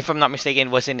 if I'm not mistaken,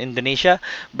 it was in Indonesia,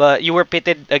 but you were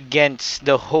pitted against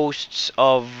the hosts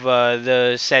of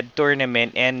the said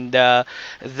tournament, and the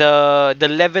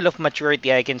level of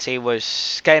maturity, I can say,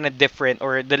 was kind of different,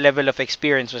 or the level of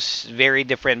experience was very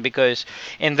different, because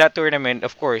in that tournament,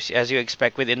 of course, as you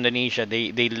expect with Indonesia,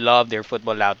 they love their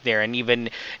football out there, and even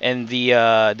in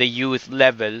the youth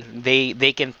level,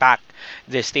 they can pack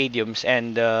the stadiums,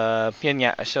 and yun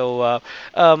nga. So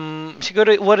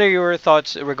siguro, what are your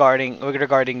thoughts regarding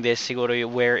this? Siguro,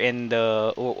 where in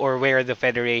the, or where the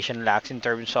federation lacks in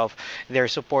terms of their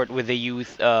support with the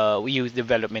youth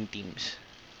development teams.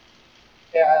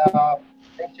 Yeah,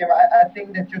 thanks, Jim. I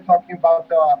think that you're talking about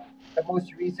the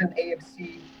most recent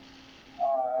AFC,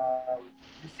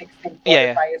 the 16 Yeah,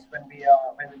 yeah. qualifiers when we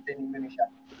did Indonesia.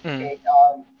 Mm. Okay.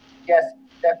 Yes,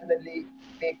 definitely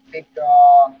big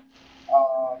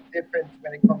difference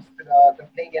when it comes to the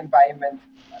playing environment.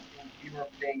 I think we were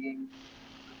playing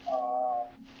uh,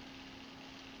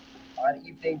 an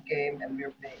evening game, and we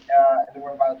were playing, and there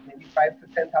were about maybe 5 to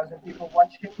 10,000 people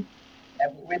watching,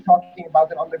 and we're talking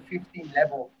about an under 15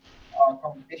 level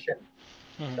competition.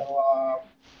 So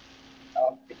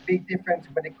Mm. big difference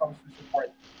when it comes to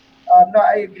support. No,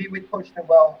 I agree with Coach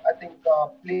Noel. I think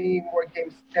playing more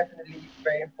games definitely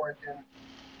very important.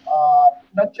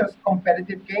 Not just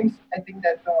competitive games. I think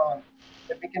that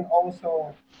we can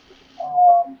also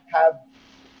have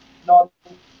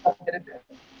non-competitive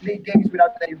play games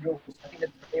without any rules. I think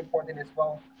that's very important as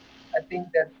well. I think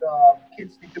that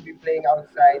kids need to be playing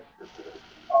outside,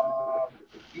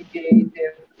 be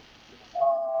creative,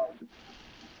 um,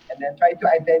 and then try to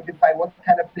identify what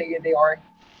kind of player they are.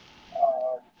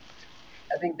 Uh,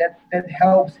 I think that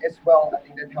helps as well. I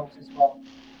think that helps as well.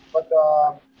 But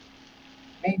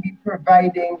maybe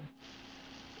providing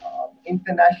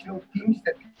international teams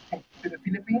that can come to the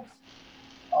Philippines,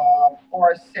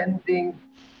 or sending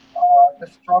the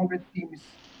stronger teams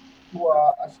to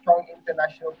a strong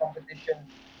international competition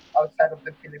outside of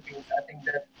the Philippines. I think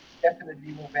that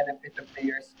definitely will benefit the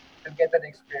players to get that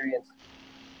experience.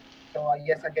 So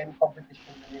yes, again,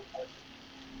 competition is really important.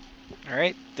 All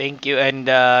right, thank you. And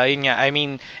yun nga, I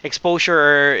mean,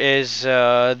 exposure is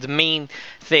the main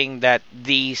thing that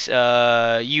these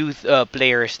youth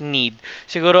players need.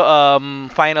 Siguro,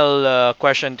 final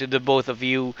question to the both of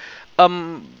you.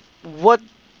 What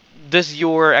does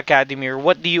your academy, or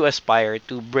what do you aspire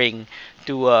to bring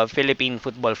to Philippine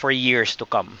football for years to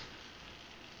come?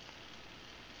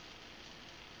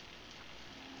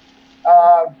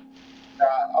 Um,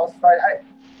 I'll start.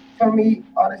 For me,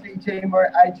 honestly,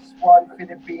 Jamer, I just want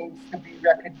Philippines to be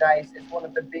recognized as one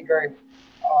of the bigger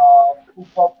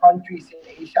football countries in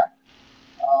Asia.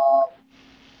 Um,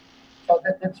 so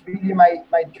that's really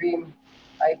my dream.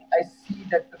 I see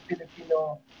that uh,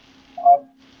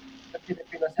 the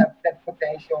Filipinos have that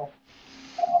potential.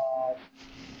 Um,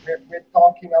 we're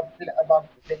talking about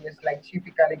players like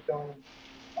Chifi Calicton,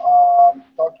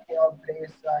 talking about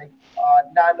players like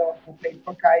Nano, who played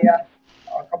for Kaya,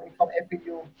 coming from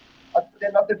FAU.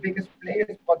 They're not the biggest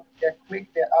players, but they're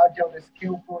quick, they're agile, they're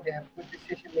skillful, they have good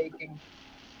decision making.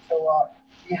 So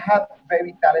we have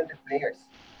very talented players.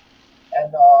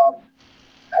 And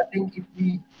I think if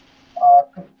we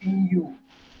continue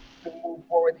to move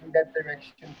forward in that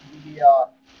direction, to really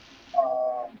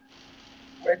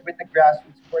work with the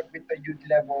grassroots, work with the youth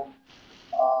level,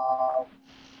 um,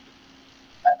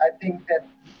 I think that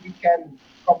we can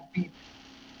compete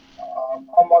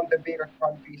among the bigger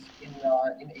countries in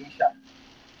Asia,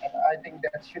 and I think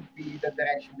that should be the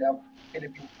direction that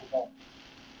Philippines will go.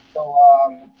 So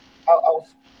I'll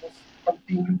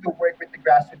continue to work with the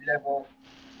grassroots level.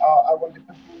 I want to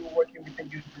continue working with the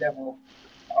youth level,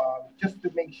 just to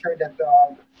make sure that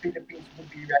Philippines will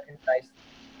be recognized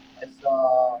as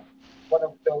one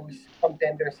of those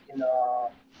contenders in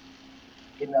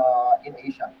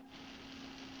Asia.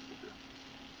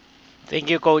 Thank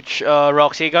you, Coach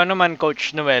Roxy. Ikaw naman,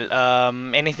 Coach Noel.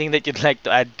 Anything that you'd like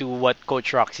to add to what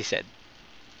Coach Roxy said?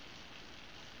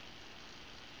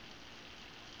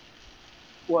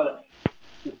 Well,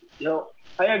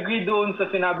 I agree doon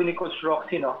sa sinabi ni Coach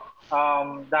Roxy, no?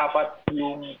 Dapat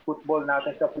yung football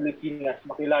natin sa Pilipinas,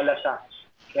 makilala siya.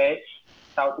 Okay?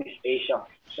 Southeast Asia.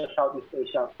 Sa Southeast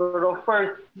Asia. Pero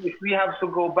first, if we have to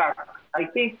go back, I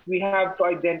think we have to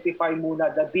identify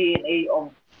muna the DNA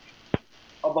of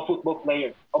of a football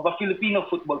player, of a Filipino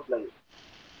football player.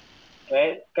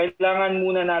 Okay? Kailangan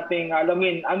muna nating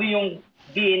alamin ano yung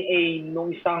DNA ng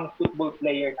isang football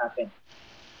player natin.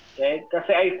 Okay?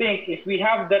 Kasi I think if we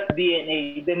have that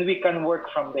DNA, then we can work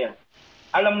from there.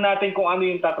 Alam natin kung ano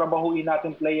yung tatrabahuin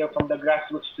natin player from the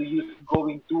grassroots to youth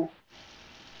going to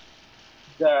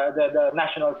the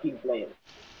national team player.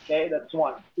 Okay, that's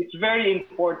one. It's very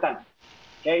important.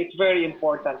 Okay, it's very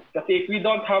important. Kasi if we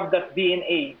don't have that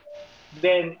DNA,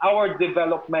 then our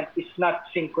development is not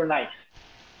synchronized.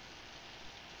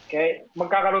 Okay,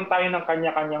 magkakaroon tayo ng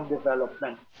kanya-kanyang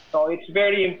development. So it's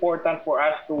very important for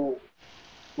us to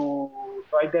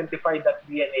identify that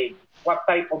DNA. What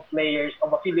type of players, of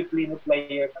a Filipino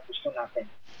player na gusto natin.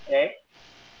 Okay?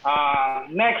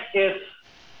 Next is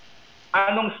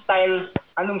anong style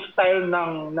ng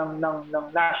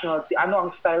national team, ano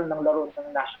ang style ng laro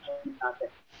ng national team natin.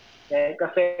 Okay?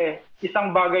 Kasi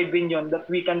isang bagay din yun that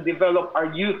we can develop our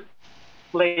youth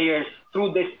players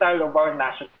through the style of our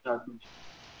national team.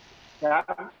 Yeah?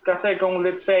 Kasi kung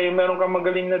let's say meron kang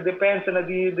magaling na defense na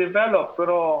di-develop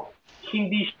pero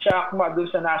hindi siya akma doon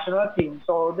sa national team,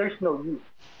 so there's no use.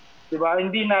 Diba?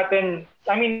 Hindi natin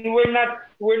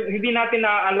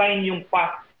na-align yung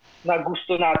path na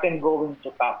gusto natin going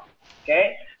to top.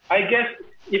 Okay? I guess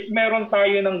if meron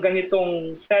tayo ng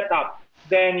ganitong setup,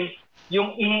 then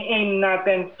yung i-aim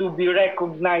natin to be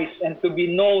recognized and to be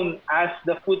known as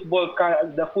a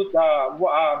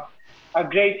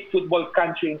great football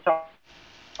country in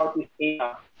Southeast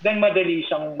Asia, then madali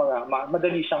siyang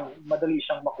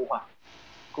makuha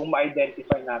kung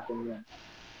ma-identify natin yan.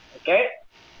 Okay?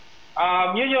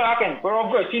 Yun yung akin. Pero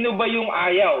of course, sino ba yung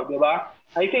ayaw, di ba?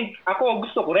 I think ako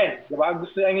gusto ko rin, di ba?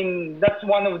 That's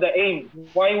one of the aims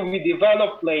why we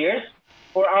develop players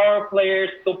for our players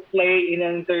to play in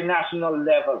an international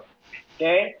level.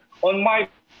 Okay? On my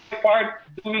part,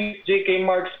 doing JK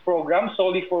Marks program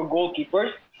solely for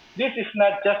goalkeepers, this is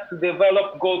not just to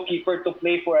develop goalkeeper to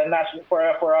play for a national for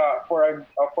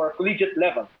a collegiate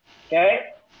level.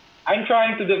 Okay? I'm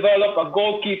trying to develop a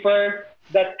goalkeeper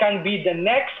that can be the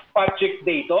next Patrick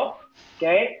Dato.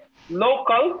 Okay?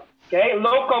 Local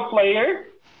player,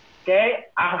 okay,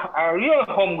 a real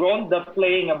homegrown that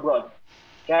playing abroad.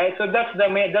 Okay, so that's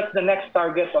the next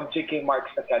target of JK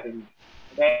Marks Academy.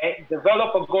 Okay,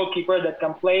 develop a goalkeeper that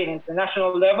can play in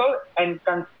international level and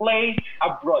can play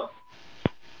abroad.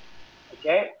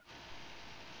 Okay.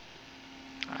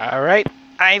 All right.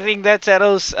 I think that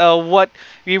settles what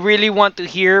we really want to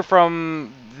hear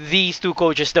from these two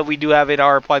coaches that we do have in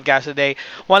our podcast today.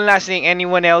 One last thing,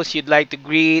 anyone else you'd like to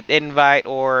greet, invite,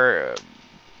 or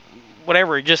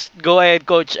whatever, just go ahead,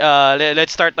 Coach.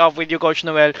 Let's start off with you, Coach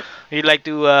Noel. You'd like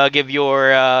to give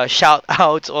your shout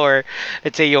outs or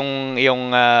let's say yung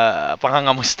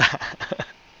pangangamusta.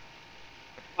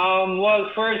 Well,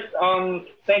 first,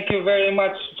 thank you very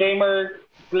much, Jamer,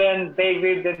 Glenn,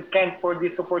 David, and Kent for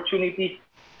this opportunity,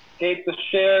 okay, to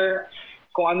share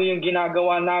kung ano yung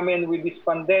ginagawa namin with this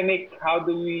pandemic.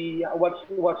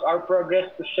 What's our progress,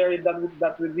 to share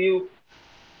that with you.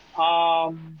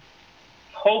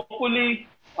 Hopefully,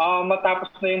 matapos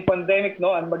na yung pandemic,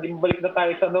 no, and balik na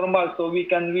tayo sa normal, so we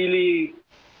can really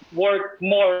work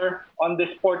more on the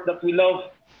sport that we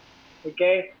love.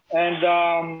 Okay, and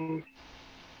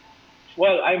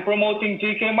well, I'm promoting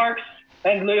JK Marks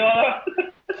and Loyola.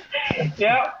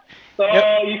 Yeah. So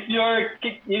if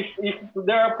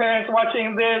there are parents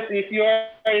watching this, if you're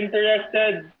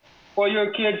interested for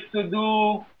your kids to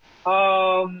do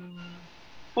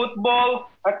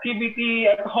football activity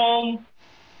at home,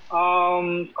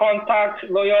 contact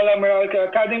Loyola Meralco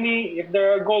Academy. If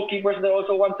there are goalkeepers that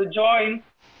also want to join,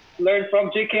 learn from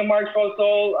JK Marks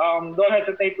also, don't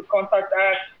hesitate to contact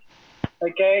us.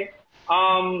 Okay.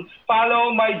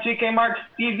 Follow my JK Marks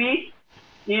TV.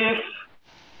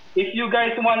 If you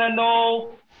guys want to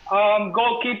know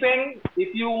goalkeeping,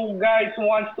 if you guys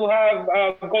want to have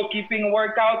goalkeeping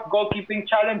workout, goalkeeping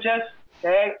challenges,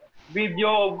 okay,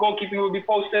 video of goalkeeping will be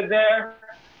posted there.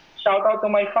 Shout out to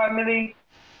my family.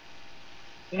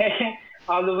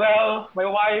 Luel, my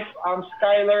wife,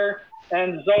 Skylar,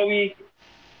 and Zoe.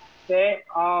 Okay,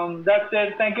 that's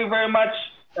it. Thank you very much.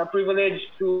 A privilege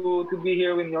to be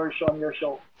here on your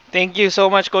show. Thank you so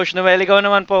much, Coach Noel. Ikaw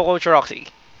naman po, Coach Roxy.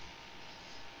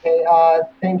 Okay,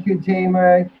 thank you,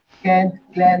 Jamer, Kent,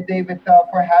 Glenn, David,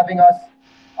 for having us.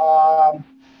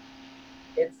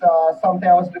 It's something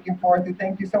I was looking forward to.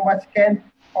 Thank you so much, Kent,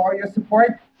 for your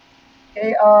support.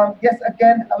 Okay, yes,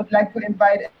 again, I would like to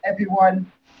invite everyone,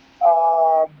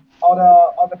 all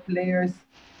the players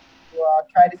to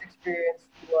try this experience,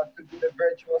 to do the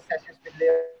virtual sessions with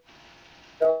Leo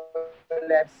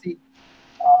FC.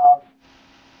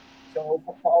 So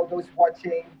for all those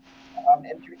watching and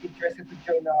interested to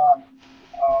join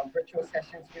virtual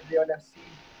sessions with Leon FC,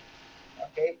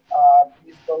 okay,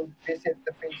 please go visit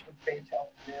the Facebook page of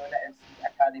Leona FC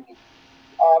Academy.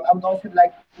 I would also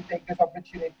like to take this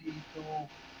opportunity to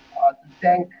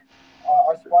thank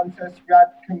our sponsors,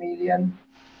 Rat Chameleon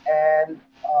and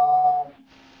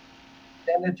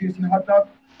the Juicy Hot Dog,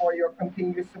 for your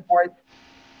continued support,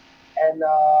 and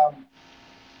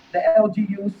the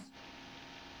LGUs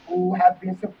who have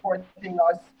been supporting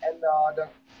us, and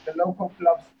the local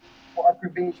clubs for our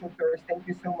provincial tours. Thank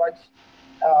you so much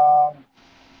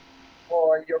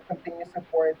for your continued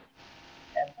support.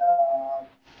 And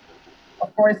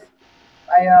of course,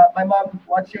 my mom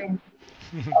watching,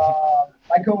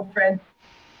 my girlfriend,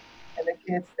 and the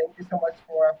kids. Thank you so much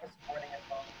for supporting us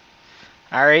all.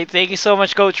 All right, thank you so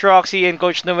much, Coach Roxy and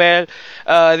Coach Noel.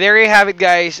 There you have it,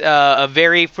 guys. A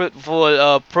very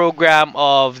fruitful program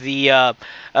of the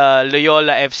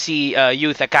Loyola FC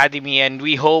Youth Academy, and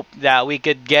we hope that we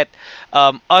could get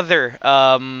other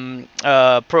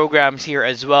programs here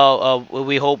as well.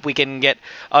 We hope we can get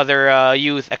other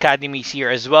youth academies here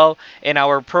as well in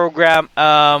our program.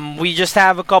 We just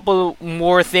have a couple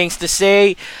more things to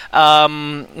say.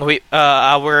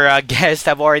 Our guests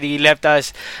have already left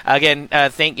us. Again,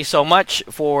 thank you so much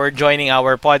for joining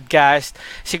our podcast.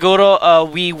 Siguro,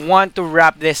 we want to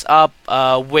wrap this up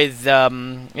with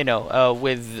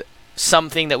with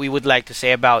something that we would like to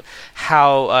say about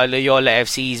how Loyola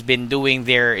FC has been doing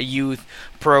their youth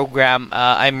program.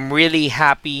 I'm really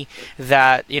happy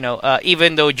that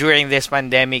even though during this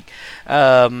pandemic,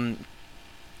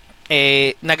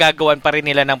 nagagawan pa rin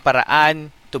nila ng paraan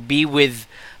to be with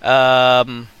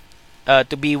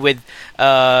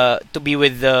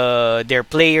their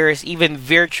players, even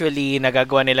virtually.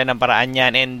 Nagagawa nila ng paraan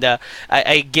yan, and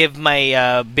I give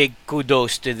my big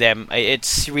kudos to them.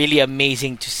 It's really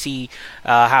amazing to see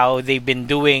how they've been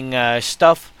doing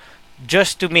stuff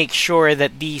just to make sure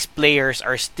that these players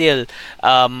are still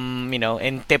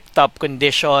in tip-top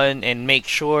condition, and make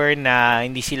sure na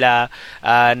hindi sila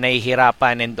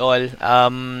nahihirapan and all.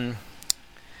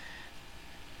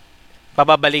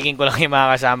 Papabalikin ko lang yung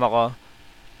mga kasama ko.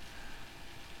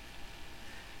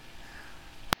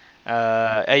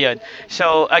 Ayun.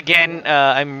 So again,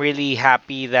 I'm really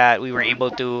happy that we were able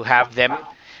to have them.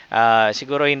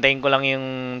 Siguro hintayin ko lang yung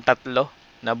tatlo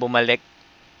na bumalik.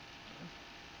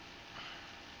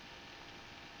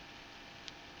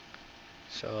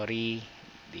 Sorry,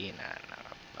 di na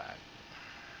nakapag.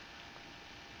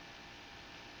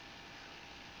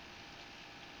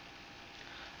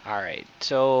 Alright.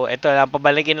 So, ito lang.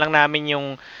 Pabalikin lang namin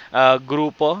yung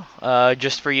grupo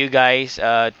just for you guys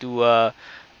to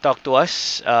talk to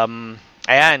us.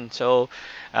 Ayan. So,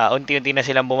 unti-unti na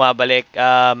silang bumabalik.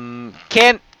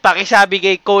 Kent, pakisabi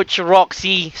kay Coach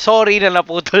Roxy, sorry na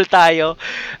naputol tayo.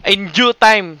 In due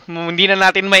time, hindi na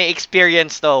natin may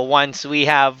experience to once we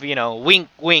have,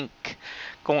 wink-wink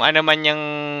kung ano man yung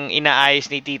inaayos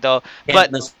ni Tito.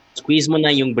 But squeeze mo na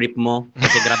yung brief mo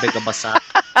kasi grabe ka basa.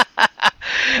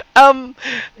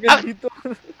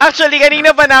 Actually, kanina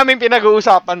pa namin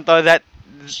pinag-uusapan to that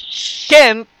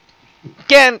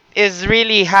Kent is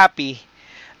really happy.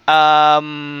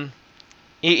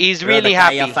 He's really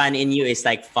happy. The Kaya fan in you is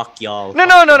like, fuck y'all. No.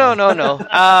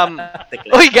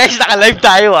 Uy, guys, naka-live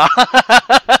tayo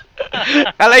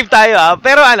Naka-live tayo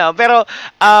Pero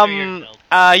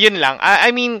yun lang.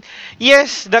 I mean,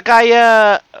 yes, the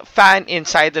Kaya fan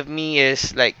inside of me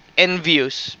is like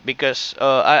envious because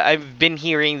I've been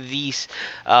hearing these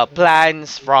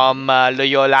plans from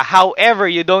Loyola. However,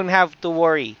 you don't have to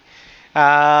worry.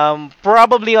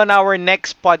 Probably on our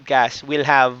next podcast, we'll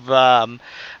have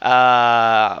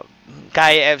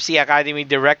Kaya FC Academy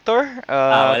Director,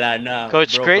 wala na.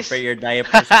 Coach bro, Chris. Prepare your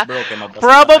diapers, bro.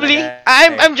 Probably.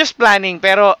 I'm just planning,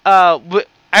 pero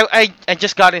I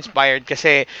just got inspired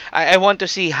kasi I want to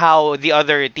see how the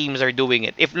other teams are doing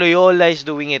it. If Loyola is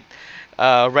doing it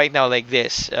right now like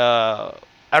this,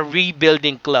 a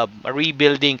rebuilding club, a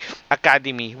rebuilding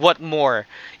academy, what more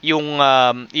yung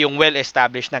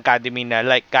well-established na academy na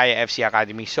like Kaya FC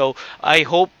Academy. So I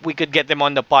hope we could get them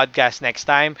on the podcast next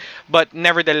time. But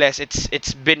nevertheless,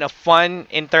 it's been a fun,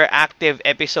 interactive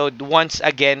episode once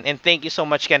again, and thank you so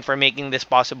much, Ken, for making this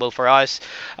possible for us.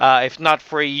 If not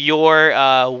for your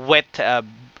wet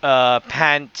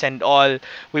pants and all,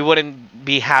 we wouldn't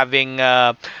be having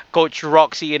Coach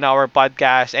Roxy in our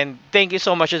podcast. And thank you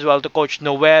so much as well to Coach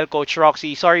Noel, Coach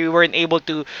Roxy. Sorry we weren't able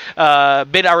to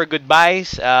bid our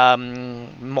goodbyes.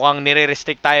 Mukhang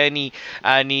nire-restrict tayo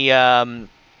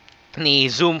ni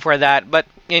Zoom for that. But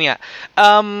yun nga.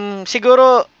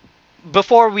 Siguro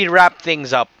before we wrap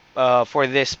things up, for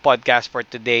this podcast for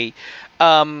today.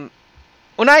 Unahin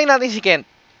natin si Kent.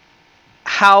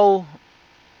 How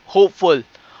hopeful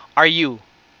are you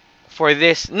for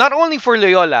this? Not only for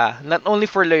Loyola,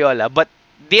 but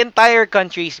the entire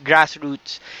country's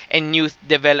grassroots and youth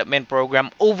development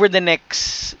program over the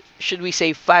next, should we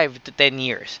say, 5 to 10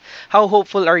 years? How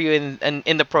hopeful are you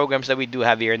in the programs that we do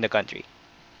have here in the country?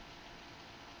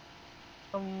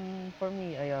 For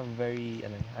me, I have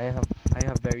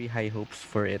very high hopes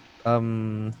for it.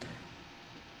 From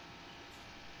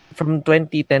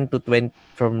 2010 to 20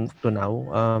 from to now,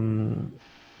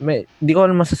 di ko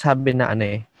naman masasabi na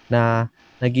na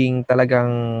naging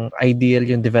talagang ideal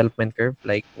yung development curve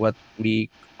like what we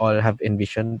all have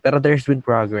envisioned. Pero there's been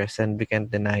progress and we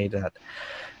can't deny that.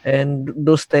 And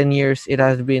those 10 years, it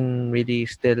has been really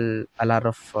still a lot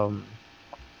of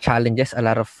challenges, a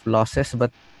lot of losses,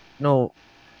 but no,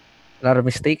 a lot of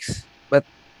mistakes. But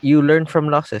you learn from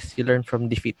losses, you learn from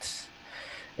defeats.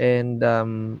 And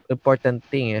important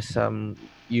thing is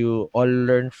you all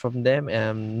learn from them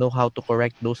and know how to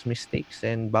correct those mistakes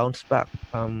and bounce back.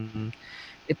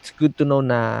 It's good to know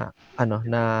na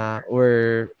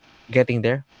we're getting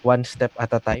there one step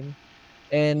at a time.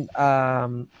 And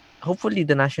hopefully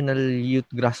the National Youth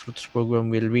Grassroots Program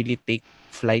will really take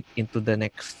flight into the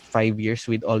next 5 years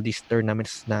with all these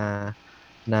tournaments na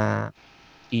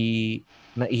PFF.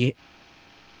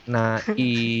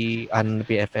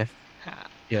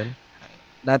 Yun.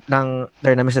 That ng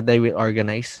tournaments that they will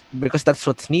organize, because that's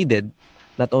what's needed,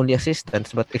 not only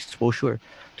assistance but exposure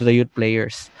to the youth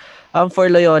players.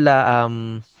 For Loyola,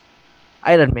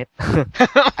 I'll admit,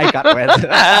 I got wet.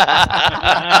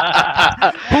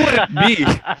 Who would it be?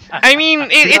 I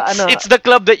mean, it's the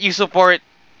club that you support.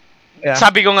 Yeah.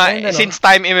 Sabi ko nga, since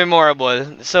time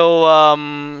immemorable. So,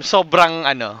 sobrang,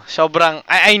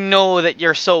 I know that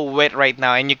you're so wet right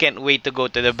now and you can't wait to go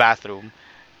to the bathroom.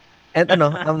 And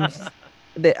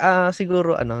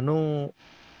siguro, to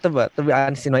be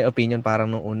honest, in my opinion,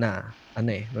 parang nung una,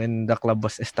 when the club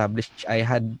was established, I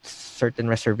had certain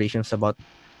reservations about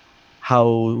how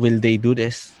will they do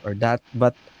this or that.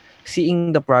 But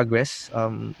seeing the progress,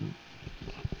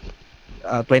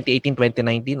 2018,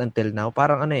 2019 until now,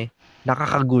 parang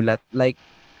nakakagulat. Like,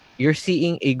 you're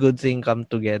seeing a good thing come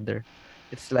together.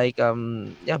 It's like,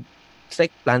 it's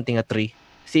like planting a tree,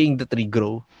 seeing the tree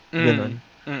grow. Ganun.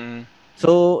 Mm-mm.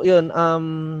 So, yun,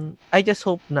 I just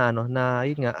hope na,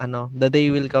 yun nga, the day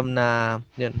will come na,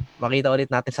 yun, makita ulit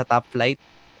natin sa top flight,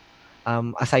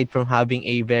 aside from having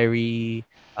a very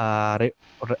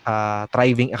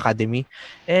thriving academy.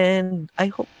 And I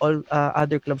hope all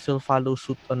other clubs will follow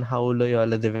suit on how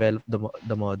Loyola developed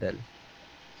the model.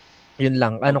 Yun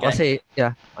lang. Okay.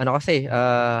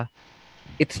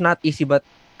 It's not easy, but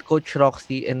Coach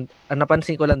Roxy, and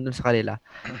napansin ko lang dun sa kanila,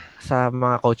 sa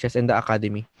mga coaches in the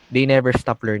academy, they never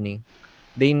stop learning.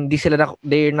 Hindi sila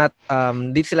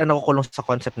nakukulong sa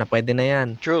concept na pwede na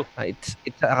yan. True. It's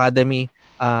academy.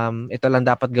 Ito lang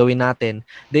dapat gawin natin.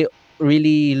 They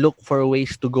really look for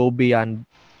ways to go beyond,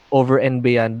 over and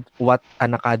beyond what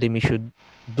an academy should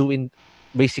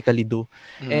basically do.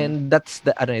 And that's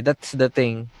the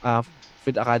thing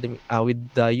with academy, with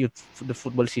the youth, the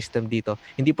football system dito.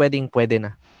 Hindi pwede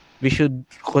na. We should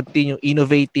continue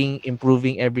innovating,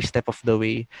 improving every step of the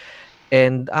way.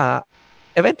 And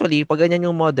eventually, pag ganyan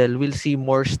yung model, we'll see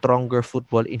more stronger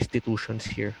football institutions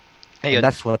here. And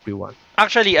that's what we want.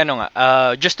 Actually,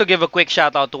 just to give a quick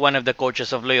shout out to one of the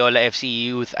coaches of Loyola FC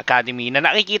Youth Academy na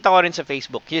nakikita ko rin sa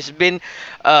Facebook. He's been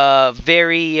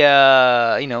very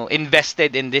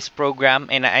invested in this program,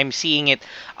 and I'm seeing it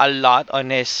a lot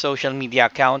on his social media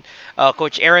account.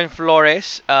 Coach Aaron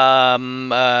Flores,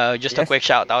 just a quick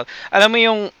shout out. Alam mo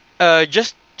yung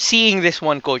just seeing this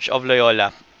one coach of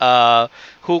Loyola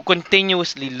who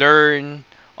continuously learn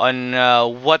on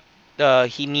what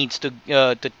he needs to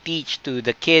teach to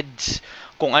the kids,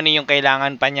 kung ano yung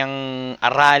kailangan pa niyang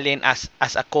aralin as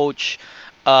a coach.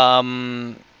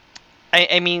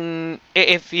 I mean,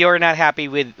 if you're not happy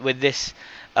with this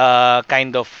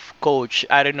kind of coach,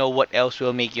 I don't know what else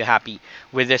will make you happy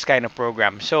with this kind of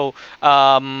program. So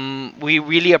we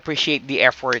really appreciate the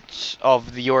efforts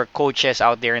of your coaches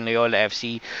out there in Loyola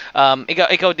FC.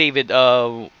 Ikaw David,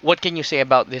 what can you say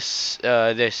about this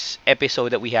episode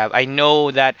that we have? I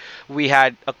know that we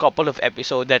had a couple of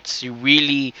episodes that's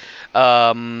really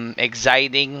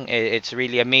exciting. It's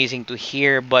really amazing to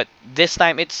hear, but this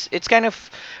time it's kind of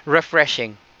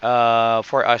refreshing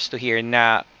for us to hear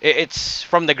na it's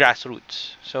from the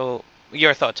grassroots. So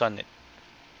your thoughts on it?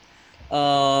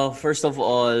 First of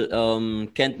all,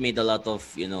 Kent made a lot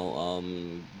of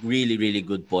really really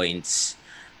good points.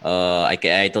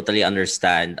 I totally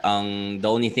understand. The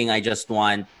only thing I just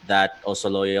want that also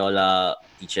Loyola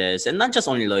teaches, and not just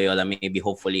only Loyola, maybe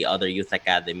hopefully other youth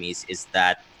academies, is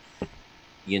that,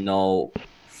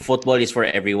 football is for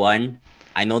everyone.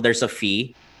 I know there's a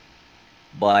fee,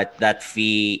 but that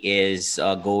fee is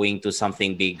going to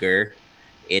something bigger.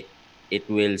 It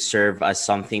will serve as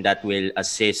something that will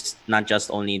assist not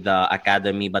just only the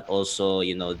academy but also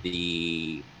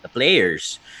the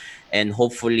players, and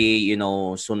hopefully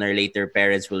sooner or later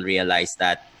parents will realize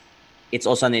that it's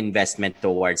also an investment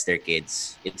towards their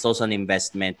kids. It's also an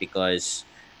investment because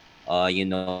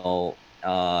not,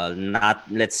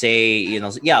 let's say,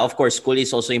 yeah, of course school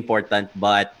is also important,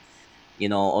 but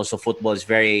also football is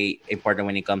very important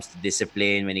when it comes to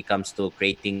discipline, when it comes to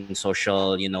creating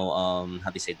social, how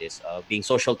do you say this, being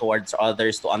social towards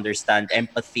others, to understand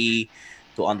empathy,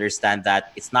 to understand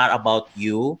that it's not about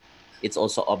you, it's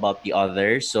also about the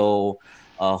other. So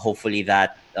hopefully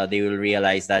that they will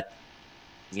realize that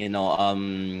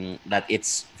that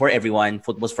it's for everyone.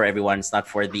 Football's for everyone. It's not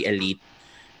for the elite,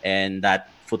 and that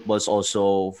football's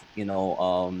also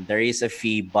there is a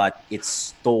fee, but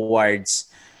it's towards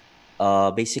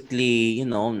basically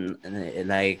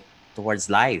like towards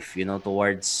life,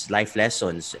 towards life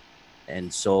lessons.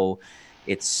 And so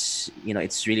it's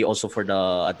really also for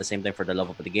the at the same time for the love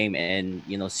of the game, and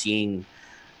seeing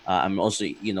I'm also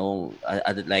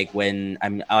like when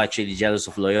I'm actually jealous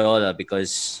of Loyola,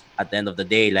 because at the end of the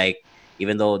day, like,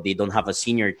 even though they don't have a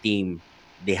senior team,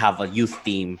 they have a youth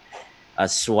team,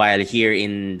 as while here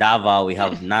in Davao we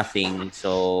have nothing.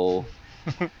 So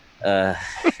uh,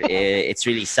 it's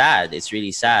really sad. It's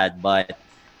really sad, but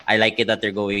I like it that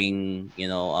they're going,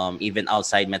 even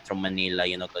outside Metro Manila,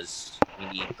 because we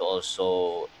need to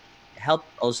also help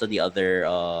also the other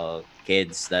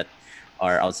kids that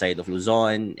are outside of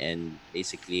Luzon, and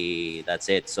basically that's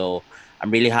it. So I'm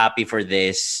really happy for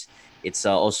this. It's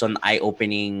also an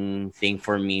eye-opening thing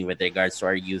for me with regards to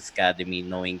our youth academy,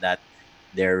 knowing that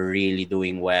they're really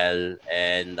doing well,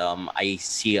 and I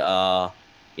see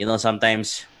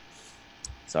sometimes.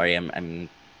 Sorry, I'm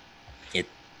it.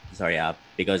 Sorry,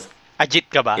 because Ajit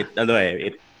ka ba?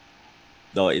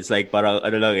 no, it's like parang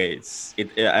ano lang eh.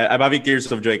 I'm having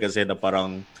tears of joy kasi na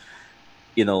parang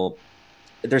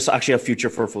there's actually a future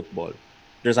for football.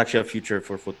 There's actually a future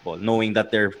for football, knowing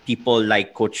that there are people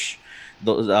like Coach.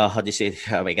 How do you say?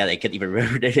 Oh my God, I can't even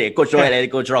remember their name. Coach Joel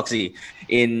and Coach Roxy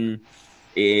in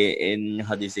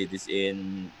how do you say this,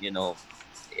 in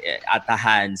at the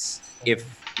hands.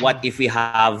 What if we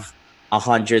have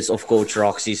hundreds of Coach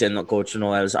Roxys and Coach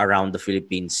Noels around the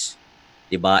Philippines,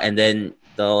 diba? And then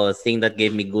the thing that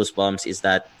gave me goosebumps is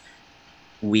that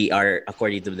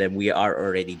according to them, we are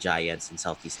already giants in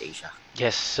Southeast Asia.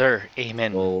 Yes, sir.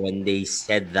 Amen. So when they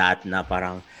said that, na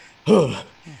parang,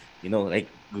 like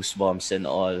goosebumps and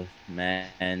all,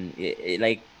 man,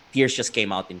 like tears just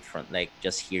came out in front, like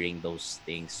just hearing those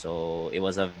things. So it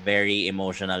was a very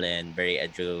emotional and very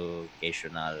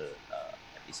educational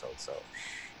episode. So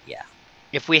yeah.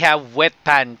 If we have wet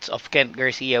pants of Kent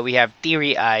Garcia, we have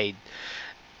teary-eyed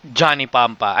Johnny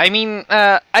Pampa. I mean,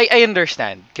 I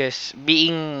understand because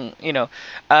being,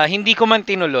 hindi ko man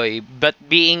tinuloy, but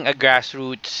being a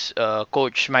grassroots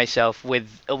coach myself with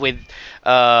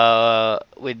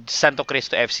Santo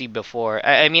Cristo FC before.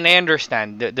 I mean, I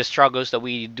understand the struggles that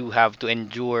we do have to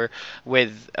endure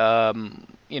with yung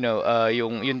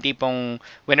tipong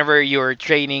whenever you're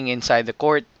training inside the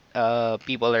court,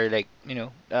 people are like,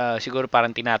 siguro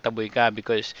parang tinataboy ka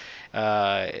because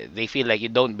they feel like you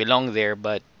don't belong there,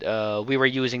 but we were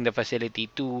using the facility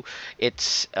to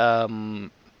its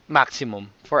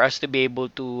maximum for us to be able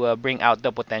to bring out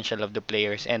the potential of the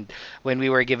players. And when we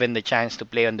were given the chance to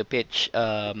play on the pitch,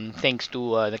 thanks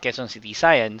to the Quezon City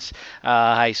Science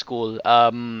High School,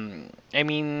 I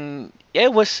mean, yeah,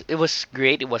 it was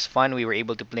great. It was fun. We were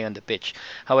able to play on the pitch.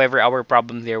 However, our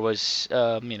problem there was,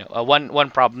 one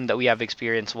problem that we have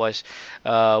experienced was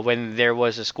when there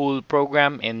was a school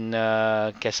program in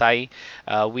Quezai,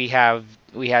 we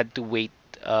had to wait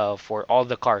for all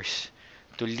the cars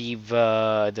to leave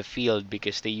the field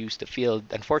because they used the field.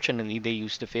 Unfortunately, they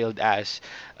used the field as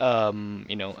a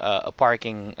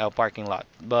parking lot.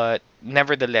 But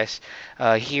nevertheless,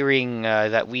 hearing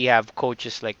that we have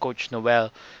coaches like Coach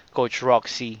Noel, Coach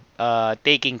Roxy,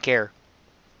 taking care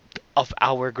of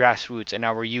our grassroots and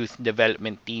our youth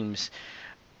development teams,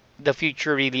 the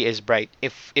future really is bright.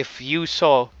 If you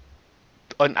saw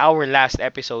on our last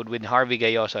episode with Harvey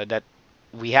Gayosa that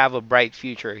we have a bright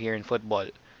future here in football,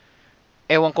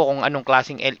 ewan ko kung anong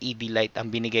klaseng LED light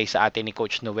ang binigay sa atin ni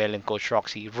Coach Noel and Coach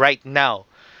Roxy right now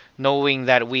knowing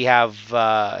that we have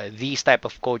these type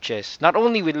of coaches, not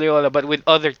only with Loyola but with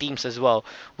other teams as well.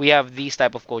 We have these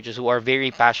type of coaches who are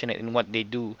very passionate in what they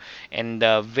do and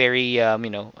very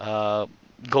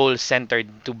goal centered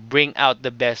to bring out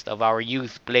the best of our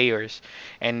youth players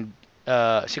and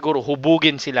siguro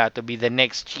hubugin sila to be the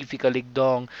next Chiefy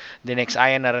Caligdong, the next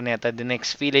Ian Araneta, the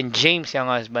next Phelan James Young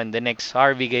Husband, the next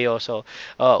Harvey Gayoso,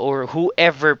 or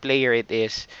whoever player it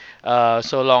is,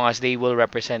 so long as they will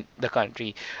represent the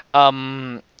country.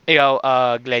 Glenn,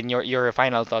 your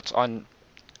final thoughts on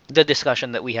the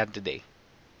discussion that we had today.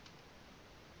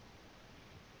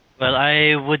 Well,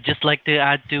 I would just like to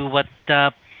add to what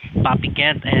Papi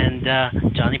Kent and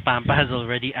Johnny Pampa has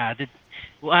already added.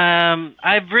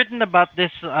 I've written about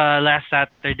this last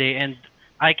Saturday, and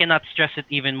I cannot stress it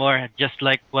even more. Just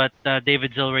like what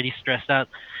David's already stressed out,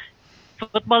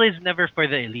 football is never for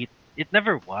the elite. It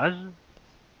never was.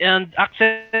 And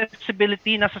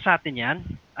accessibility, nasa sa atin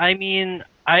yan. I mean,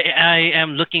 I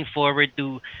am looking forward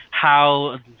to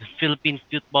how Philippine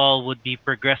football would be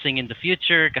progressing in the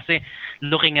future. Kasi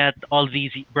looking at all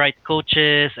these bright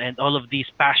coaches and all of these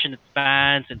passionate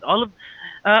fans and all of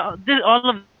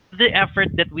the effort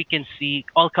that we can see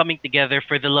all coming together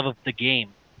for the love of the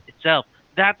game itself.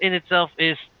 That in itself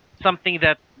is something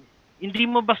that hindi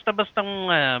basta-basta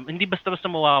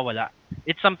mawawala.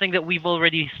 It's something that we've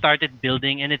already started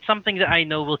building, and it's something that I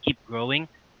know will keep growing.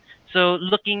 So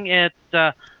looking at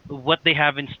what they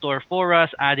have in store for us,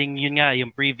 adding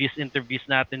yung previous interviews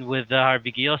natin with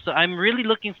Harvey Gayoso, I'm really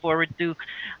looking forward to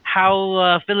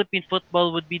how Philippine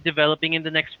football would be developing in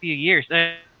the next few years.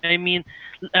 I mean,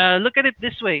 look at it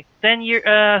this way: 10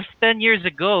 years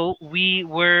ago, we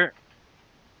were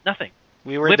nothing.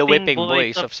 We were the whipping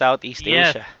boys of Southeast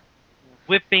Asia.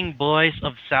 Whipping boys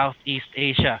of Southeast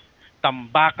Asia.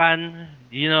 Tambakan,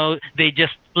 they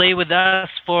just play with us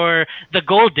for the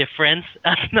goal difference.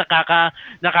 At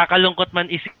nakakalungkot man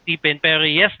isipin, pero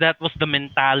yes, that was the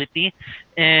mentality.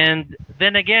 And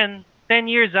then again, 10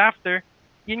 years after,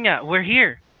 we're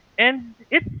here. And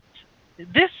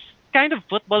this kind of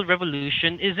football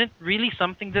revolution isn't really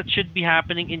something that should be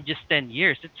happening in just 10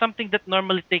 years. It's something that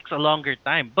normally takes a longer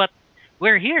time, but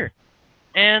we're here.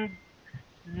 And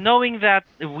knowing that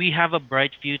we have a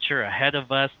bright future ahead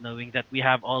of us, knowing that we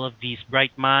have all of these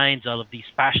bright minds, all of these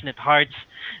passionate hearts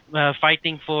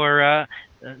fighting for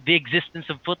the existence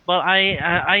of football,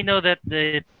 I know that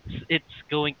it's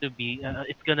going to be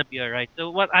all right. So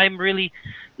what I'm really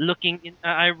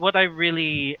what I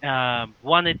really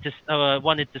wanted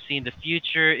to see in the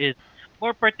future is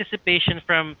more participation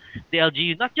from the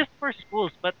LGU, not just for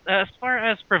schools, but as far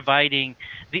as providing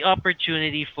the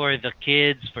opportunity for the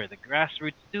kids, for the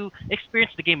grassroots to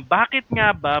experience the game. Bakit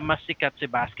nga ba mas sikat si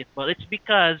basketball? It's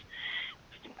because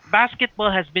basketball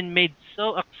has been made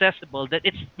so accessible that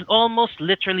it's almost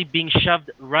literally being shoved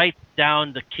right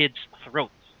down the kids'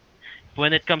 throats.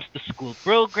 When it comes to school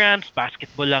programs,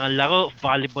 basketball lang ang laro,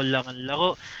 volleyball lang ang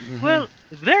laro. Mm-hmm. Well,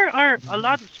 there are a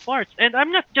lot of sports. And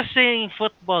I'm not just saying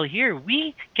football here.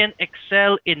 We can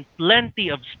excel in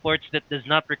plenty of sports that does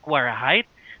not require height,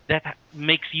 that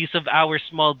makes use of our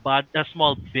small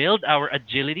build, our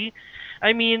agility.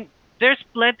 I mean, there's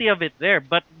plenty of it there.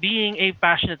 But being a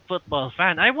passionate football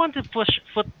fan, I want to push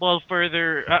football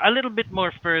further, a little bit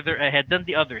more further ahead than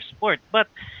the other sport. But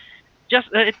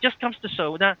it just comes to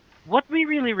show that what we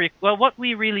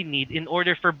really need in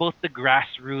order for both the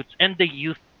grassroots and the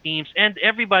youth teams and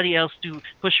everybody else to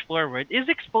push forward is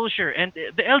exposure, and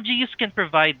the LGUs can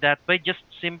provide that by just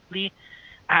simply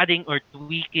adding or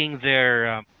tweaking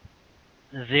the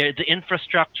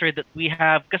infrastructure that we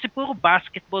have. Kasi puro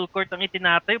basketball court ang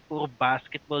itinatayo, puro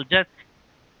basketball dyan.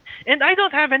 And I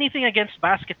don't have anything against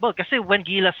basketball kasi when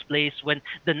Gilas plays, when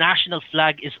the national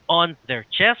flag is on their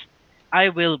chest, I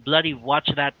will bloody watch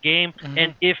that game. Mm-hmm.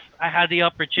 And if I had the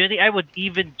opportunity, I would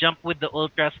even jump with the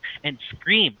Ultras and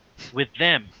scream with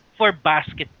them for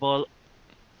basketball.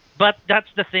 But that's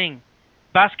the thing.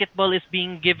 Basketball is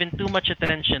being given too much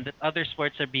attention that other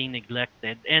sports are being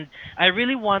neglected. And I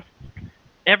really want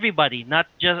everybody, not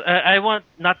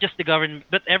just the government,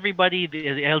 but everybody, the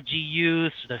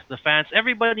LGUs, the fans,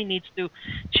 everybody needs to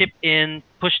chip in,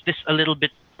 push this a little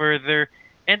bit further.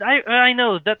 And I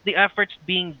know that the efforts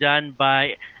being done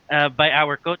by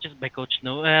our coaches, by Coach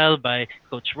Noel, by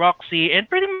Coach Roxy, and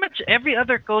pretty much every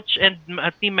other coach and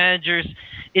team managers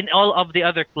in all of the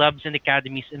other clubs and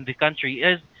academies in the country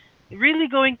is really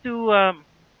going to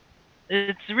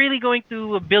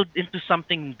build into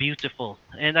something beautiful.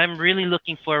 And I'm really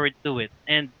looking forward to it.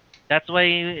 And that's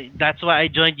why I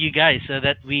joined you guys, so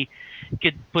that we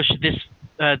could push this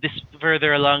this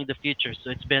further along the future.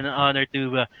 So it's been an honor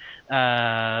to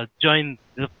join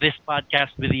this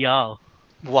podcast with y'all.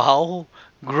 Wow.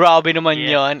 Grabe naman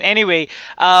Yeah. yon. Anyway,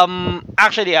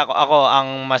 actually ako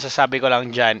ang masasabi ko lang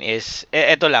dyan is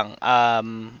eto lang.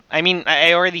 I mean,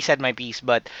 I already said my piece,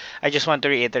 but I just want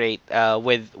to reiterate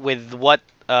with what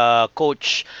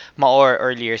Coach Maor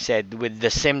earlier said with the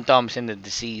symptoms and the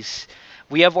disease.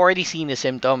 We have already seen the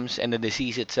symptoms and the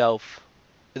disease itself.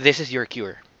 This is your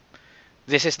cure.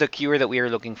 This is the cure that we are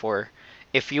looking for.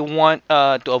 If you want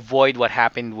to avoid what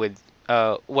happened with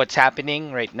what's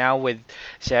happening right now with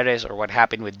Ceres or what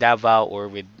happened with Davao or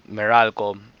with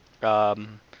Meralco,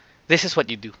 this is what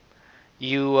you do.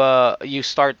 You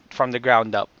start from the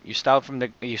ground up. You start from the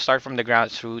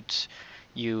grassroots.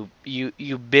 You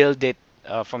build it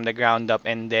from the ground up,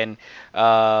 and then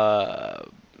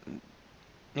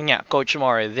yeah, Coach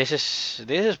Moore, this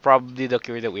is probably the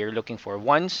cure that we are looking for.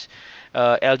 Once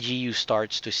LGU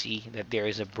starts to see that there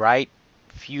is a bright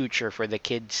future for the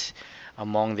kids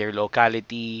among their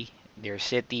locality, their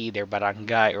city, their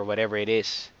barangay, or whatever it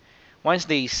is, once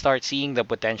they start seeing the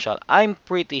potential, I'm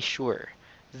pretty sure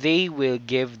they will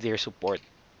give their support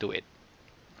to it.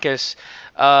 Because,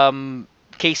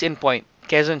 case in point,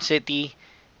 Quezon City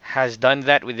has done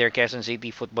that with their Quezon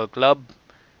City Football Club.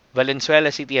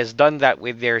 Valenzuela City has done that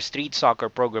with their street soccer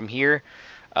program here.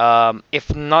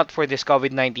 If not for this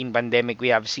COVID-19 pandemic, we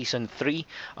have season 3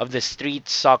 of the street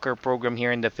soccer program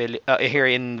here in here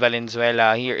in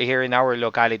Valenzuela, here in our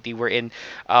locality. We're in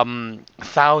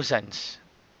thousands.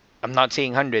 I'm not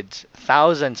saying hundreds,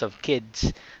 thousands of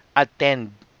kids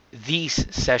attend these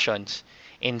sessions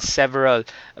in several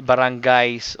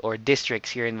barangays or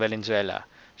districts here in Valenzuela.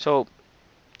 So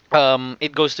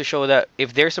it goes to show that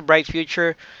if there's a bright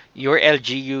future, your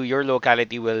LGU, your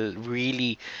locality will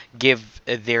really give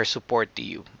their support to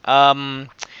you.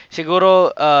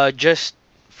 Siguro, just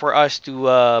for us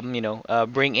to,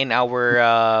 bring in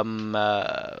our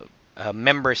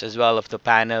members as well of the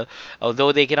panel.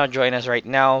 Although they cannot join us right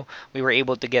now, we were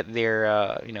able to get their,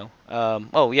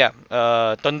 oh yeah,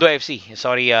 Tondo FC.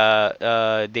 Sorry,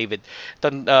 David.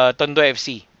 Tondo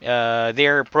FC.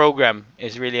 Their program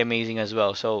is really amazing as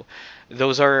well. So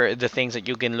those are the things that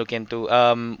you can look into.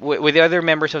 With the other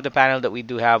members of the panel that we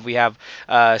do have, we have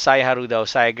Saya Haruda of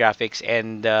Saya Graphics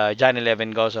and John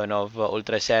 11 Gozon of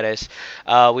Ultra Ceres.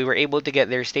 We were able to get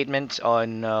their statements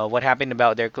on what happened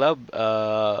about their club.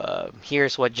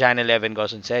 Here's what John 11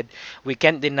 Gozon said. We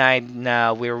can't deny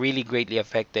na we're really greatly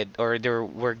affected, or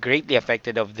we're greatly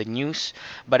affected of the news,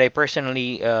 but I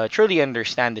personally truly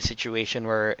understand the situation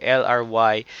where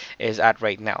LRY is at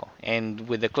right now. And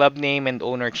with the club name and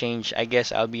owner change, I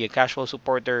guess I'll be a casual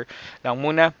supporter lang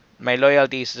muna. My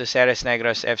loyalty is to Ceres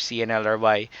Negros FC and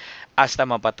LRY hasta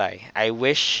mapatay. I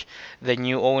wish the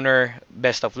new owner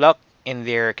best of luck in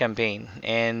their campaign.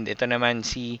 And ito naman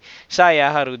si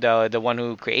Saya Haruda, the one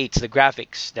who creates the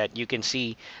graphics that you can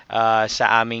see sa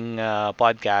aming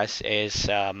podcast is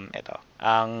ito.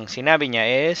 Ang sinabi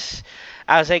niya is,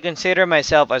 as I consider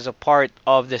myself as a part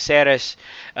of the Ceres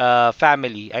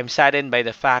family, I'm saddened by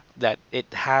the fact that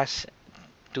it has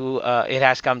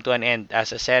come to an end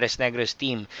as a Ceres Negros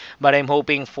team, but I'm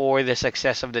hoping for the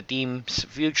success of the team's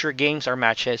future games or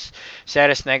matches.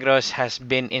 Ceres Negros has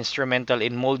been instrumental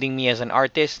in molding me as an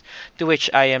artist, to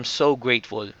which I am so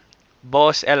grateful.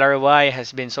 Boss LRY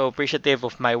has been so appreciative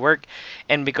of my work,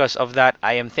 and because of that,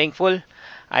 I am thankful.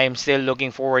 I am still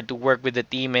looking forward to work with the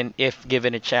team, and if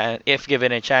given a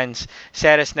chance,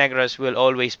 Ceres Negros will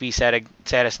always be Ceres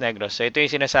Negros. So ito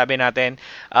yung sinasabi natin.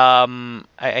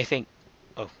 I think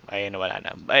ayun, wala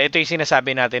na. Ito yung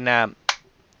sinasabi natin na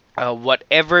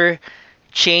whatever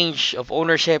change of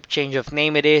ownership, change of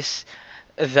name it is,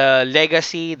 the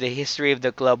legacy, the history of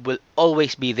the club will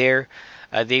always be there.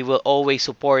 They will always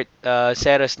support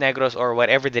Ceres Negros or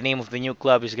whatever the name of the new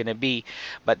club is gonna be.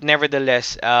 But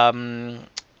nevertheless, yun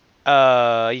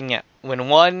nga, when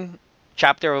one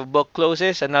chapter of a book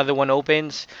closes, another one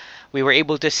opens. We were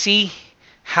able to see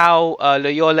how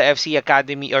Loyola FC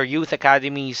Academy or Youth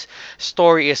Academy's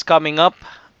story is coming up.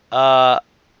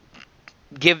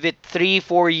 Give it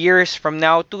 3-4 years from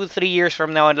now, 2-3 years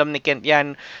from now, alam ni Kent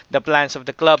yan, the plans of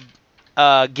the club.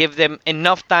 Give them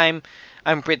enough time,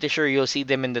 I'm pretty sure you'll see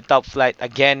them in the top flight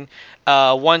again.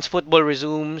 Once football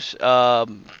resumes,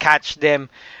 catch them,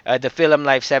 the Film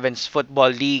Life Sevens Football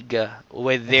League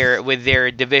with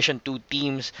their Division 2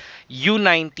 teams,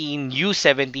 U19,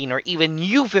 U17, or even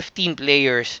U15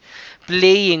 players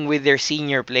playing with their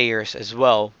senior players as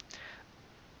well.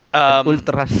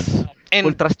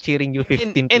 Ultras cheering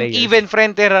U15 players. And even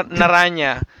Frente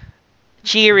Naranya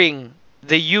cheering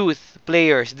the youth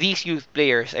players, these youth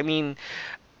players. I mean,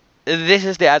 this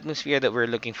is the atmosphere that we're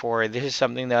looking for. This is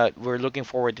something that we're looking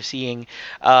forward to seeing.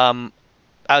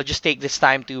 I'll just take this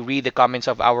time to read the comments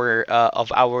of our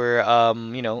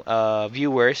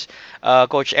viewers.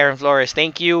 Coach Aaron Flores,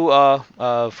 thank you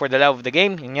for the love of the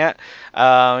game. Yun nga.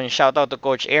 Shout out to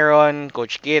Coach Aaron,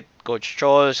 Coach Kit, Coach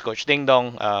Chols, Coach Ding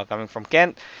Dong, coming from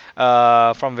Kent.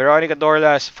 From Veronica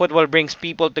Dorlas, football brings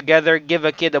people together. Give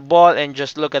a kid a ball and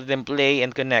just look at them play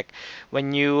and connect.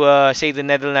 When you say the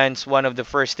Netherlands, one of the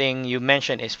first thing you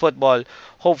mention is football.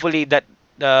 Hopefully that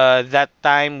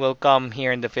time will come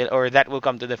here in that will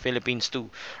come to the Philippines too.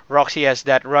 Roxy has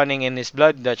that running in his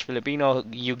blood, Dutch Filipino.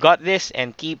 You got this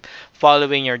and keep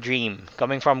following your dream.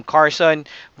 Coming from Carson,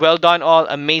 well done all,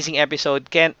 amazing episode.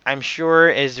 Kent, I'm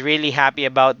sure is really happy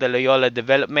about the Loyola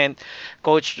development.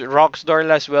 Coach Rox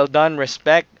Dorlas, well done,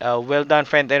 respect. Well done,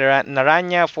 friend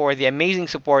Naranya, for the amazing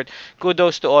support.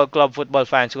 Kudos to all club football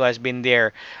fans who has been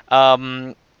there.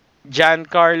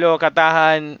 Giancarlo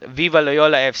Katahan, Viva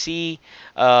Loyola FC.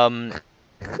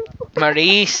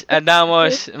 Maris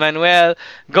Adamos, Manuel,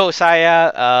 Go Saya.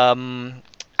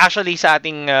 Actually, sa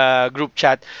ating group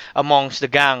chat amongst the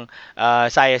gang,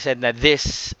 Saya said na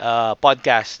this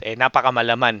podcast,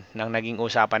 napakamalaman ng naging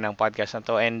usapan ng podcast na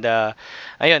to. And,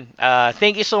 ayun,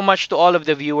 thank you so much to all of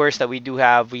the viewers that we do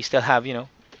have. We still have,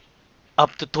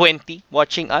 up to 20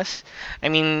 watching us. I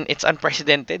mean, it's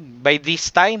unprecedented. By this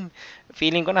time,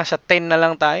 feeling ko nasa 10 na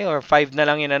lang tayo or 5 na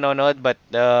lang yung nanonood, but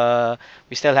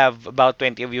we still have about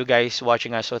 20 of you guys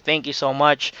watching us. So thank you so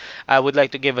much. I would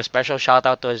like to give a special shout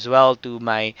out as well to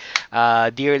my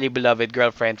dearly beloved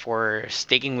girlfriend for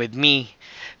sticking with me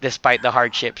despite the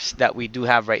hardships that we do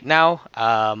have right now.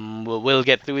 We'll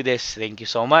get through this. Thank you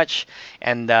so much.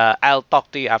 And I'll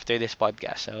talk to you after this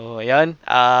podcast. So, ayan.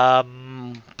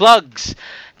 Plugs.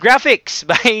 Graphics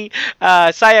by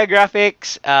Saya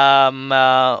Graphics.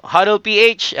 Huddle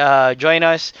PH. Join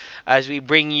us as we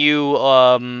bring you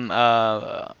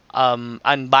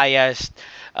unbiased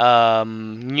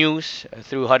news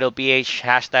through Huddle PH.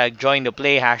 Hashtag join the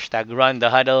play. Hashtag run the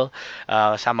huddle.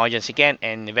 Sama ko dyan si Ken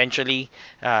and eventually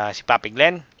si Papi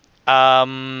Glenn.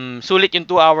 Sulit yung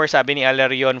 2 hours, sabi ni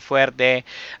Alerion Fuerte.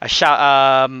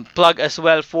 Plug as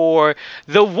well for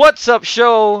the What's Up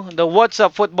show, the What's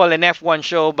Up Football and F1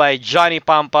 show by Johnny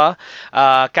Pampa.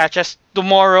 Catch us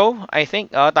tomorrow, I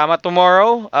think. Tama,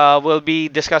 tomorrow. We'll be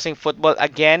discussing football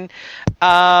again.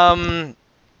 Ano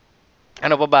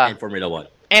pa ba? And Formula 1.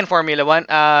 And Formula 1.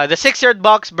 The 6-Yard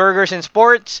Box Burgers and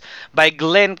Sports by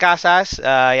Glenn Casas.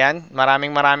 Yan.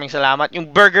 Maraming salamat. Yung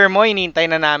burger mo,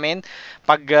 hinihintay na namin.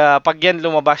 Pag yan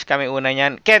lumabas, kami una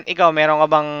yan. Ken, ikaw, meron ka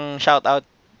bang shoutout?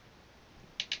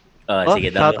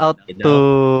 Sige daw. Shoutout to,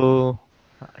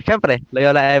 syempre,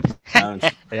 Loyola FC.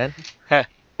 Ayan.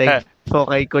 Thanks po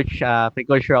kay Coach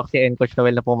Roxy and Coach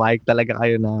Noel na pumayag talaga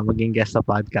kayo na maging guest sa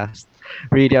podcast.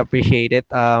 Really appreciate it.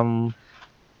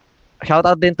 Shout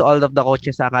out din to all of the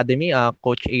coaches sa academy,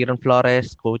 Coach Aaron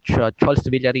Flores, Coach Chols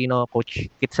Villarino, Coach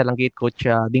Kit Salangit, Coach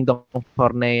Dingdong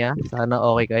Fornea. Sana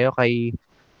okay kayo kay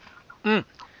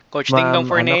Coach Dingdong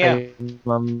Fornea.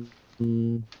 Ma'am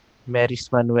Maris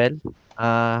Manuel.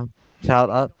 Shout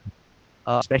out.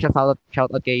 Special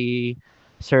shout out kay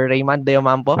Sir Raymond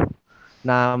Deomampo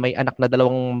na may anak na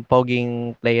 2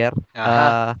 poging player.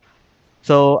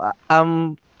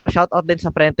 Shout out din sa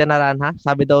Frente Naranja.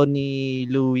 Sabi daw ni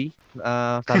Louie,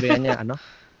 sabi niya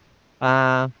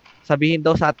sabihin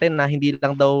daw sa atin na hindi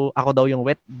lang daw ako daw yung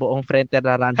wet, buong Frente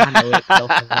Naranja na wet daw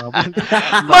sa mga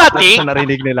Matik!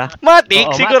 narinig nila.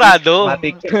 Matik, sigurado.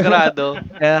 Matik. Sigurado.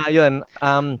 Yun.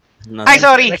 Ay,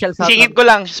 sorry. Singit ko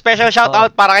lang. Special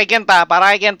shoutout para kay Kenta.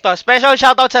 Special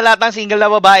shoutout sa lahat ng single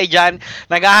na babae dyan.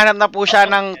 Naghahanap na po siya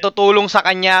ng tutulong sa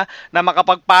kanya na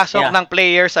makapagpasok ng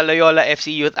player sa Loyola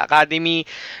FC Youth Academy.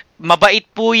 Mabait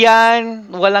po yan.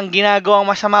 Walang ginagawang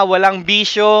masama. Walang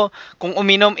bisyo. Kung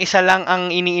uminom, isa lang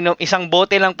ang iniinom. Isang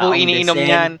bote lang po iniinom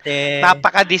niyan.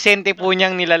 Napaka-decente po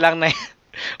niyang nilalang na yan.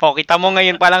 O, kita mo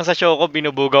ngayon pa lang sa show ko,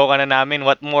 binubugaw ka na namin.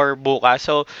 What more bukas?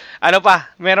 So, ano pa?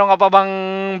 Meron ka pa bang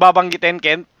babanggitin,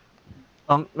 Kent?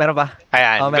 Meron pa.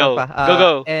 Ayan, meron go. pa.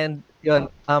 Go. And, yun,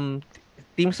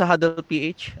 team sa Huddle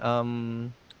PH,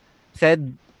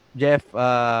 said Jeff,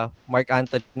 Mark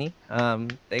Anthony,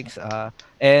 thanks.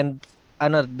 And,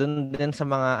 dun din sa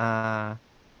mga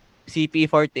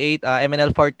CP48,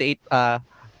 MNL48,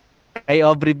 kay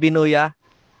Aubrey Binuya,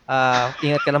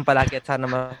 ingat ka lang palagi at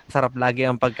sana masarap lagi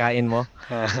ang pagkain mo.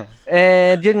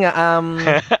 And yun nga,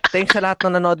 thanks sa lahat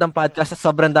ng nanood ng podcast.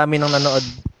 Sobrang dami ng nanood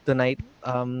tonight.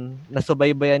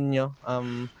 Nasubaybayan nyo.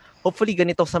 Hopefully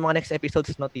ganito sa mga next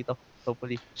episodes, no, Tito?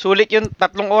 Hopefully. Sulit yun. 3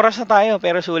 oras na tayo,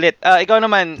 pero sulit. Ikaw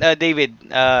naman, David,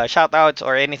 shoutouts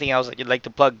or anything else that you'd like to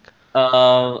plug?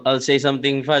 I'll say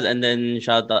something fast and then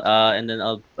and then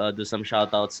I'll do some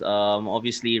shout outs.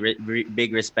 Obviously,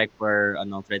 big respect for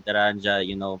Fred Taranja,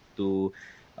 to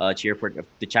cheer for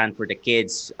to chant for the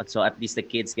kids. So at least the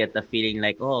kids get the feeling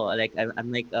like, oh, like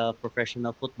I'm like a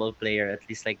professional football player. At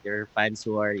least like there are fans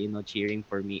who are cheering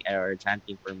for me or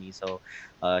chanting for me. So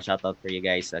shout out for you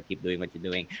guys. Keep doing what you're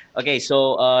doing. Okay,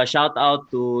 so shout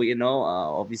out to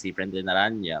obviously Brendan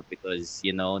Aranya, because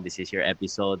this is your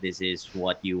episode. This is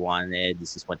what you wanted.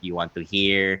 This is what you want to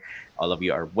hear. All of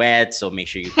you are wet, so make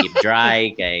sure you keep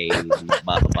dry. Kay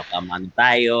baka man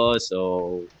tayo.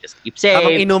 So just keep safe.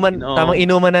 Tamang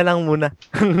inuman na lang muna.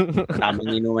 Tamang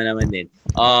inuman naman din.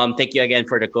 Thank you again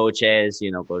for the coaches.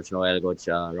 Coach Noel, Coach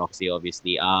Roxy,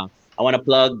 obviously. I want to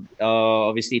plug,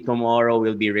 obviously, tomorrow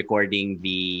we'll be recording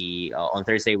on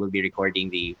Thursday, we'll be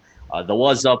recording the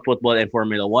What's Up Football and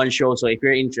Formula One show. So if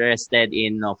you're interested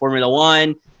in Formula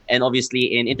One and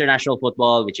obviously in international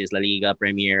football, which is La Liga,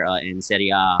 Premier, and Serie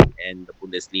A, and the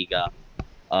Bundesliga,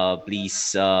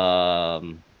 please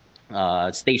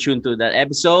stay tuned to that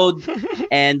episode.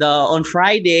 And on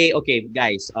Friday, okay,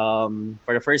 guys,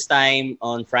 for the first time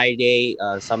on Friday,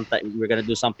 sometime we're gonna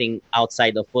do something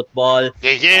outside of football.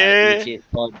 Which is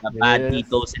called the Bad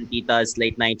Titos and Titas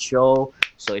Late Night Show.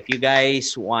 So if you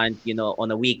guys want,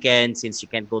 on a weekend, since you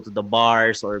can't go to the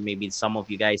bars, or maybe some of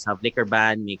you guys have liquor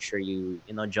ban, make sure you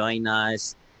join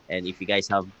us. And if you guys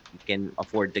can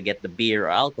afford to get the beer or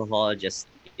alcohol, just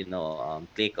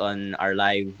click on our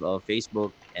live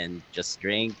Facebook and just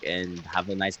drink and have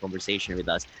a nice conversation with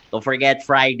us. Don't forget,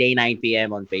 Friday 9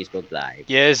 p.m. on Facebook Live.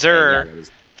 Yes, sir.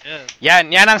 Yan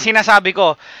ang sinasabi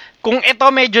ko. Kung ito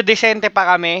medyo decente pa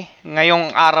kami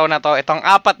ngayong araw na to, itong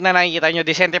apat na nakikita nyo,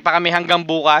 decente pa kami hanggang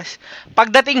bukas.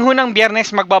 Pagdating ho ng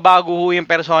Biyernes, magbabago ho yung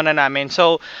persona namin.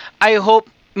 So, I hope,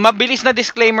 mabilis na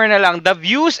disclaimer na lang, the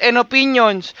views and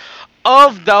opinions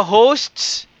of the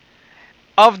hosts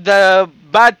of the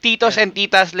Bad Titos and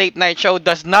Titas Late Night Show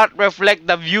does not reflect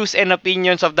the views and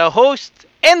opinions of the host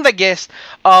and the guest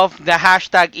of the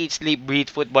hashtag Eat Sleep Breathe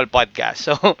Football Podcast.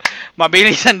 So,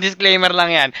 mabilis ang disclaimer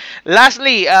lang yan.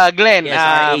 Lastly, Glenn. Yes,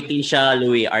 R18 siya,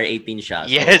 Louie. R18 siya.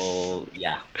 Yes. So,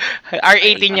 yeah.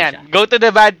 R18 yan. Go to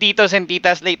the Bad Titos and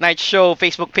Titas Late Night Show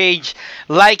Facebook page.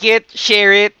 Like it,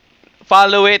 share it,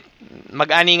 follow it.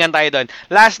 Mag-aningan tayo doon.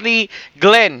 Lastly,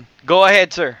 Glenn. Go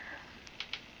ahead, sir.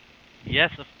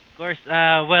 Yes, of course.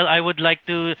 Well, I would like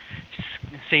to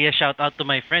say a shout out to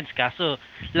my friends. Kaso,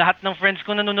 lahat ng friends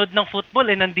ko nanonood ng football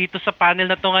nandito sa panel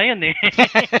na to ngayon eh.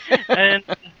 And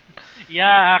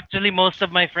yeah, actually most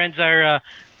of my friends are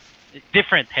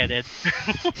different-headed.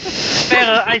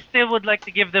 Pero I still would like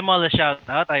to give them all a shout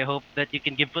out. I hope that you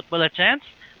can give football a chance.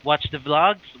 Watch the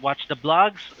blogs,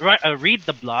 read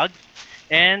the blogs,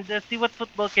 and see what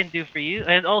football can do for you.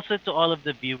 And also to all of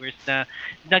the viewers na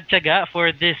nagtiyaga for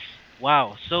this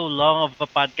so long of a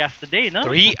podcast today, no?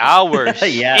 3 hours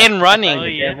in running. Oh,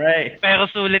 yeah. Right. Pero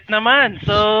sulit naman.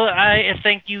 So I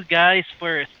thank you guys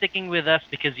for sticking with us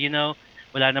because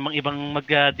wala namang ibang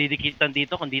magdidikitan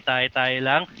dito kundi tayo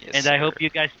lang. Yes, and I hope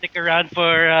you guys stick around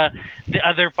for the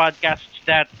other podcasts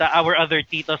that our other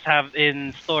titos have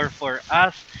in store for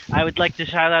us. I would like to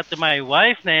shout out to my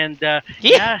wife, and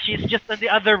she's just in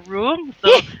the other room, so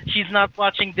she's not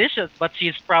watching dishes, but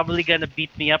she's probably gonna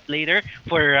beat me up later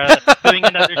for doing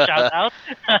another shout out.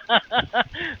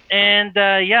 And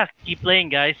keep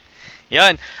playing, guys.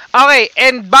 Yan. Okay,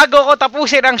 and bago ko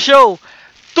tapusin ang show,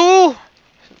 2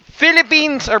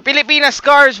 Philippines or Pilipinas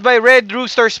scarves by Red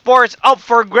Rooster Sports up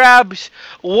for grabs.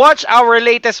 Watch our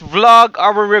latest vlog,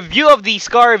 our review of these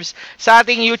scarves sa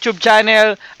ating YouTube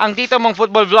channel, ang Tito Mong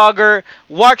Football Vlogger.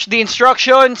 Watch the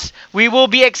instructions. We will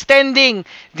be extending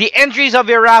the entries of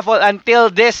your raffle until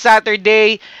this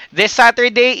Saturday. This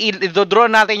Saturday,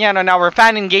 i-draw natin yan on our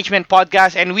fan engagement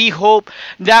podcast, and we hope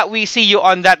that we see you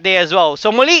on that day as well. So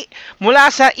muli,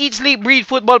 mula sa Eat Sleep Breathe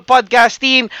Football Podcast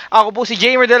team, ako po si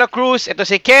Jamer De La Cruz, ito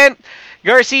si Kent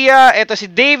Garcia, ito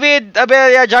si David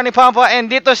Abella, Johnny Pampa,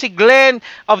 and dito si Glenn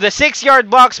of the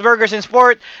 6-Yard Box Burgers and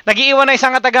Sport. Nag-iiwan na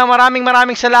isang kataga.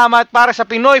 Maraming salamat para sa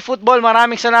Pinoy Football.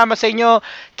 Maraming salamat sa inyo.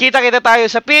 Kita-kita tayo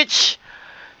sa pitch.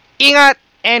 Ingat,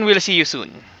 and we'll see you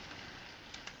soon.